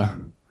data.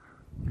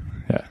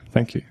 Yeah,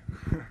 thank you.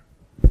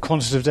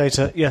 Quantitative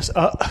data, yes.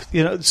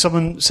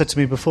 Someone said to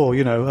me before,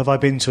 have I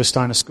been to a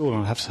Steiner school?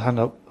 And I have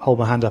to hold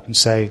my hand up and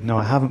say, no,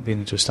 I haven't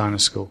been to a Steiner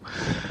school.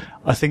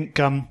 I think,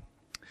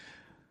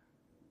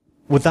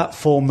 would that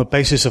form the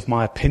basis of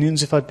my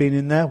opinions if I'd been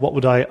in there? What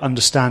would I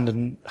understand,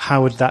 and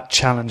how would that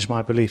challenge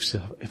my beliefs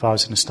if I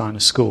was in a Steiner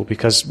school?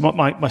 Because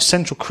my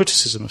central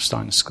criticism of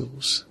Steiner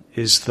schools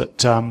is that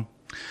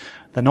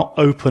they're not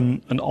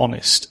open and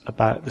honest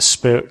about the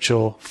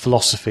spiritual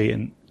philosophy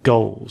and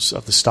goals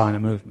of the Steiner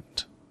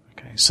movement.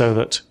 So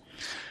that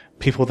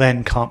people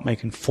then can't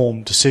make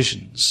informed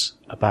decisions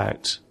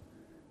about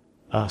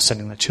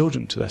sending their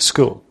children to their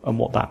school and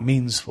what that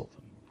means for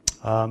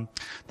them.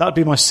 That would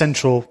be my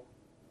central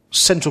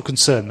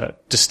concern,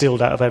 that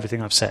distilled out of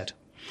everything I've said.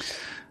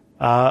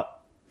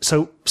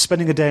 So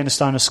spending a day in a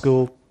Steiner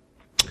school,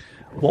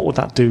 what would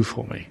that do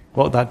for me?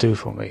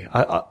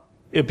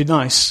 It'd be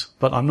nice,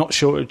 but I'm not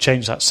sure it would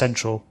change that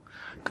central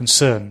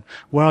concern.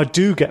 Where I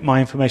do get my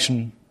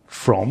information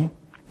from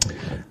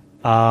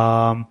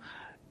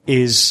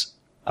is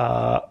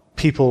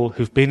people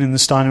who've been in the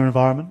Steiner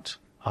environment.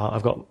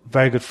 I've got a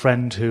very good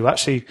friend who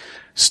actually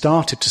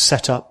started to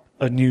set up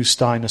a new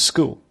Steiner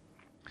school,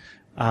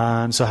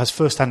 and so has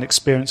first-hand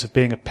experience of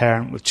being a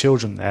parent with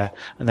children there,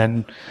 and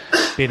then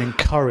being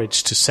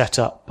encouraged to set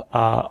up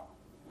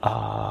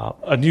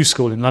a new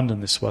school in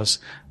London, this was,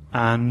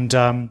 and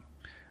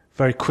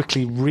very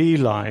quickly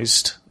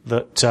realised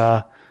that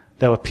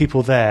there were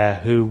people there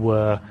who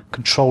were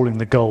controlling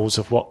the goals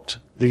of what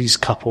these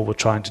couple were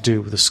trying to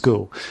do with the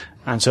school.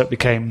 And so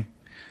it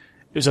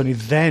was only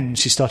then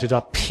she started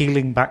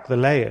peeling back the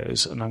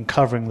layers and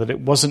uncovering that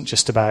it wasn't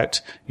just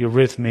about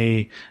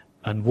eurythmy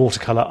and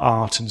watercolour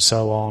art and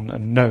so on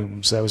and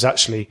gnomes. There was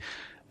actually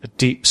a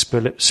deep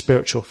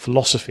spiritual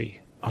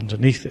philosophy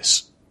underneath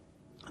this.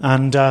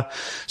 And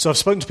so I've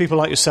spoken to people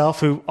like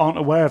yourself who aren't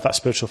aware of that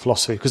spiritual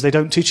philosophy because they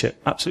don't teach it.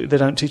 Absolutely,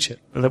 they don't teach it.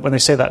 When they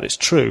say that, it's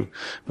true.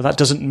 But that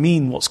doesn't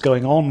mean what's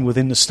going on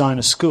within the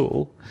Steiner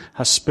school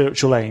has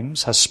spiritual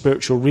aims, has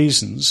spiritual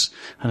reasons,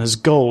 and has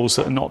goals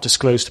that are not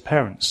disclosed to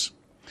parents.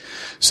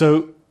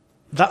 So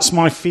that's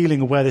my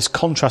feeling of where this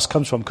contrast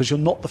comes from, because you're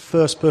not the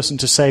first person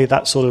to say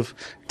that sort of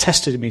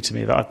tested me to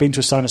me, that I've been to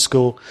a Steiner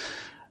school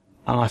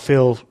and I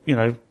feel,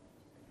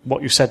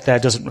 what you said there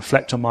doesn't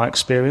reflect on my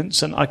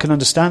experience, and I can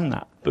understand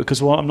that,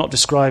 because what I'm not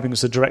describing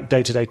as the direct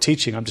day-to-day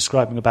teaching, I'm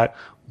describing about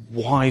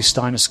why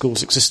Steiner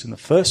schools exist in the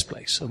first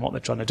place and what they're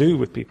trying to do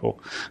with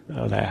people that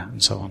are there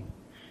and so on.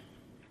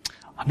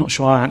 I'm not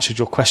sure I answered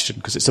your question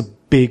because it's a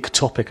big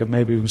topic and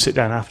maybe we can sit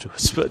down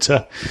afterwards, but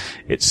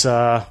it's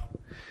a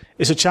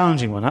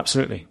challenging one,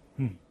 absolutely.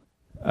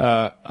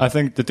 I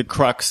think that the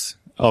crux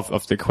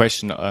of the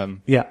question,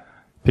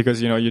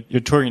 because,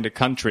 you're touring the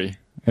country,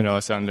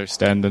 as I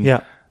understand,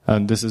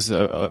 and this is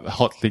a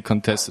hotly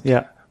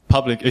contested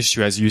public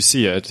issue as you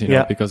see it,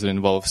 because it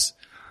involves,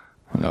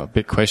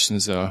 big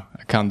questions of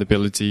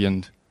accountability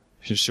and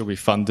should we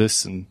fund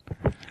this, and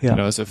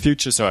so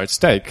futures are at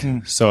stake.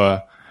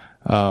 So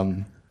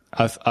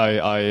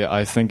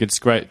I think it's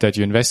great that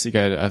you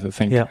investigate it. I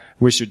think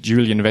we should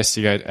duly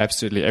investigate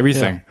absolutely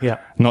everything,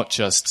 not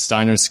just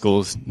Steiner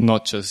schools,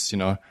 not just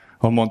or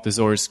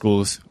Montessori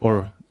schools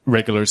or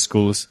regular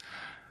schools,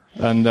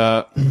 and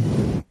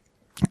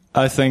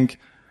I think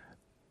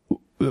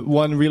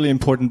one really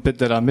important bit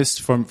that I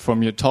missed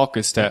from your talk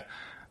is that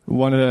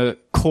one of the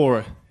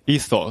core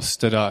ethos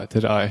that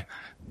I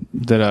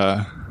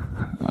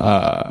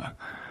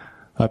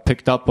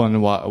picked up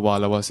on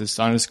while I was at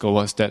Steiner school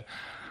was that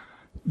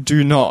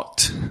do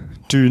not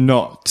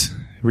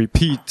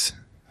repeat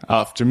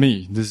after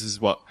me. This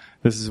is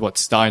what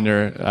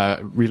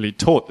Steiner really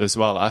taught as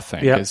well, I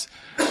think.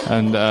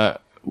 And I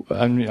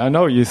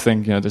know you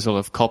think there's a lot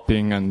of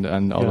copying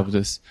and all of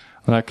this,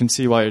 and I can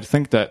see why you'd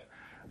think that.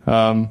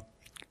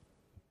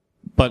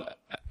 But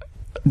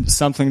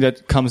something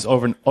that comes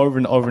over and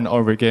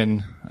over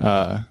again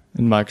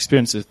in my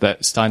experience is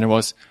that Steiner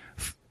was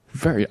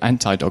very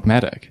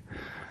anti-dogmatic,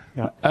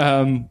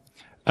 and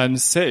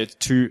said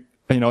to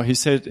he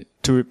said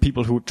to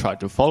people who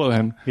tried to follow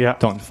him,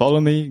 "Don't follow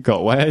me, go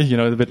away."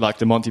 A bit like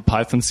the Monty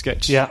Python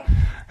sketch. Think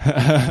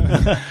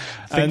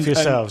for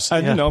yourselves.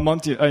 And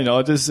Monty,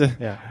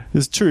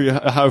 it's true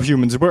how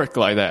humans work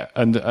like that,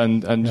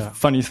 and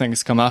funny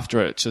things come after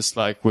it, just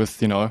like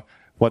with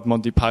what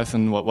Monty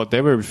Python, what they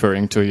were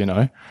referring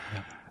to,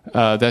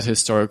 that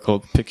historical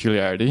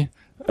peculiarity.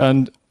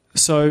 And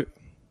so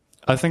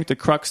I think the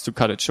crux, to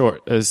cut it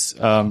short, is,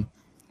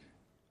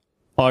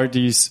 are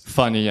these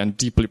funny and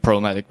deeply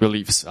problematic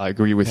beliefs? I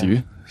agree with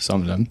you,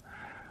 some of them.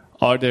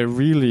 Are they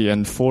really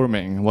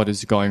informing what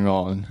is going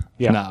on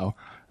now?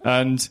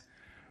 And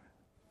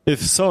if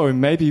so,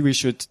 maybe we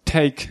should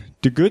take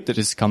the good that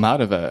has come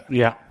out of it.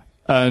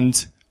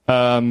 And,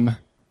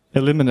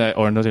 eliminate,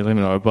 or not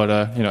eliminate, but,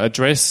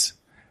 address,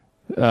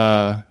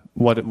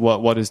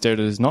 what is there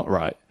that is not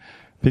right.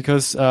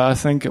 Because, I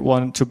think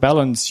to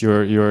balance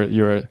your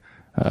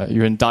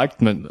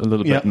indictment a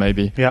little bit,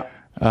 maybe.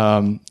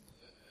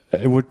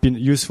 It would be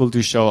useful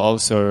to show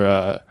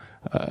also,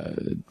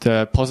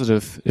 the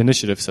positive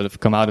initiatives that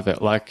have come out of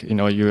it. Like,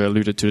 you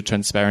alluded to the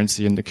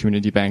transparency in the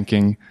community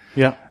banking.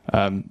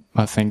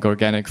 I think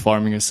organic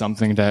farming is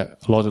something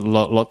that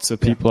lots of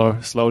people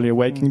are slowly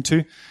awaking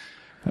to.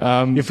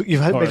 You've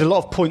made a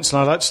lot of points,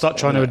 and I'd like to start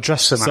trying to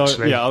address them.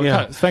 Actually,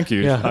 thank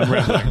you. I'm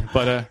rambling,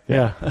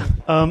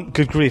 but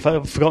good grief,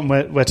 I've forgotten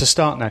where to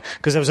start now,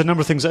 because there was a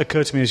number of things that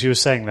occurred to me as you were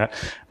saying that.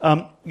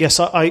 Yes,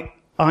 I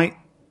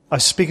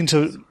was speaking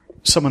to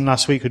someone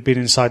last week who'd been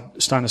inside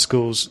Steiner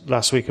schools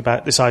last week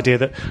about this idea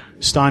that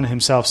Steiner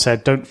himself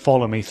said, "Don't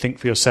follow me, think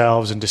for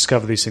yourselves and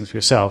discover these things for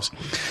yourselves."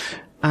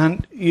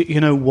 And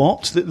you know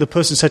what? The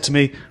person said to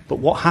me, "But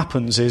what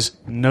happens is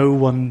no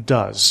one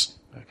does."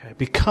 Okay,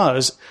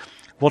 because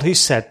what he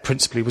said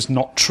principally was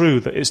not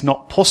true, that it's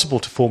not possible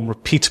to form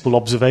repeatable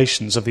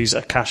observations of these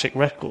Akashic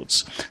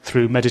records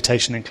through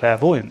meditation and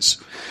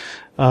clairvoyance.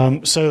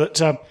 So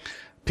that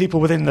people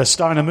within the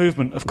Steiner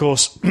movement, of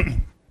course,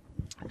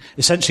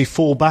 essentially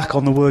fall back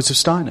on the words of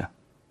Steiner.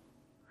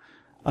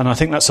 And I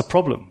think that's a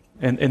problem,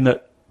 in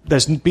that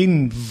there's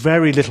been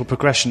very little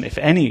progression, if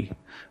any,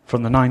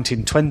 from the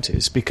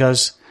 1920s,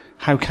 because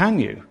how can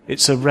you?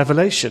 It's a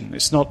revelation.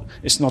 It's not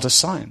a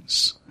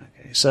science.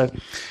 So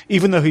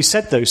even though he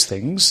said those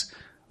things,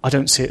 I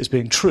don't see it as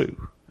being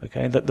true,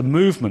 okay? That the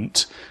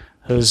movement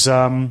has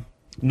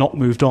not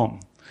moved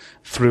on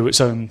through its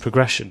own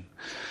progression.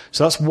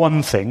 So that's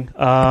one thing.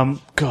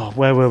 God,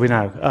 where were we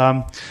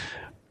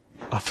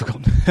I've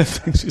forgotten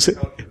things you said.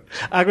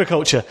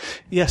 Agriculture.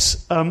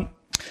 Yes.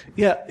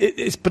 Yeah,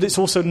 but it's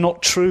also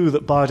not true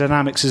that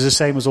biodynamics is the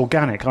same as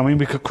organic. I mean,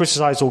 we could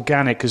criticize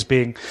organic as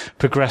being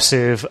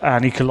progressive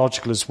and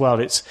ecological as well.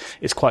 It's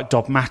quite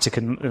dogmatic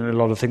in a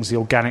lot of things the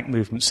organic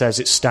movement says,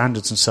 its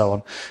standards and so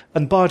on.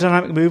 And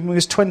biodynamic movement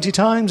is 20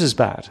 times as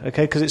bad,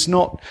 okay? Because it's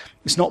not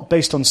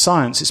based on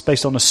science, it's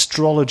based on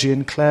astrology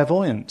and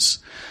clairvoyance.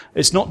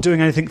 It's not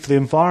doing anything for the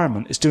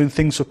environment, it's doing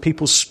things for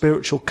people's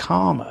spiritual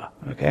karma,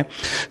 okay?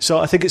 So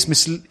I think it's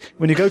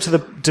when you go to the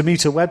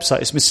Demeter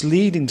website, it's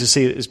misleading to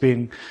see it as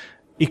being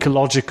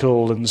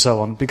ecological and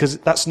so on, because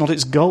that's not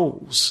its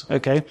goals,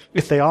 okay?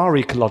 If they are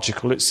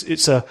ecological,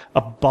 it's a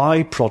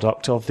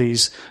byproduct of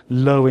these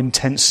low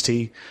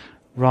intensity,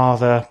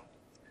 rather,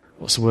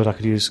 what's the word I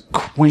could use,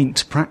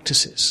 quaint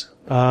practices,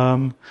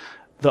 that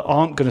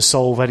aren't going to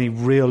solve any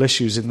real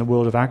issues in the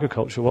world of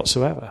agriculture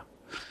whatsoever.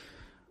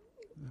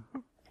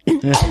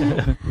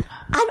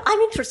 I'm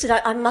interested,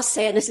 I must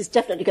say, and this is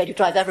definitely going to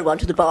drive everyone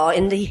to the bar,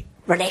 in the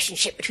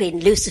relationship between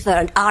Lucifer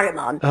and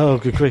Ahriman. Oh,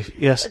 good grief,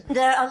 yes.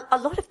 There are a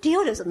lot of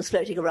dualisms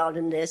floating around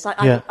in this.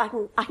 I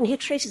can hear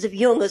traces of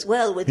Jung as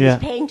well with his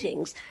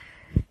paintings.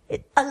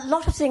 A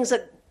lot of things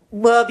that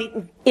were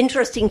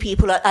interesting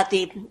people at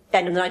the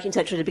end of the 19th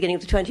century, the beginning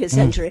of the 20th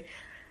century.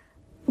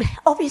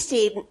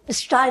 Obviously,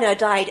 Steiner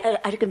died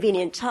at a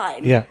convenient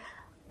time. Yeah.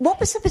 What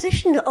was the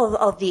position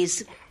of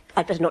these,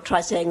 I better not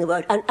try saying the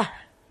word,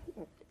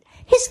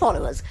 his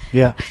followers?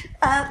 Yeah.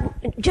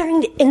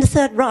 In the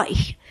Third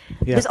Reich.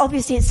 Yeah. Because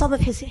obviously some of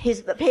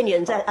his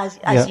opinions,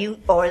 as you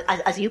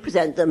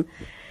present them,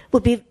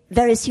 would be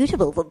very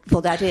suitable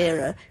for that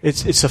era.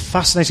 It's a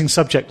fascinating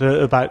subject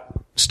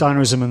about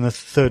Steinerism and the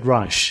Third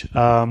Reich.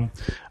 The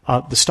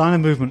Steiner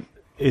movement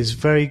is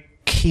very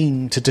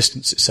keen to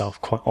distance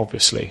itself, quite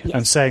obviously,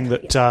 and saying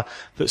that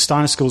that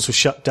Steiner schools were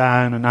shut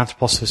down and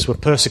anthroposophists were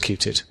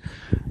persecuted,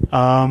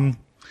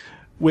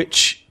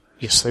 which,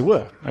 yes, they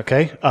were,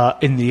 okay?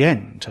 In the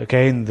end,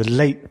 okay, in the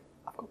late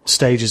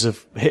stages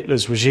of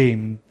Hitler's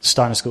regime,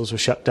 Steiner schools were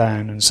shut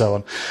down and so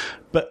on.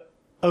 But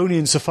only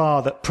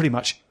insofar that pretty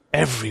much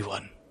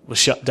everyone was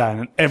shut down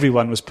and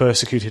everyone was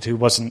persecuted who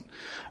wasn't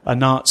a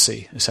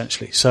Nazi,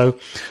 essentially. So,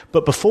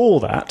 but before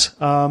that,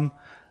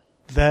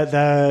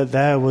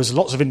 there was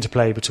lots of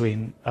interplay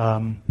between,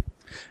 from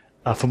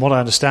what I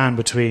understand,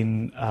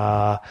 between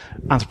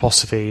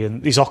anthroposophy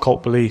and these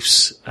occult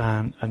beliefs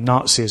and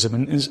Nazism,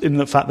 and in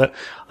the fact that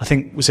I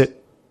think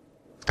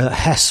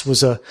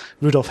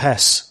Rudolf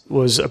Hess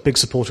was a big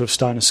supporter of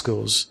Steiner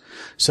schools.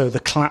 So the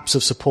collapse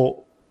of support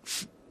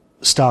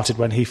started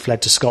when he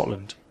fled to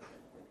Scotland.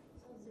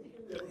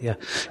 Yeah,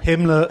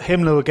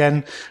 Himmler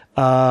again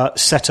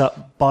set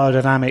up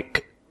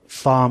biodynamic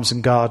farms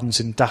and gardens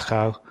in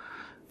Dachau.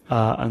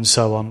 And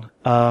so on.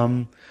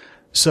 And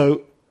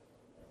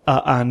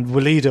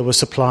Walida was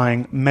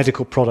supplying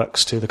medical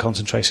products to the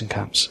concentration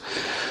camps.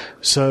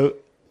 So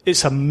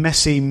it's a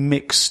messy,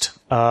 mixed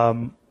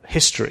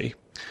history.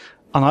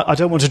 And I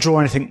don't want to draw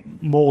anything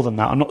more than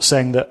that. I'm not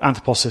saying that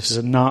anthroposophists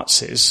are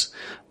Nazis,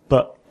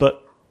 but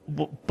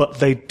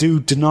they do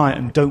deny it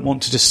and don't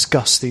want to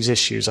discuss these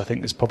issues. I think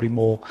there's probably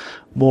more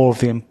of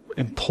the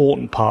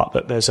important part,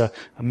 that there's a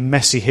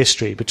messy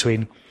history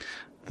between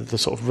the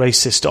sort of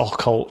racist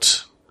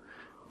occult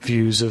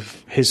views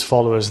of his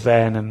followers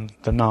then and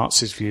the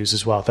Nazis' views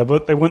as well. They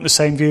weren't the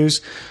same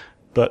views,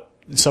 but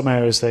in some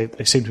areas they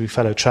seem to be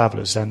fellow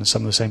travellers then,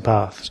 some of the same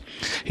paths.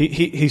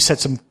 He said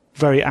some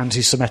very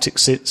anti-Semitic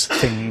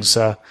things,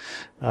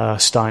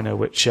 Steiner,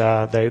 which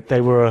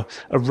they were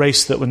a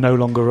race that were no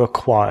longer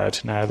required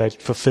now. They'd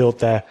fulfilled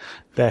their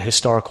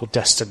historical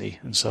destiny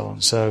and so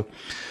on. So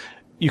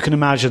you can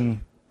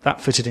imagine that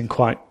fitted in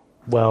quite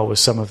well with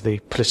some of the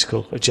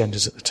political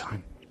agendas at the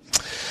time.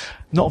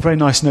 Not a very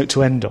nice note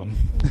to end on,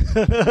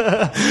 but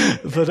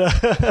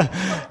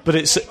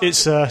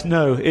it's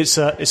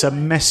a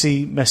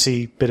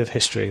messy bit of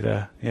history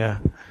there. Yeah,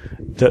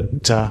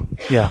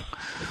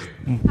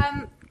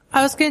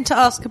 I was going to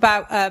ask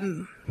about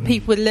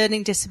people with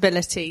learning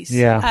disabilities.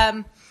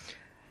 Yeah.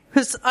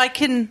 Because I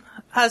can,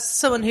 as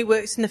someone who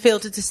works in the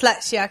field of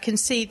dyslexia, I can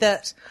see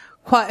that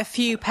quite a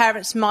few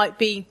parents might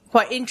be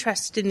quite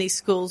interested in these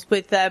schools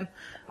with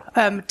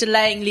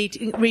delaying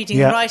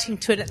reading and writing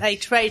to a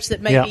later age,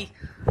 that maybe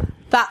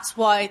that's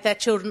why their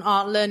children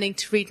aren't learning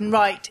to read and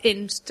write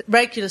in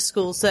regular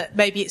schools, that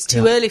maybe it's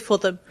too early for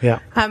them. Yeah.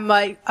 And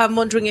I'm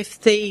wondering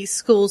if the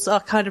schools are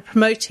kind of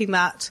promoting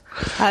that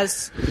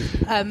as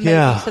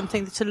maybe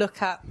something to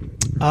look at.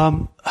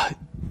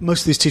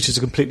 Most of these teachers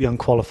are completely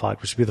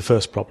unqualified, which would be the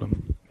first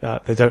problem.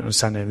 They don't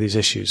understand any of these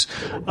issues.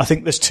 I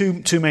think there's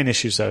two main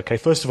issues though, okay?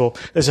 First of all,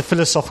 there's a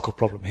philosophical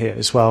problem here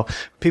as well.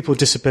 People with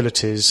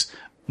disabilities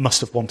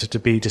must have wanted to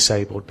be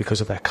disabled because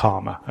of their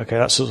karma. Okay,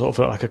 that's sort of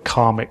like a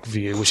karmic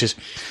view, which is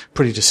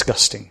pretty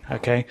disgusting.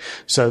 Okay,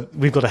 so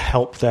we've got to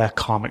help their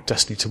karmic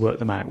destiny to work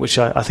them out, which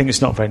I think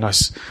is not a very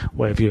nice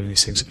way of viewing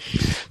these things.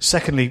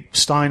 Secondly,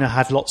 Steiner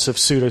had lots of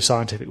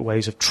pseudoscientific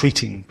ways of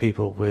treating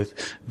people with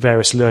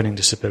various learning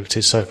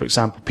disabilities. So, for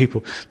example, he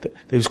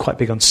was quite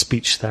big on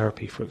speech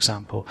therapy, for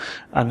example,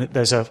 and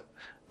there's a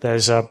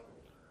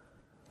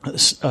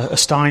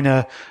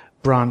Steiner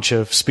branch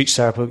of speech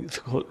therapy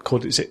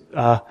called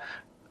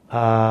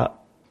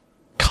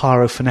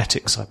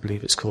chirophonetics, I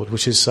believe it's called,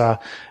 which is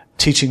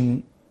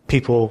teaching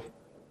people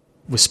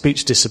with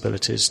speech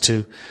disabilities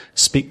to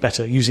speak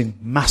better using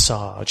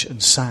massage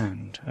and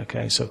sound.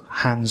 Okay, so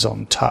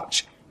hands-on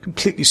touch,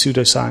 completely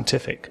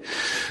pseudoscientific.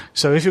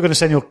 So if you're going to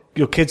send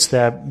your kids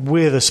there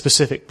with a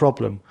specific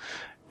problem,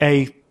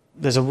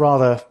 there's a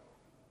rather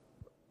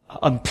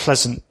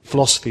unpleasant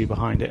philosophy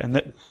behind it, and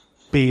that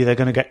B, they're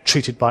going to get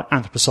treated by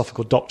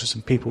anthroposophical doctors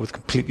and people with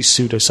completely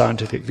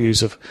pseudoscientific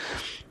views of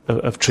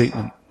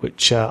treatment,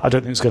 which I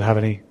don't think is going to have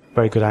any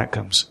very good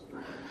outcomes.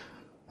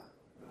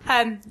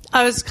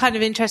 I was kind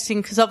of interested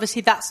because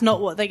obviously that's not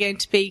what they're going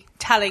to be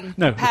telling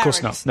No, parents. of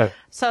course not. No.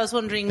 So I was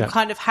wondering No.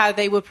 kind of how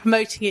they were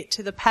promoting it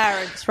to the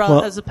parents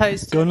rather as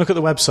opposed to... Go and look at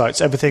the websites.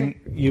 Everything,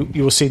 you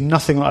will see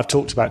nothing that I've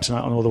talked about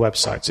tonight on all the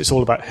websites. It's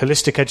all about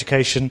holistic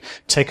education,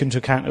 take into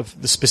account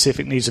of the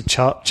specific needs of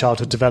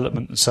childhood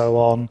development and so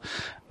on,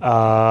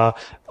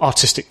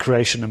 artistic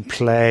creation and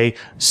play,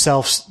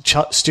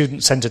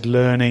 student-centered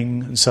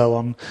learning and so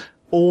on.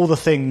 All the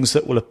things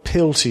that will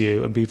appeal to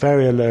you and be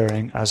very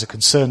alluring as a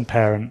concerned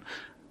parent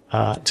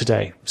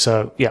today.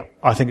 So, yeah,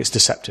 I think it's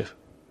deceptive.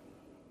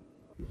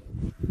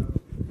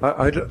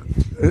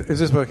 Is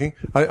this working?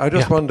 I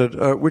just wondered,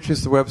 which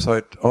is the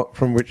website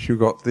from which you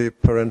got the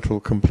parental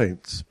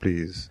complaints,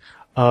 please?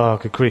 Oh,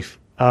 good grief.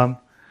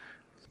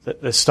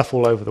 There's stuff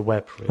all over the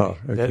web, really. Oh,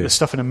 okay. There's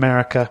stuff in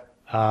America.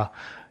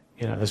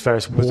 There's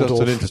various Waldorf.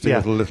 Just an interesting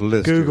little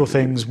list. Google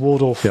things,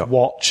 Waldorf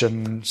Watch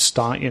and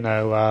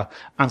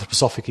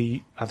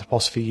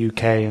Anthroposophy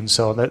UK and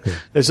so on.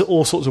 There's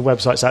all sorts of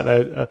websites out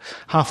there.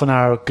 Half an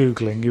hour of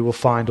Googling, you will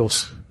find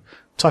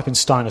type in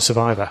Steiner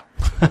Survivor.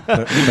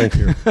 Thank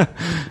you.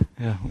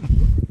 Yeah.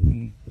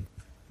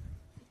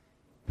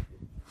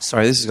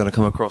 Sorry, this is going to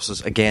come across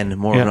as, again,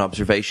 more of an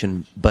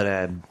observation,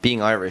 but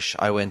being Irish,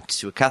 I went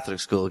to a Catholic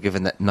school,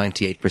 given that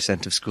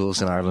 98% of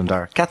schools in Ireland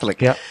are Catholic.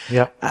 Yeah.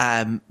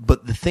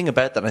 But the thing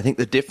about that, I think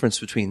the difference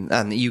between,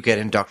 and you get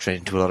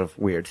indoctrinated into a lot of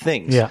weird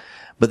things,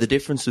 but the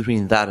difference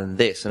between that and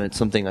this, and it's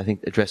something I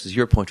think addresses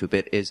your point a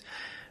bit, is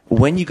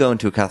when you go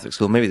into a Catholic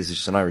school, maybe this is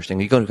just an Irish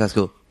thing, you go into a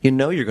Catholic school, you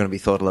know you're going to be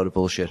taught a load of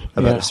bullshit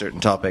about a certain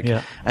topic.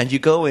 Yeah. And you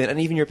go in, and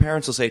even your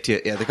parents will say to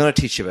you, they're going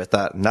to teach you about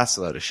that, and that's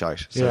a load of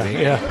shite. So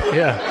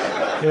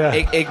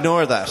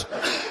ignore that.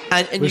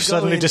 And We've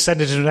suddenly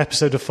descended into an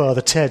episode of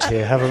Father Ted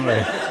here, haven't we?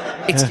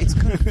 It's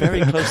kind of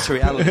very close to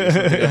reality,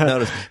 something I've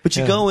noticed. But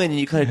you go in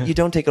and you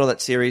don't take it all that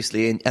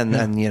seriously, and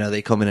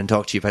they come in and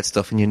talk to you about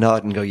stuff, and you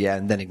nod and go, yeah,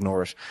 and then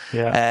ignore it.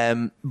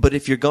 Yeah. But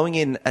if you're going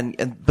in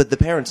but the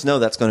parents know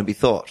that's going to be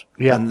thought,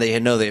 and they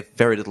know they have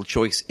very little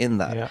choice in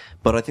that. Yeah.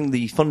 But I think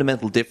the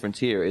fundamental difference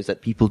here is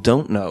that people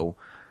don't know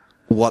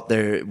what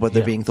they're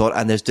being taught,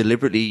 and there's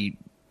deliberately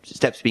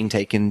steps being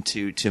taken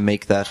to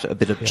make that a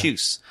bit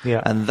obtuse.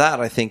 Yeah. And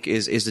that, I think,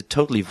 is a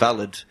totally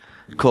valid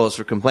cause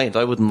for complaint.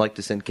 I wouldn't like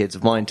to send kids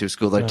of mine to a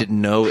school that I didn't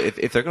know. If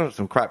they're going to have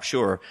some crap,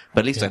 sure,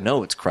 but at least I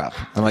know it's crap,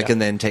 and I can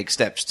then take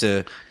steps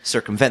to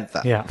circumvent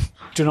that. Yeah.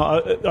 Do you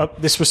know,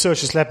 this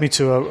research has led me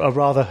to a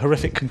rather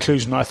horrific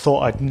conclusion that I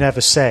thought I'd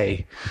never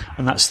say,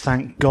 and that's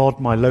thank God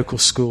my local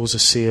school's a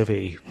C of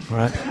E,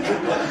 right?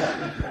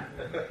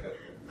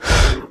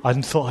 I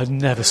thought I'd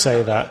never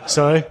say that.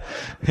 Sorry?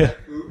 Yeah,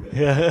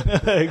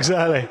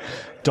 exactly.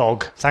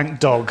 Dog. Thank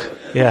dog.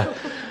 Yeah.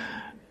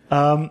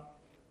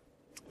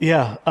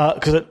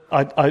 Because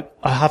I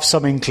have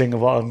some inkling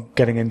of what I'm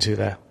getting into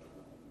there.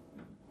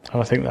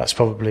 And I think that's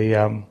probably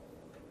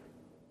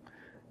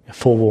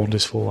forewarned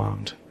is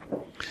forewarned.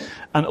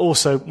 And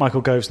also,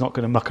 Michael Gove's not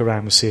going to muck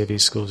around with C of E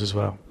schools as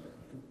well,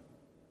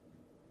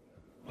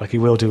 like he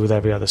will do with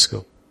every other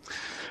school.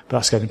 But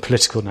that's getting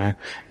political now.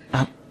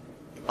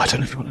 I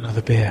don't know if you want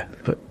another beer,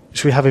 but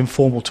should we have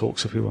informal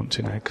talks if we want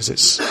to now? Because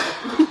it's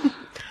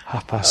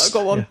 1:30.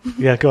 Go on.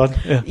 Yeah, go on.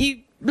 Yeah. You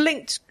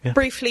linked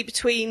briefly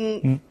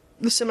between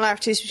the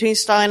similarities between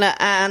Steiner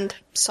and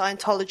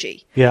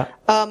Scientology. Yeah.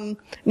 And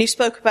you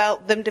spoke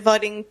about them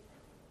dividing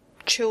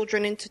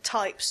children into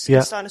types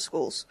in Steiner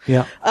schools.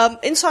 Yeah.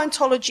 In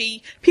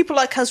Scientology, people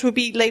like us would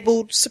be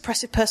labelled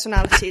suppressive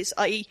personalities,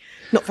 i.e.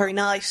 not very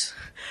nice.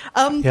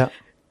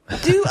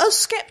 Do us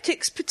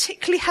skeptics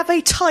particularly have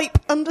a type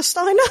under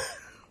Steiner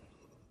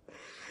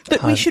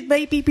that we should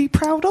maybe be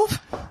proud of?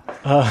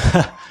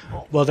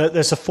 Well,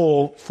 there's a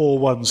four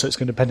ones, so it's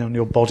going to depend on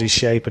your body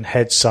shape and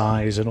head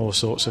size and all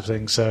sorts of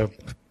things. So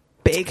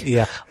big.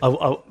 Yeah, I'm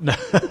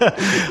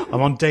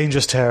on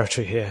dangerous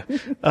territory here.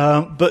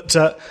 I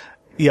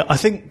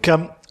think.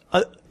 Do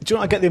you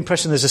know? I get the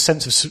impression there's a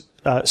sense of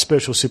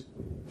spiritual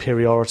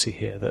superiority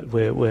here, that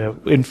we're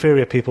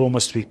inferior people,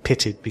 almost to be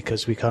pitied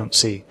because we can't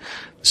see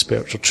the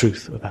spiritual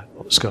truth about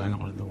what's going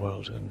on in the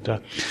world,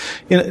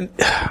 and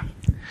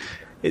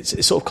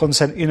it's sort of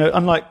condescending.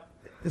 Unlike.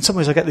 In some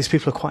ways, I get these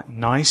people are quite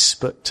nice,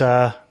 but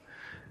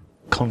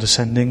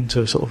condescending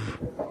to sort of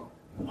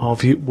our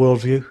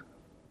worldview.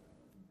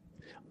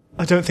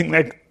 I don't think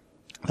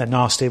they're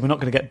nasty. We're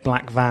not going to get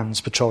black vans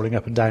patrolling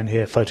up and down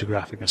here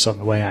photographing us on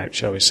the way out,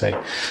 shall we say,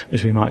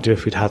 as we might do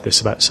if we'd had this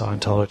about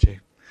Scientology.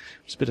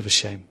 It's a bit of a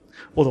shame.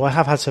 Although I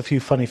have had a few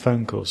funny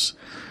phone calls.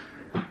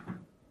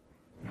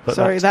 But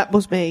sorry, that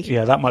was me.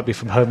 Yeah, that might be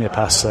from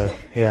homeopaths, so,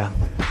 yeah.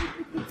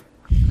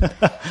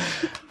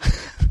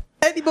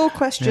 Any more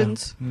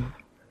questions? Yeah.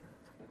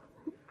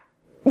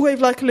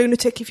 Wave like a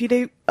lunatic if you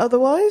do.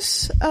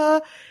 Otherwise,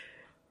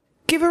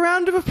 give a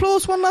round of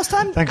applause one last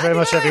time. Thank you very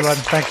much, everyone.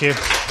 Thank you.